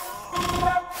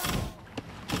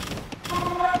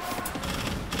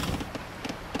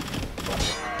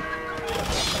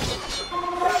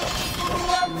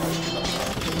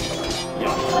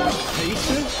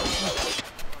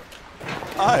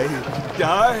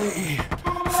 Die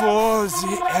for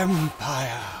the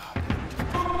Empire.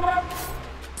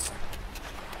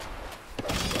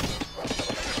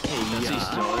 Das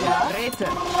ist Soll. Ja, Räte.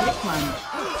 Klickmann.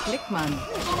 Klickmann.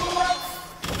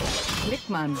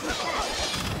 Klickmann.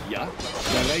 Ja,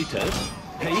 bereitet.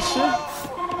 Heiße,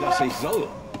 dass ich soll.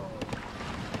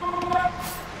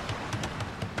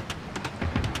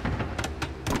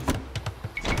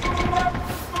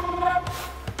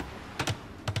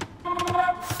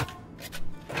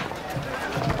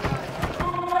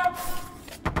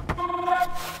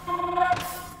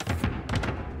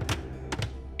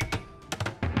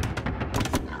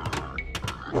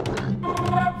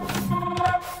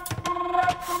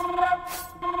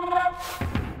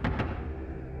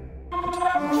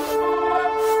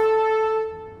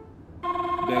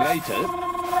 Bereitet.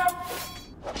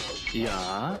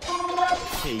 Ja.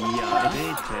 Ja,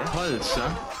 Räte. Holzer.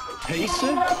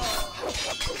 Heiße.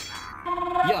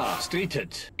 Ja,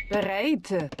 streetet.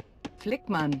 Bereite.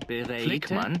 Flickmann. Bereite.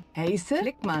 Flickmann. Heiße.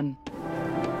 Flickmann.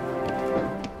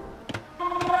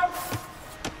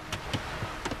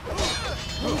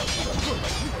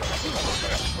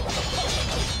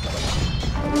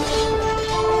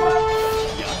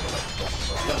 Ja,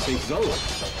 dass ich soll.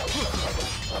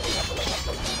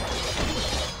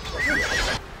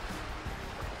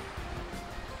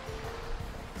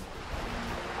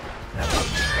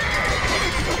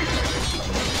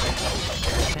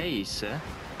 Heiße.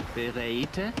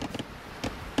 Bereite.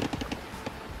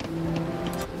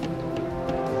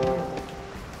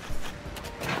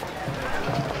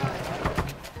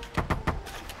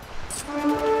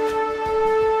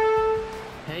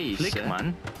 Heiße.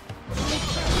 Flickmann.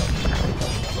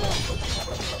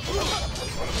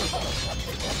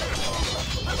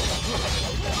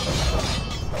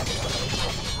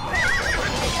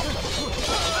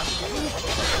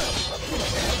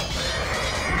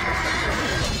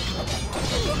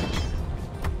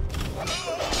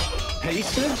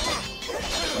 Heiße.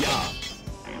 Ja.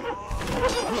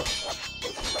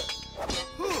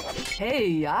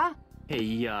 Hey, ja? Hey,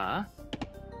 ja.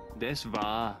 Das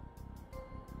war.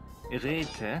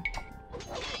 Räte.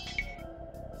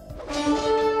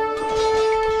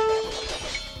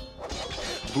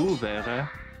 Buvere.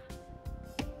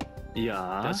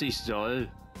 Ja. Das ist Soll.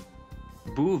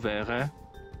 Buvere.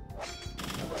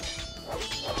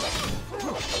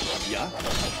 Ja.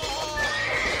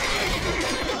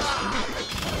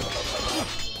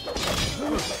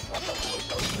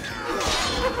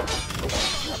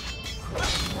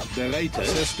 Bereitet.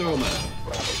 Systeme.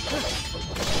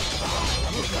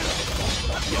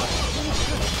 Ja.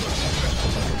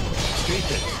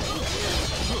 Streetet.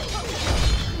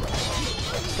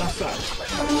 Sasa.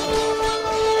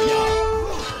 Ja.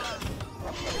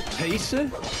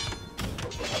 Heiße.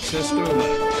 Systeme.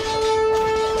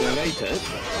 Bereitet.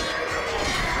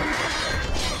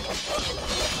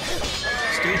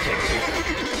 Streetet.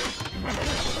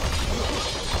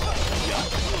 Ja.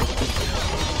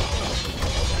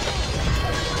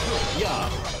 Ja.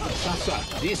 Sasa.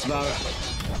 Dies war...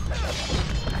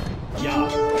 Ja.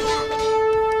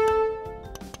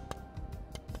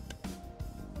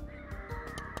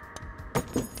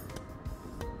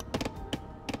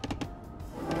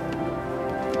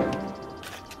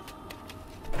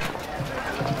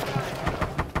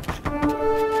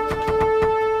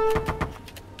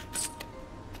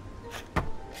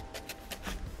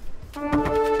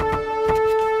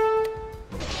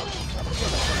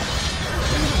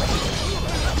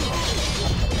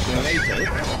 Bereitet.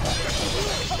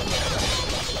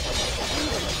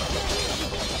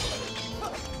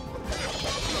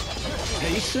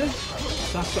 Heiße.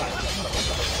 Sasa.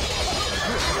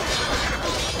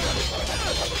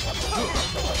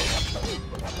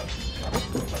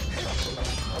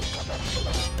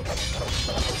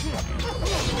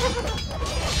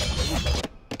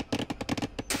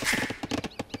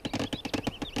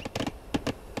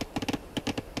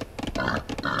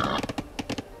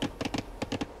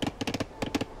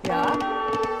 Ja?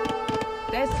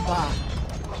 Das war.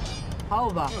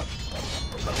 Hauber.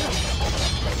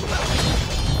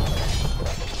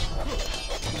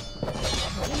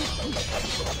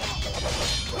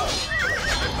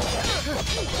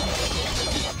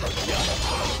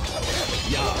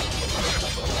 Ja.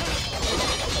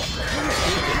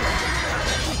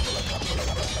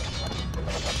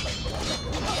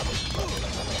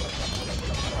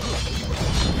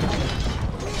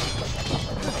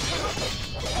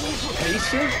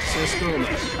 Heiße. Systeme.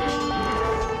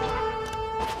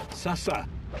 Sasa.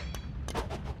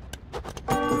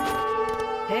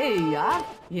 Hey, ja?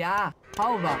 Ja.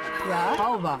 Hauber. Ja.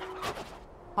 Hauber.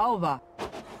 Hauber.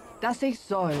 Dass ich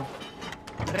soll.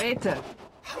 Räte.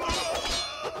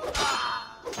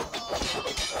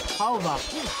 Hauber.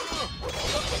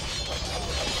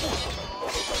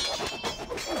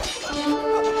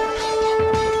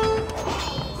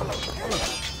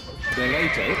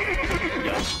 Bereitet?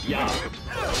 Ja, ja.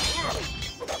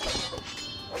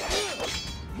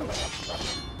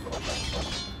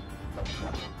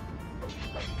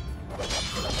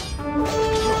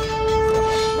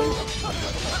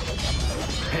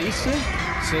 Heiße?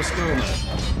 Systeme.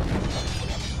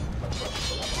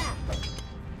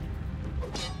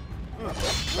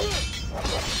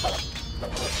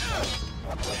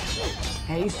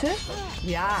 Heiße?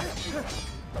 Ja.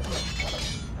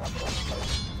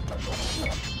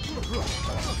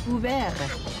 Ouvert.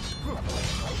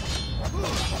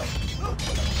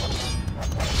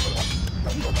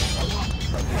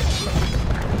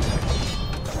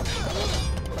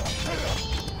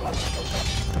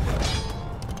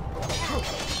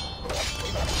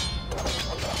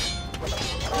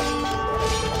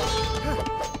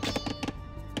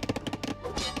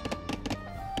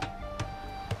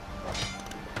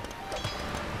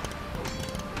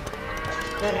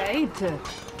 Bereit.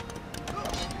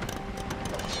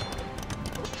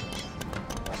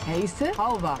 Heiße?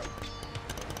 Hauber.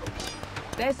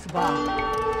 Das war.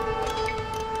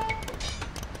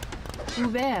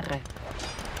 Ouvert.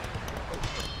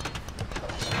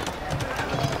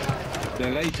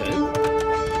 Bereitet?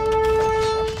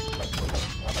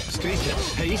 Strichen.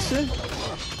 Heiße?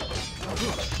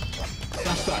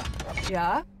 Sasa.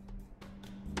 Ja.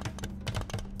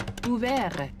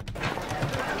 Ouvert.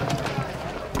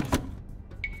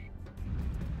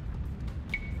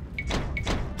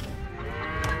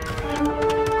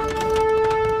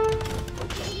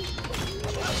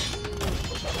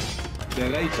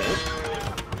 Bereitet?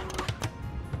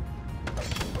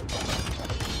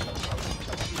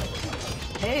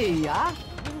 Hey, ja.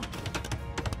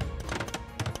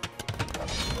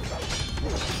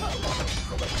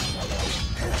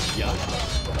 Ja.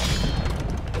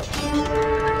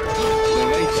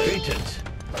 Bereitet?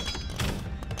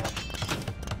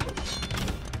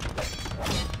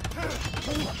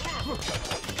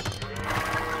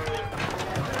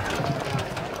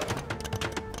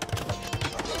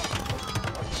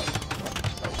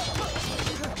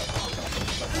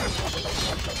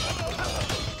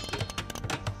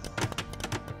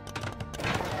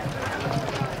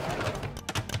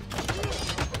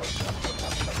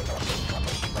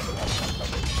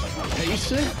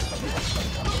 Heiße?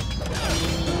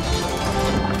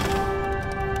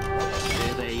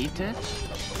 Bereitet?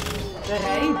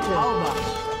 Bereit. Hauber.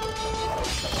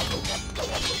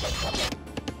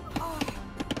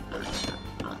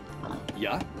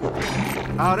 Ja.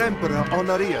 Our Emperor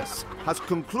Honorius has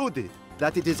concluded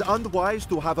that it is unwise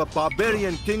to have a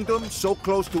barbarian kingdom so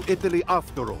close to Italy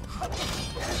after all.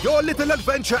 Your little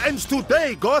adventure ends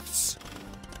today, Goths!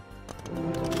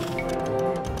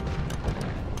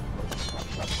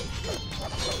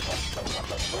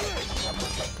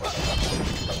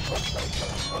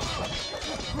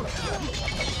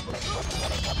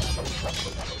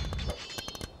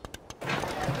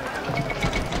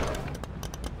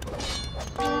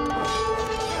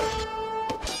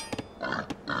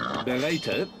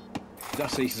 Bereitet,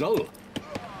 dass ich soll.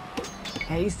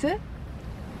 Heiße?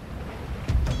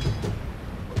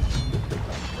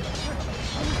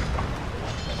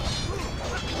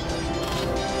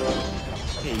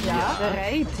 Ja.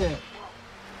 Bereit.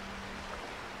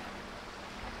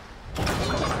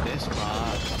 Das war.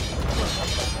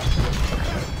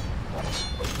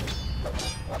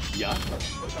 Ja.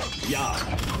 Ja.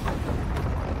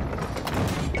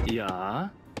 Ja.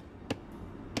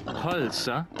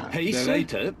 Holzer? Heiße?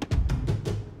 Bereitet?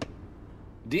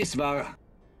 Dies war...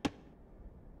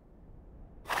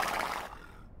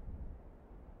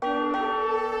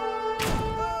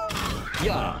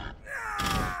 Ja.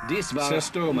 Dies war...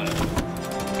 Systeme.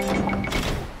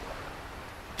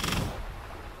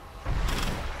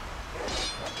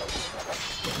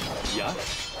 Ja.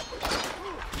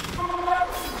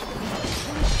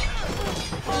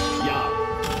 Ja.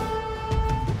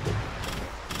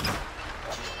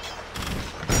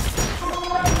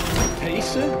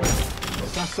 Heiße?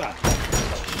 Sasa.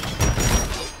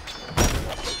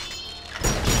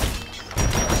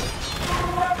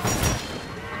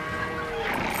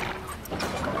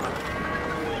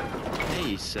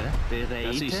 Heiße? Bereitet?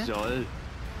 Das ist soll.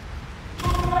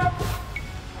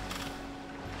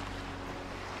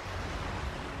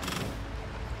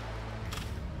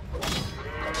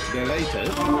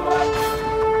 Bereitet?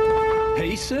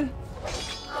 Heiße?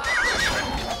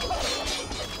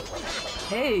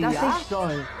 Hey, das ich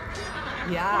soll.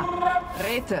 Ja.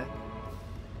 Räte.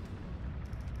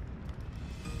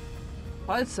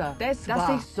 Holzer. Dass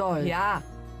ich soll. Ja.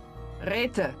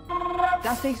 Räte.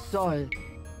 Dass ich soll.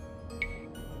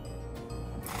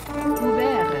 Du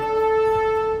wäre.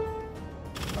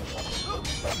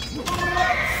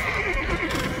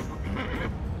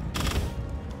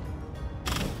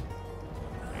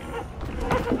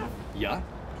 Ja,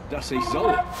 dass ich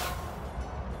soll.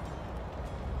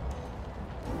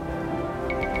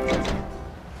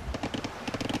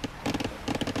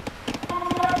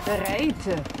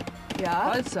 Räte.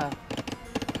 Ja. Holzer.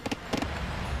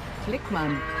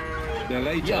 Flickmann.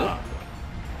 Bereit? Ja.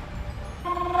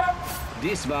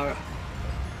 Dies war...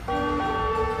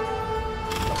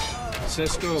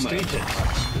 Zerstörung. Stated.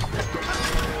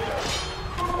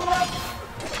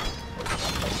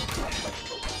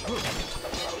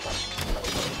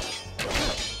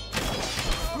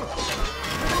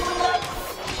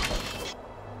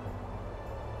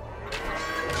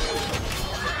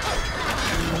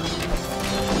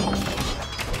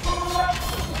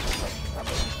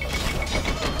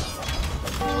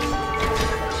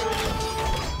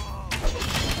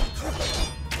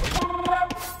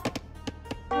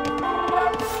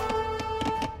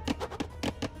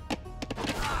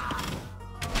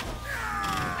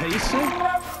 Heiße?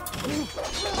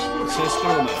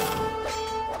 Zerstörung.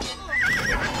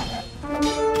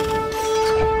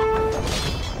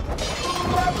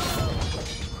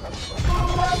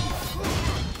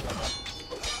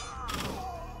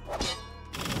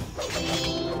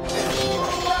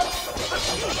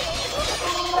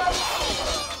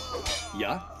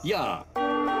 Ja, ja.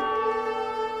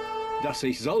 Dass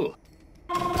ich soll.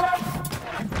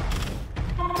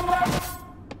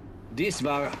 Dies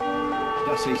war,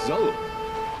 dass ich soll.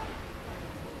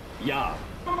 Ja.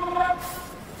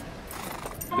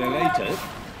 Bereitet.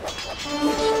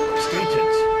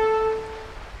 Stated.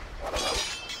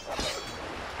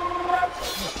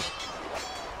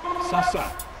 Sasa.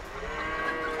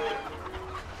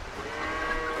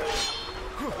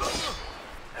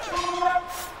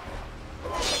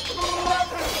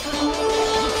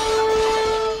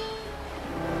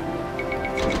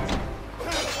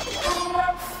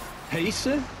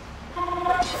 Heiße?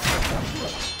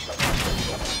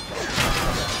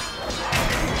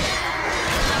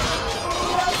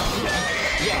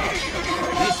 Ja,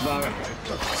 dies war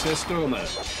Zerstörung.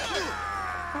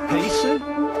 Heiße?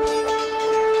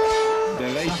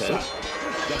 Bereite,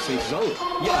 dass ich soll.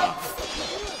 Ja.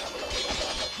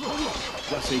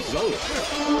 Dass ich soll.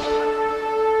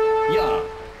 Ja.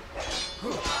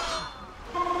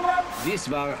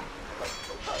 Dies war...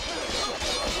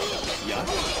 Ja.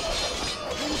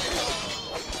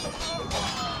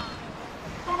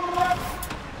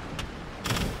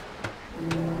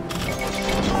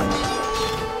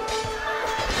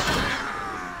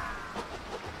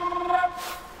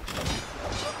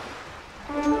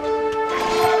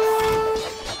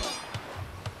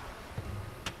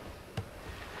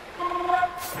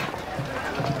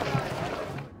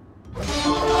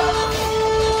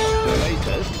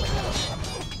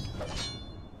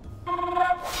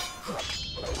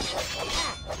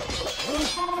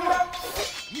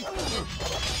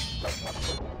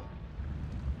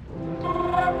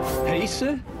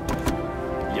 Heiße?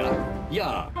 Ja,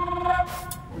 ja.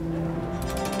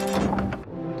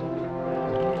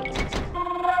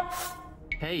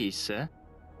 Heiße?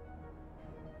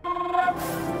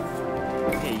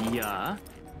 Ja.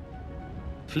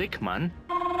 Flickmann?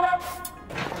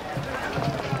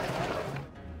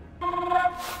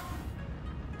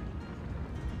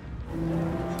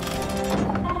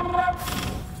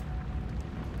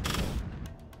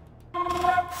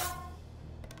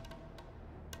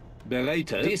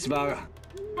 Bereite. Dies war...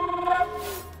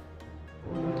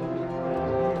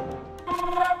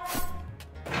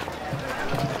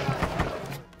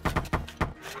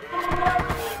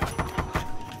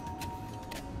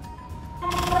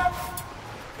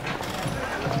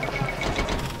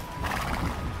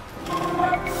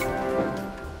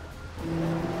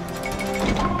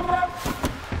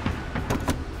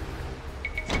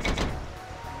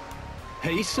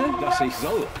 Heiße, dass ich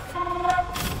soll.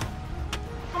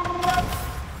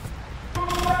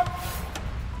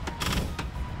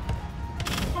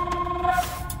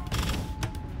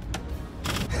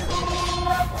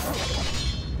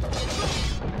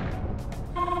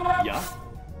 Ja.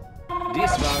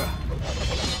 Dies war...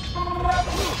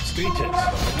 Stated.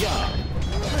 Ja.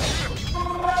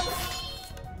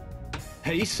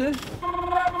 Heiße?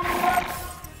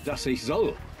 Dass ich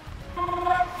soll.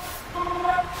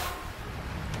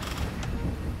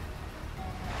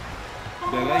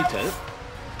 Bereite.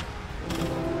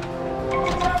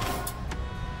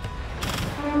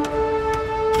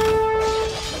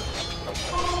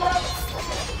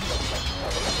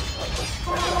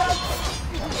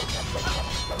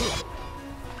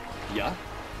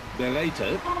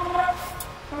 Bereitet.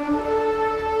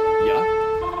 Ja.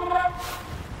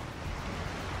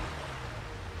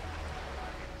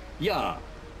 Ja.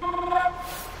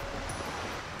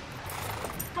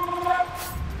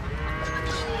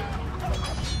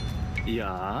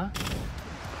 Ja.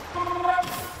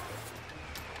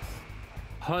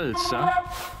 Holzer.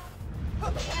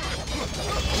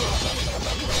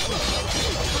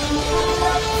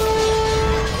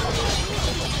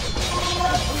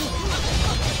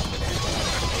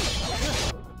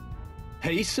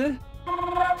 Heiße?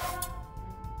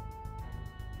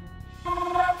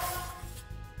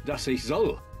 Dass ich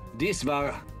soll. Dies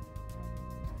war...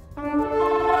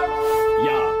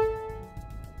 Ja.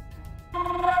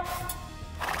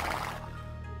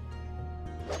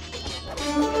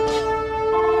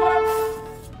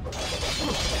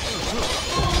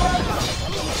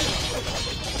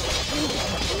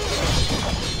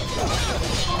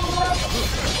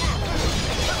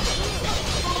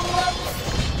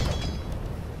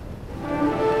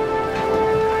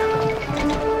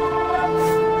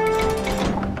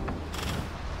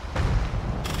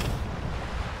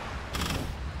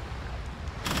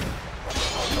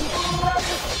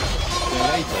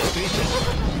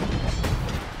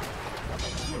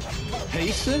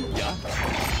 Heiße? Ja.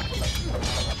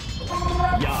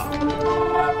 Ja.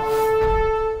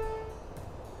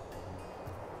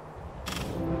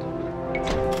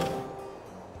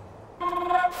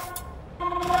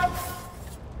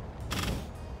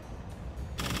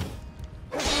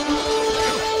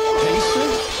 Heiße?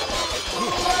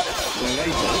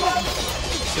 Bereitet.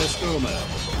 Zerstürme.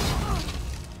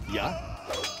 Ja.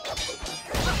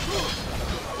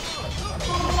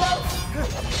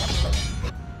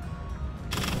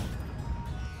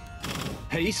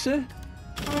 Heiße?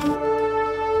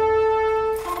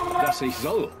 Dass ich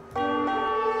soll.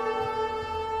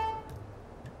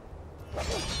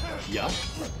 Ja?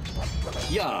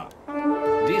 Ja.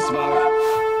 Dies war...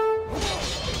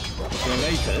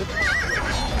 Bereitet.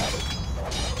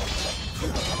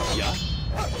 Ja?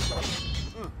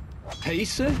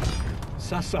 Heiße?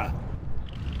 Sasa.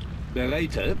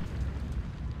 Bereitet.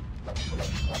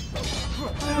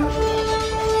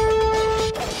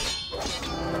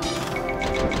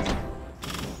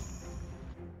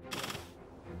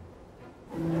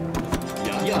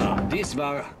 Ja, dies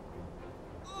war...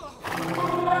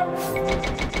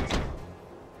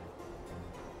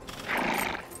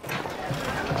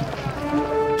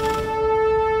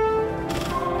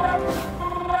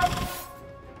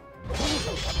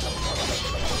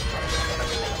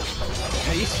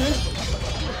 Heiße?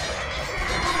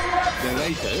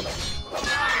 Bereitet?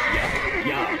 Ja,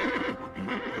 ja.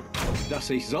 Dass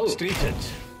ich soll. Streetet.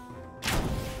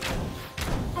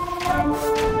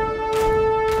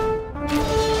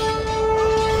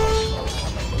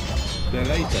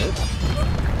 Bereitet?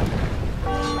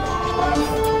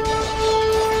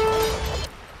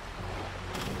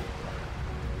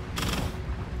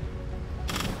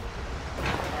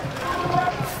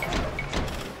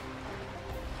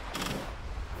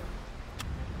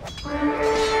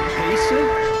 Heiße?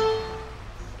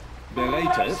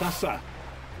 Bereitet? Sasa.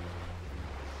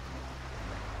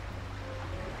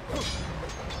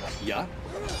 Ja?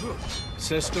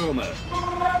 Zerstürme.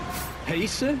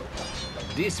 Heiße?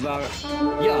 Dies war...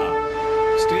 Ja.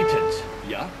 Streetet.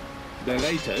 Ja.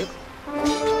 Bereitet.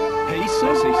 Heiße?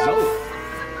 Dass ich soll.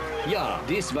 Ja.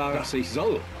 Dies war... Dass ich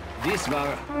soll. Dies war...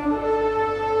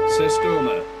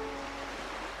 Zerstürme.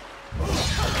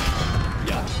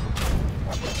 Ja.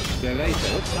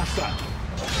 Bereitet. Sasa.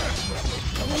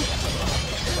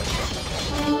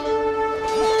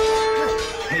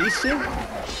 Heiße?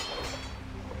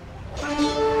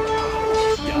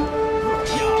 Ja.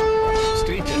 Ja.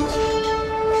 Streetet.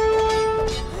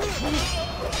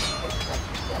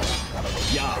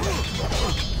 Ja.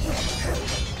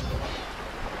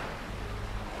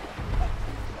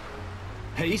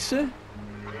 Heiße?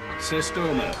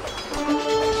 Zerstürme.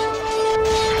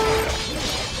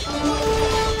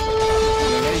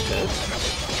 Bereitet.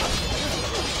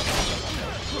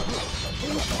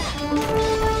 Ja,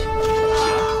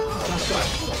 Sasa.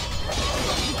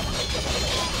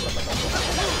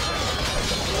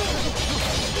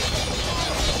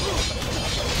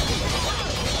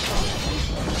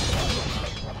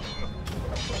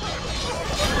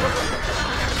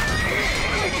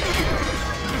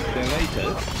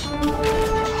 Bereitet.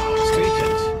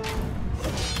 Streetet.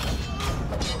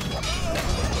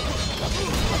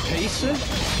 Heiße?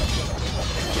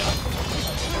 Ja.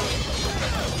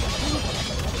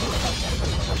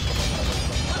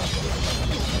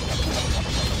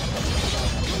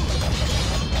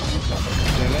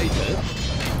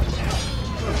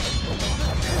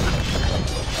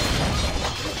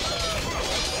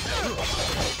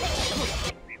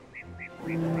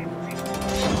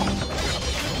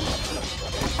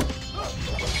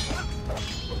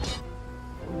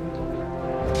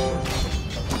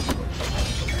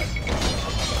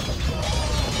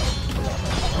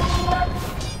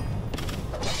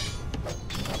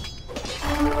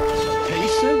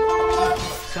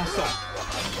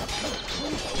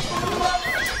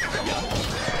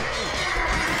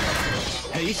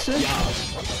 Heise? Ja.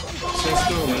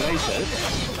 Sestormulated?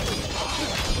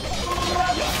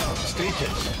 Ja.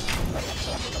 Streeted?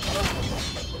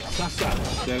 Sasa,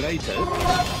 delated?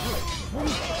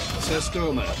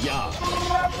 Sestormer? Ja.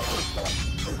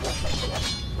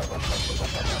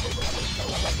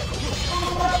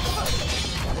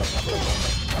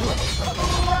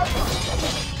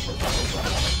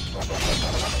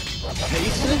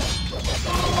 Heise?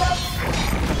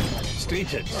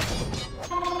 Streeted?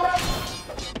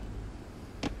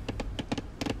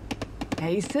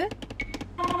 Heise?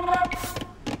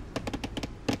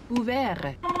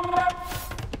 Ouvert.